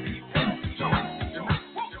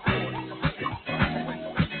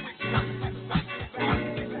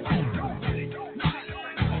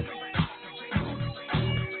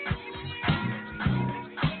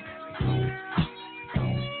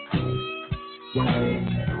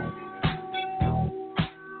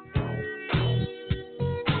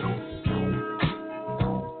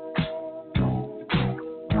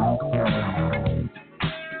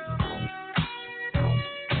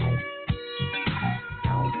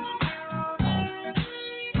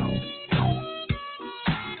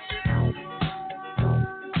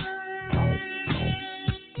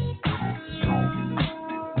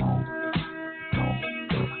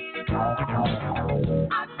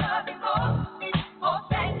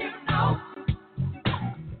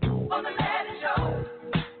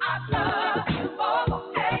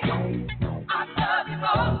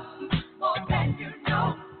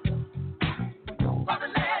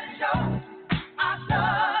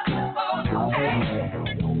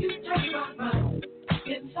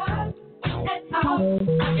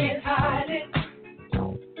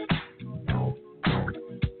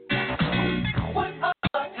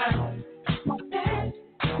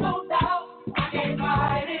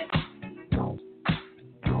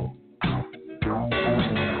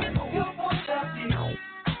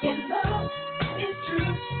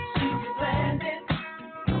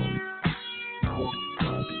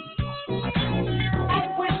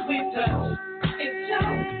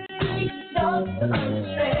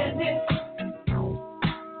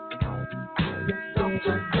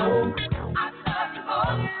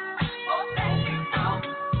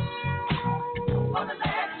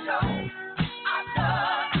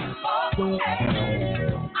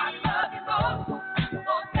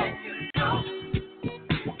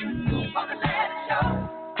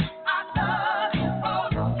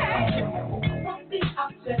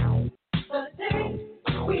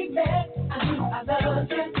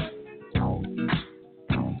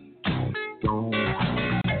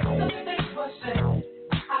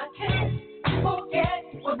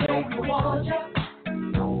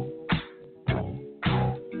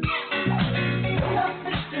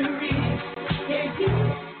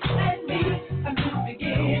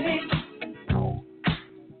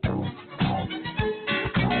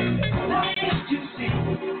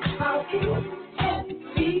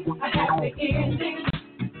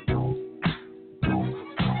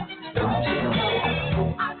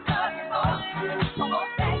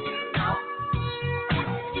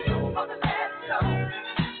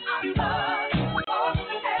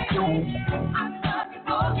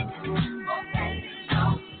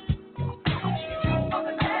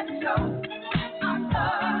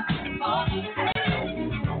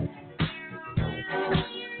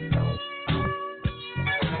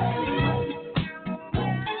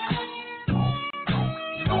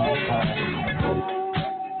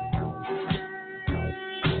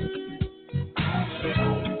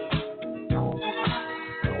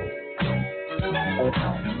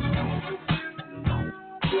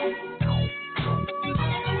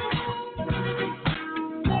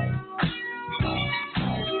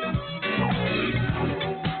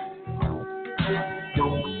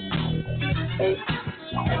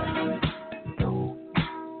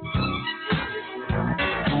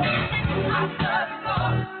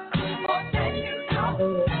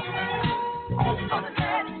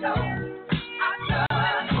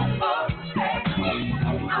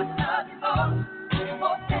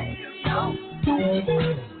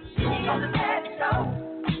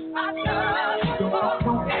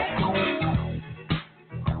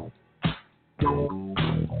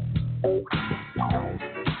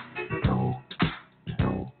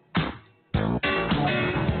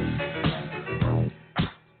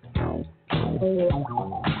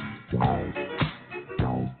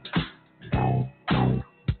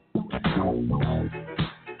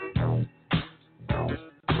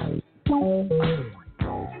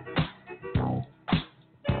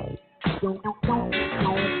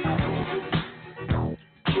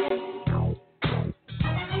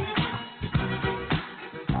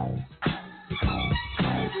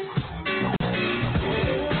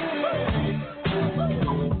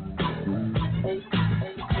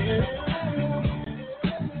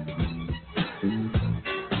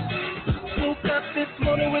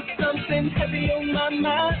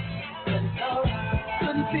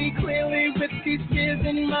 see clearly with these tears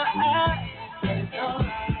in my eyes.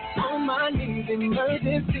 On my knees,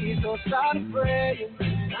 emergency, so start praying.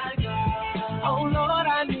 Oh Lord,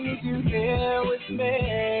 I need you here with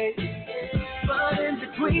me. But in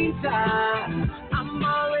between time, I'm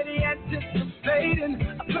already anticipating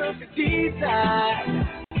a perfect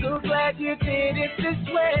design. So glad you did it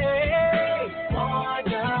this way. Lord,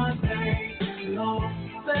 just thank you, Lord,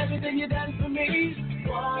 for everything you done for me.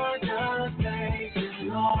 Lord, just thank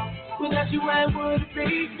you, Lord. Without you, I would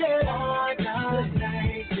be dead. Lord, just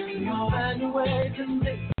thank you, Lord. Find a way to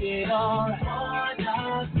make it all right. Lord,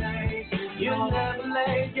 just thank you, Lord. You never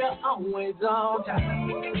late, you're always on time.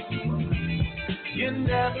 You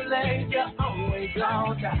never late, you're always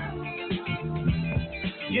on time.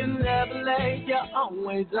 You never late, you're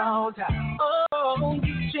always on time. Oh,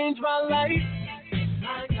 you changed my life.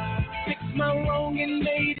 Fixed my wrong and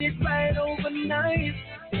made it right overnight.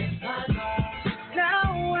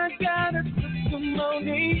 Now I got a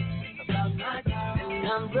testimony about my God, and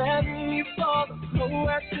I'm ready for the flow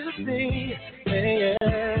to see. Yeah.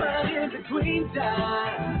 But in between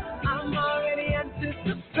time, I'm already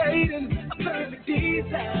anticipating a perfect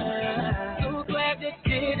design. So glad you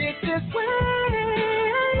did it this way.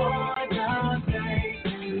 Lord, just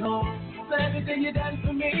thank you, Lord, for everything you done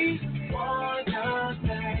for me. Lord, just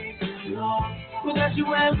thank you, Lord. Without you,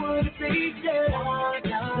 I would be dead. Lord,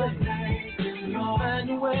 just thank you, Lord. Find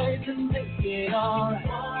a way to make it all right.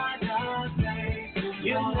 Lord, just thank you, Lord.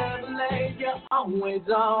 You're never late, you're always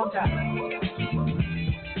on time.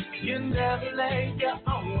 You're never late, you're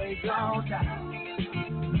always on time.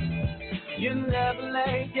 You're never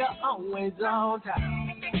late, you're always on time.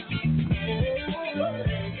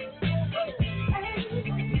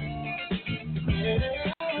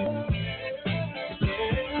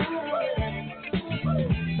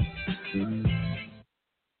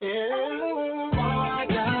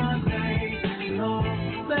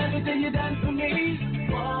 Everything you done for me,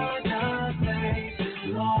 Lord, just thank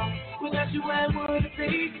you, Lord. Without you, I would be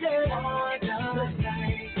dead. Lord, just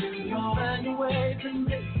thank you, Lord. Find a way to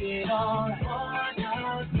make it all right. Lord,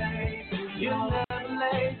 just thank you, Lord. You're never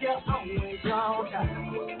late, you're always on time.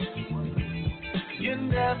 You're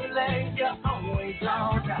never late, you're always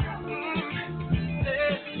on time.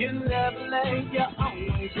 You're never late, you're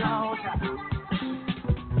always on time.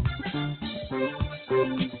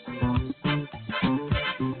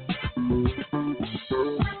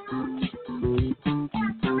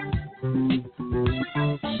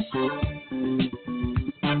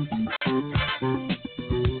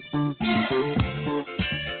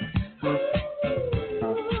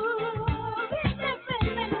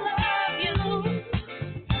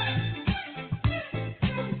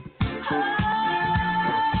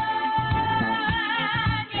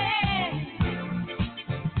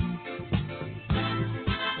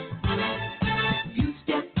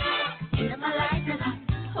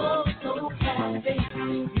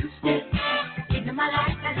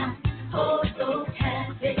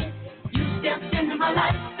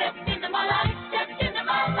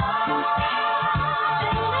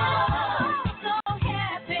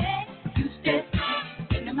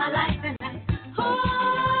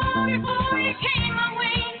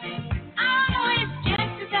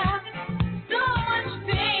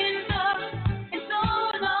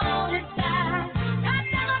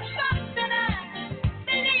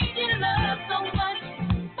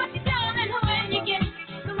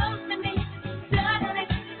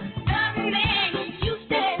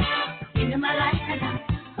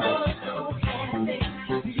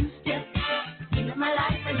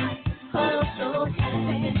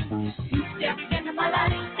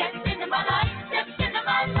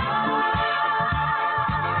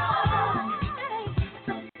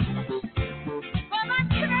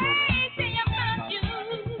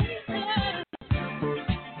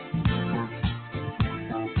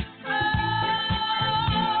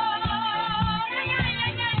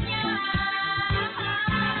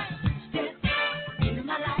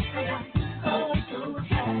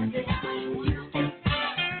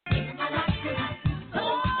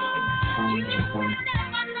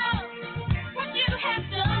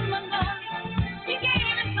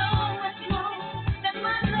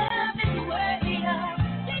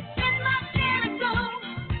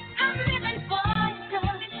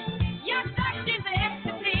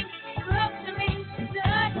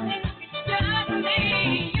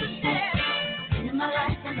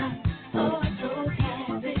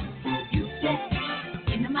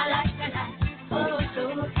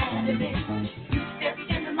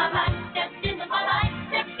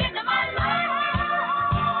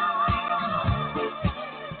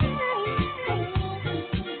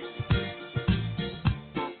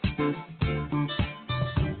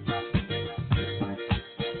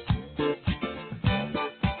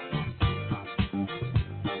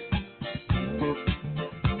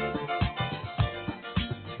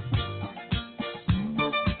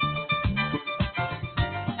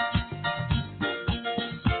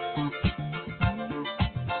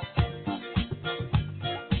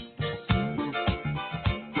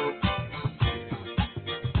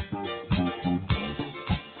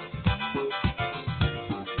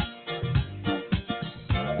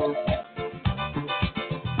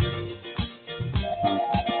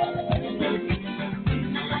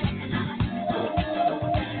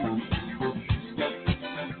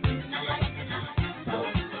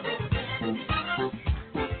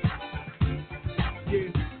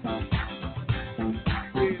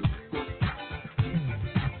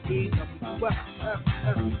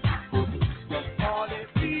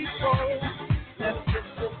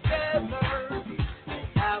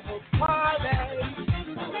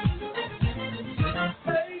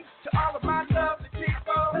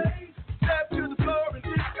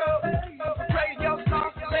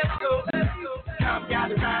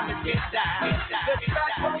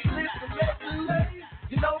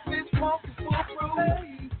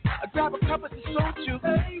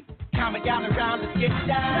 Get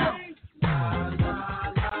down.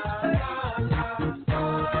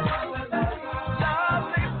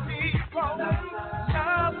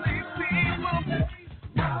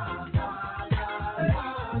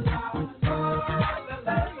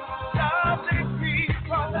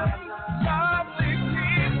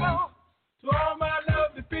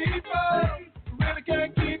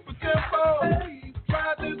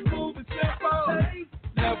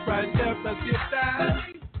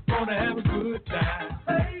 Gonna have a good time.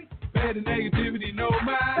 Bad negativity, no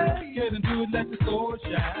mind. Get into it, let the soul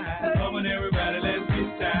shine. Come on, everybody, let's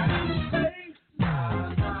get down.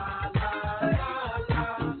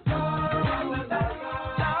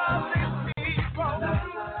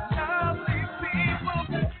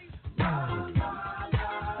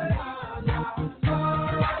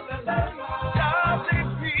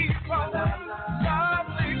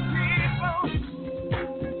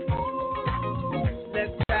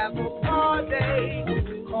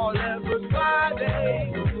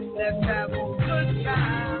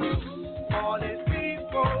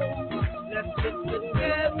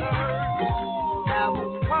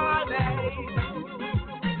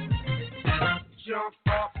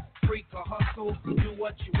 Do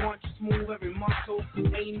what you want, just move every muscle.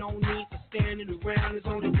 Ain't no need for standing around. There's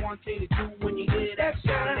only one thing to do when you hear that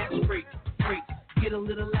sound. That's freak, freak. Get a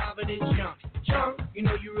little louder than jump, jump. You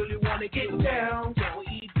know you really wanna get down.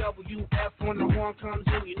 EWF when the horn comes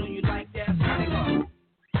in, you know you like that. Sing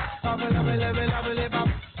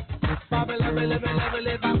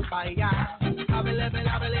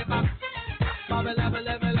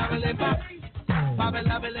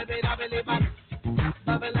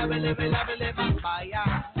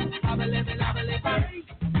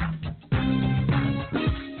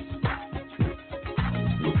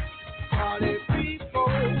Party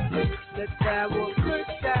people, let's have a good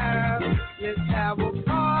time. Let's have a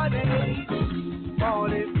party.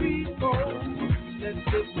 Party people, let's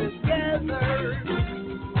get together.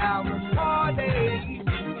 Have a party.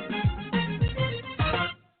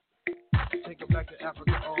 Take it back to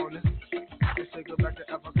Africa on it. Let's take it back to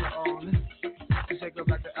Africa on it. Take it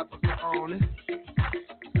back to Africa on it.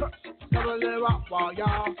 Wah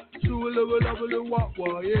y'all, shoo a little wah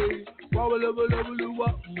wah yeah, wah a little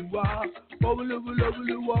wah wah, wah a little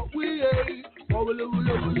wah we yeah, wah a little wah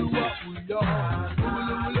we y'all, wah a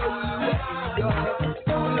little wah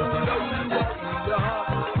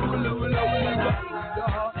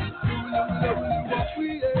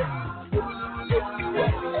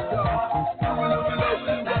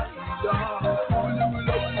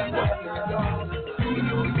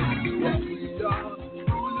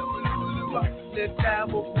Let's have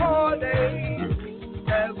a party,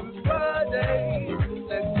 everybody.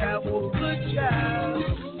 Let's have a good time,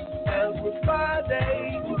 everybody.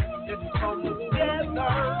 Let's come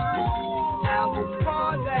together, have a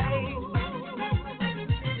party.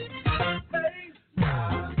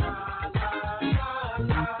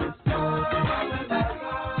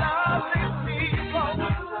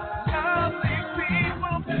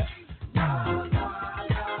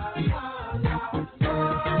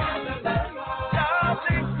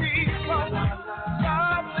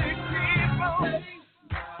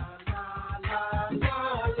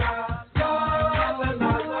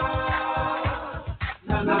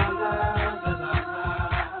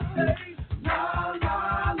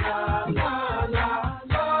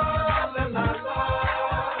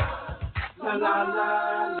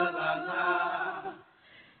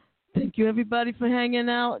 Thank you, everybody, for hanging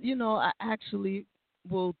out. You know, I actually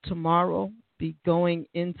will tomorrow be going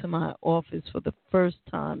into my office for the first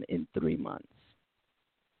time in 3 months.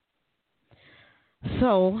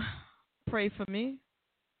 So, pray for me.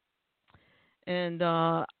 And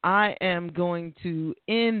I am going to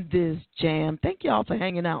end this jam. Thank y'all for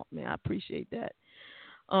hanging out, man. I appreciate that.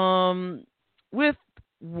 With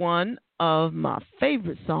one of my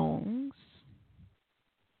favorite songs.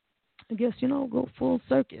 I guess, you know, go full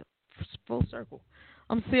circle.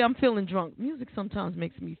 I'm feeling drunk. Music sometimes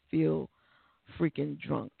makes me feel freaking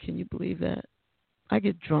drunk. Can you believe that? I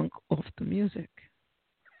get drunk off the music.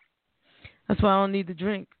 That's why I don't need to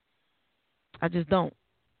drink. I just don't.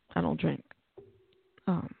 I don't drink.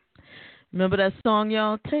 Remember that song,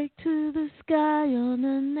 y'all? Take to the sky on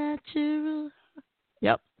a natural.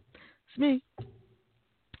 Yep. It's me.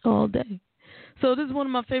 All day. So this is one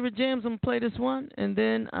of my favorite jams. I'm going to play this one, and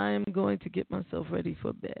then I am going to get myself ready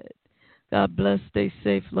for bed. God bless. Stay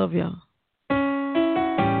safe. Love y'all.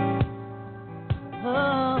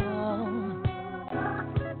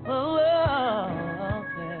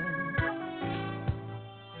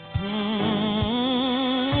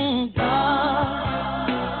 God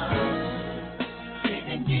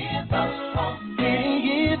didn't give us all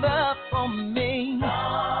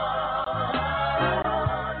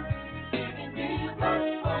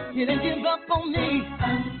didn't give up on me.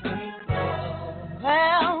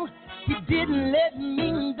 Well, he didn't let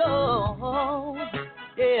me go.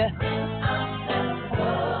 Yeah.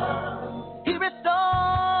 He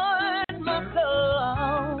restored my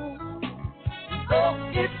soul. So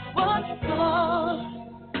it was God.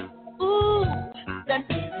 Ooh, that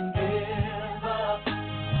didn't give up.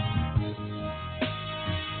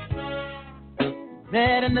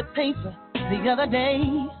 Read in the paper the other day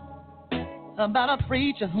about a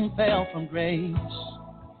preacher who fell from grace.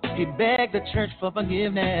 He begged the church for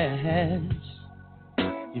forgiveness.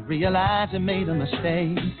 He realized he made a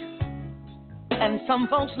mistake. And some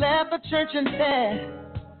folks left the church and said,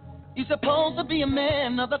 "You're supposed to be a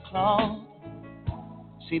man of the cloth."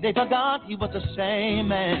 See, they forgot he was the same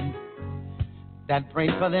man that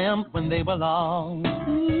prayed for them when they were lost.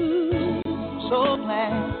 So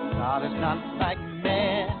glad God is not like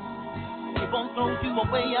man. He won't throw you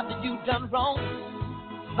away after you've done wrong.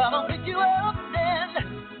 But I'll pick you up and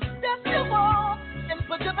dust you off and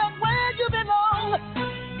put you back where you belong.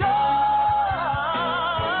 God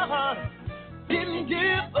didn't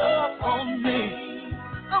give up on me.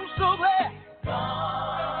 I'm so glad.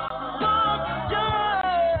 God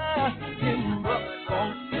didn't give up on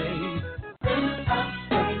me.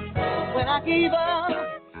 When I gave up,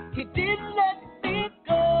 He didn't let me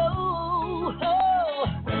go.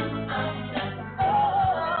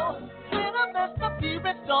 When I messed up, He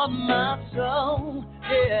restored my soul.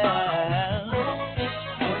 Yeah.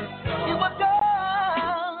 It was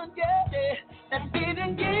God, yeah, that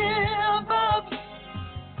didn't give up.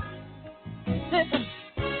 Listen,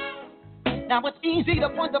 now it's easy to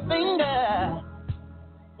point the finger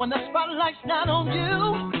when the spotlight's not on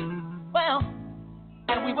you. Well,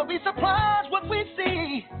 and we will be surprised what we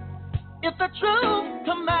see if the truth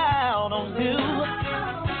come out on you.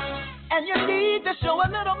 And you need to show a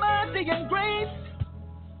little mercy and grace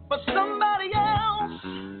for somebody else.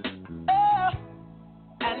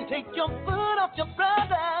 And take your foot off your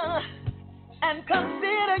brother and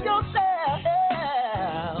consider yourself.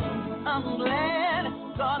 I'm glad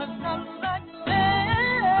God is not like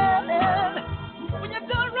man. When you're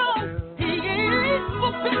done wrong, He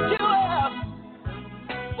will pick you up.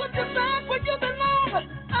 Put you back where you belong.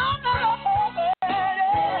 I'm not a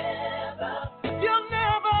you'll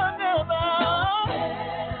never, never,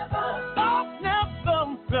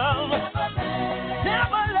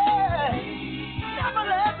 never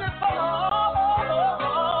let me fall.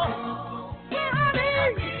 Where I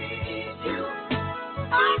need you,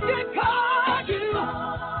 I can call you.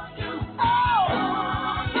 Oh,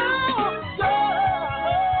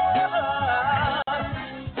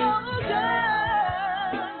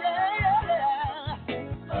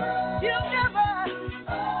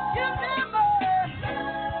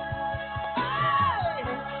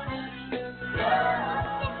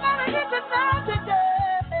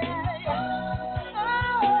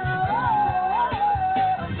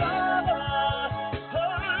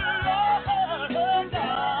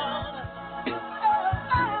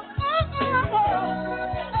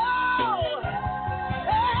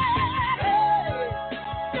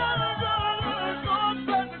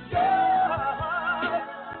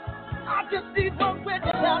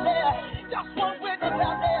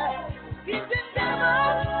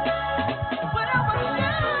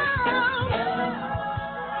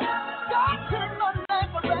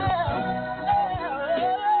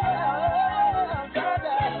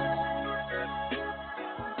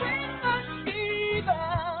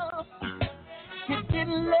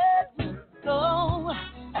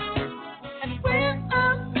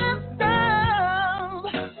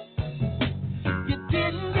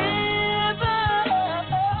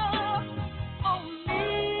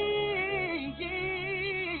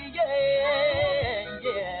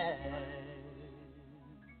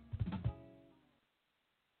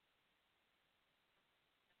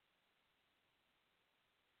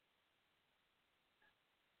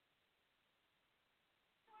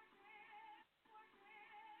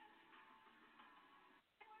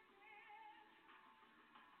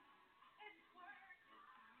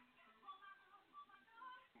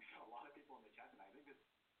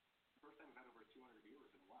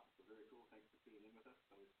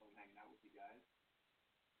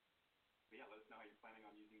 But yeah, let us know how you're planning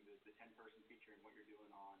on using the 10-person feature and what you're doing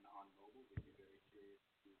on mobile. We'd be very curious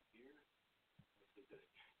to hear. So just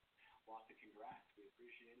lots of congrats. We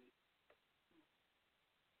appreciate it. We're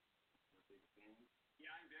big fans.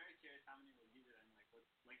 Yeah, I'm very curious how many will use it and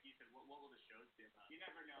like you said, what will the shows be about? You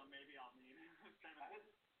never know. Maybe I'll meet.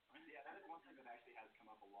 That is one thing that actually has come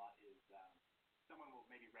up a lot is someone will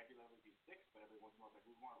maybe regularly do 6, but every once in a while, like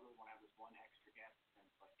we really want to have this one extra guest, and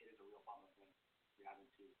like it is a real problem when you're having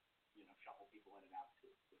to shuffle people in and out to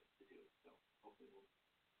do it. So hopefully we'll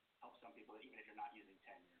help some people, even if you're not using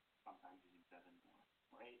 10, you're sometimes using 7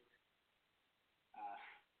 or 8.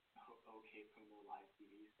 OK Puma Live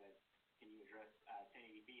TV said, can you address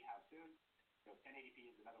 1080p? How soon? So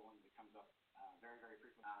 1080p is another one that comes up very, very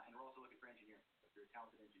frequently. And we're also looking for engineers. So if you're a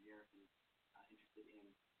talented engineer who's interested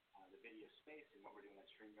in the video space and what we're doing at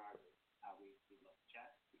StreamYard, we'd love to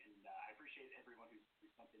chat. And I appreciate everyone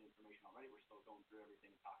who's sent in information already. We're still going through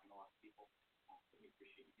everything and talking to lots of people. So we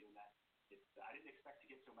appreciate you doing that. I didn't expect to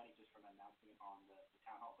get so many just from announcing it on the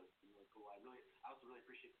town hall, but it's been really cool. I also really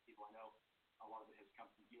appreciate the people I know. A lot of it has come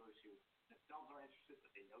from dealers who themselves are interested,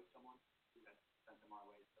 but they know someone who has sent them our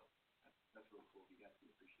way. So that's really cool. You guys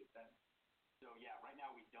can appreciate that. So yeah, right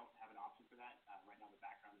now we don't have an option for that. Right now the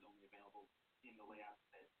background is only available in the layouts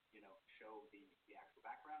that show the actual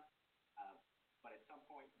background. But at some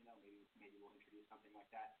point, maybe we'll introduce something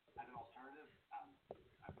like that as an alternative. I've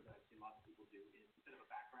seen lots of people do is instead of a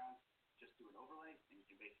background, just do an overlay, and you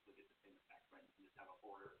can basically get the same effect, right? You can just have a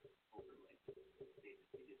border overlay.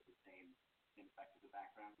 Basically gets the same effect as the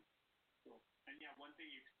background. Cool. And yeah, one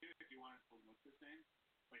thing you could do if you wanted to look the same,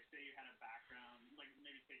 like say you had a background, like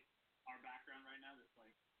maybe take our background right now, this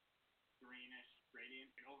like greenish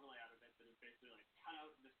gradient, an overlay out of it that is basically like cut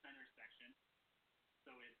out the center section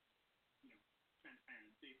so it's transparent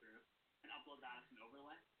and see-through, and upload that as an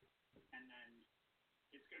overlay. And then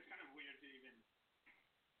it's kind of weird to even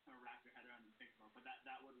wrap your head around and think about, but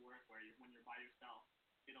that would work where when you're by yourself,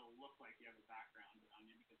 it'll look like you have a background on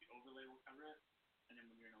you because the overlay will cover it, and then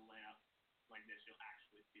when you're in a layout like this, you'll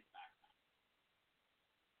actually see the background.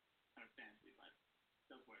 Kind of fancy, but it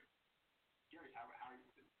does work. Curious, how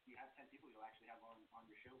you have 10 people you'll actually have on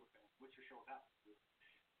your show. What's your show about?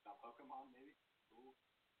 About Pokemon, maybe? Cool.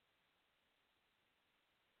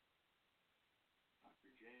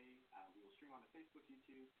 Dr. J, we will stream on the Facebook,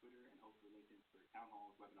 YouTube, Twitter, and hopefully LinkedIn for town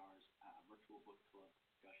halls, webinars, virtual book club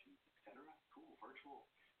discussions, etc. Cool.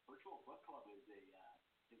 Virtual book club is a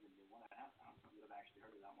new one. I don't know if I've actually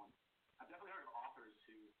heard of that one. I've definitely heard of authors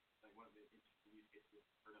who, like one of the interesting use cases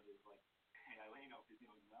I've heard of is like, hey Eileen, hope you're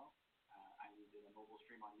doing well. I did a mobile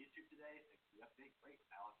stream on YouTube today. Thanks for the update. Great.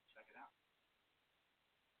 I'll have to check it out.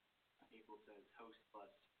 April says host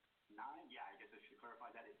plus 9. Yeah, I guess I should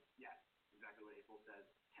clarify that. Yes, exactly what April says.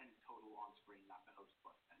 10 total on screen, not the host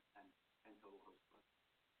plus 10. 10 total host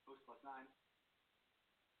plus 9.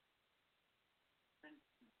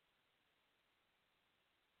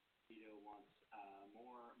 Pito wants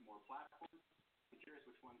more platforms. I'm curious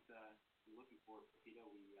which ones you're looking for. Pito,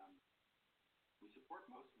 we support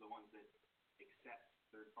most of the ones that accept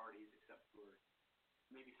third parties, except for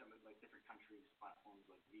maybe some of like different countries' platforms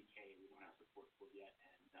like VK we don't have support for yet,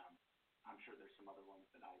 and I'm sure there's some other ones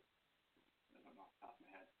that I don't know off the top of my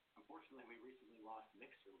head. Unfortunately, we recently lost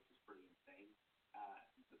Mixer, which was pretty insane.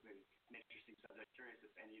 It's maybe an interesting subject. Curious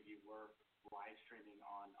if any of you were live streaming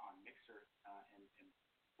on Mixer and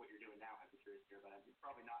what you're doing now. I'd be curious to hear about it.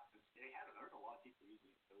 Probably not, because they haven't heard a lot of people using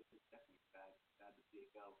it, so it's definitely sad to see it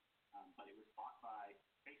go. But it was bought by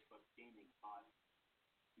Facebook Gaming on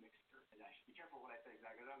Mixer. And I should be careful what I say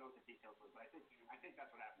exactly. I don't know what the details were, but I think that's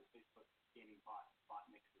what happened. Facebook Gaming bought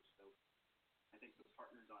Mixer. So I think the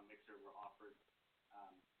partners on Mixer were offered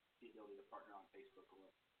the ability to partner on Facebook or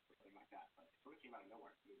something like that. But it sort of came out of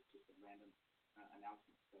nowhere. It was just a random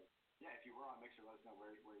announcement. So yeah, if you were on Mixer, let us know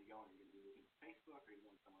where you're going. Are you going to be moving to Facebook or are you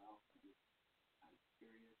going somewhere else? I'm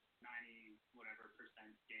curious. 90%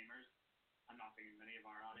 gamers. I'm not thinking many of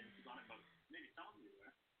our audience is on it, but maybe some of you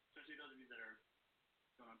are. Especially those of you that are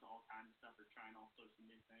going on to all kinds of stuff or trying all sorts of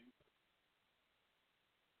new things.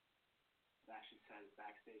 Sebastian says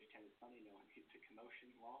backstage 10 is funny, no one needs a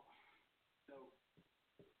commotion wall. So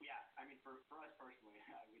yeah, I mean for us personally,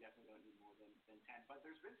 we definitely don't need more than 10. But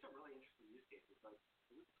there's been some really interesting use cases. Like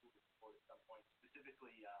it would be cool to support at some point,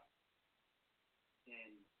 specifically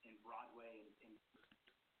in Broadway and in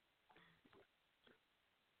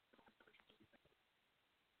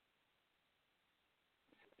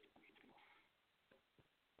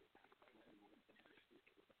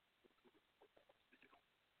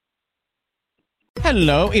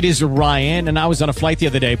Hello, it is Ryan, and I was on a flight the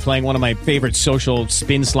other day playing one of my favorite social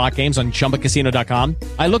spin slot games on ChumbaCasino.com.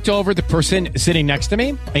 I looked over at the person sitting next to me,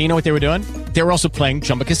 and you know what they were doing? They were also playing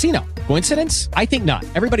Chumba Casino. Coincidence? I think not.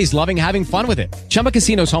 Everybody's loving having fun with it. Chumba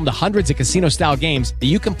Casino is home to hundreds of casino-style games that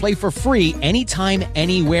you can play for free anytime,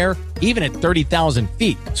 anywhere, even at 30,000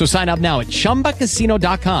 feet. So sign up now at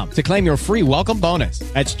ChumbaCasino.com to claim your free welcome bonus.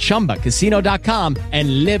 That's ChumbaCasino.com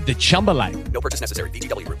and live the Chumba life. No purchase necessary.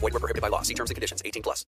 VGW. Void where prohibited by law. See terms and conditions. 18+.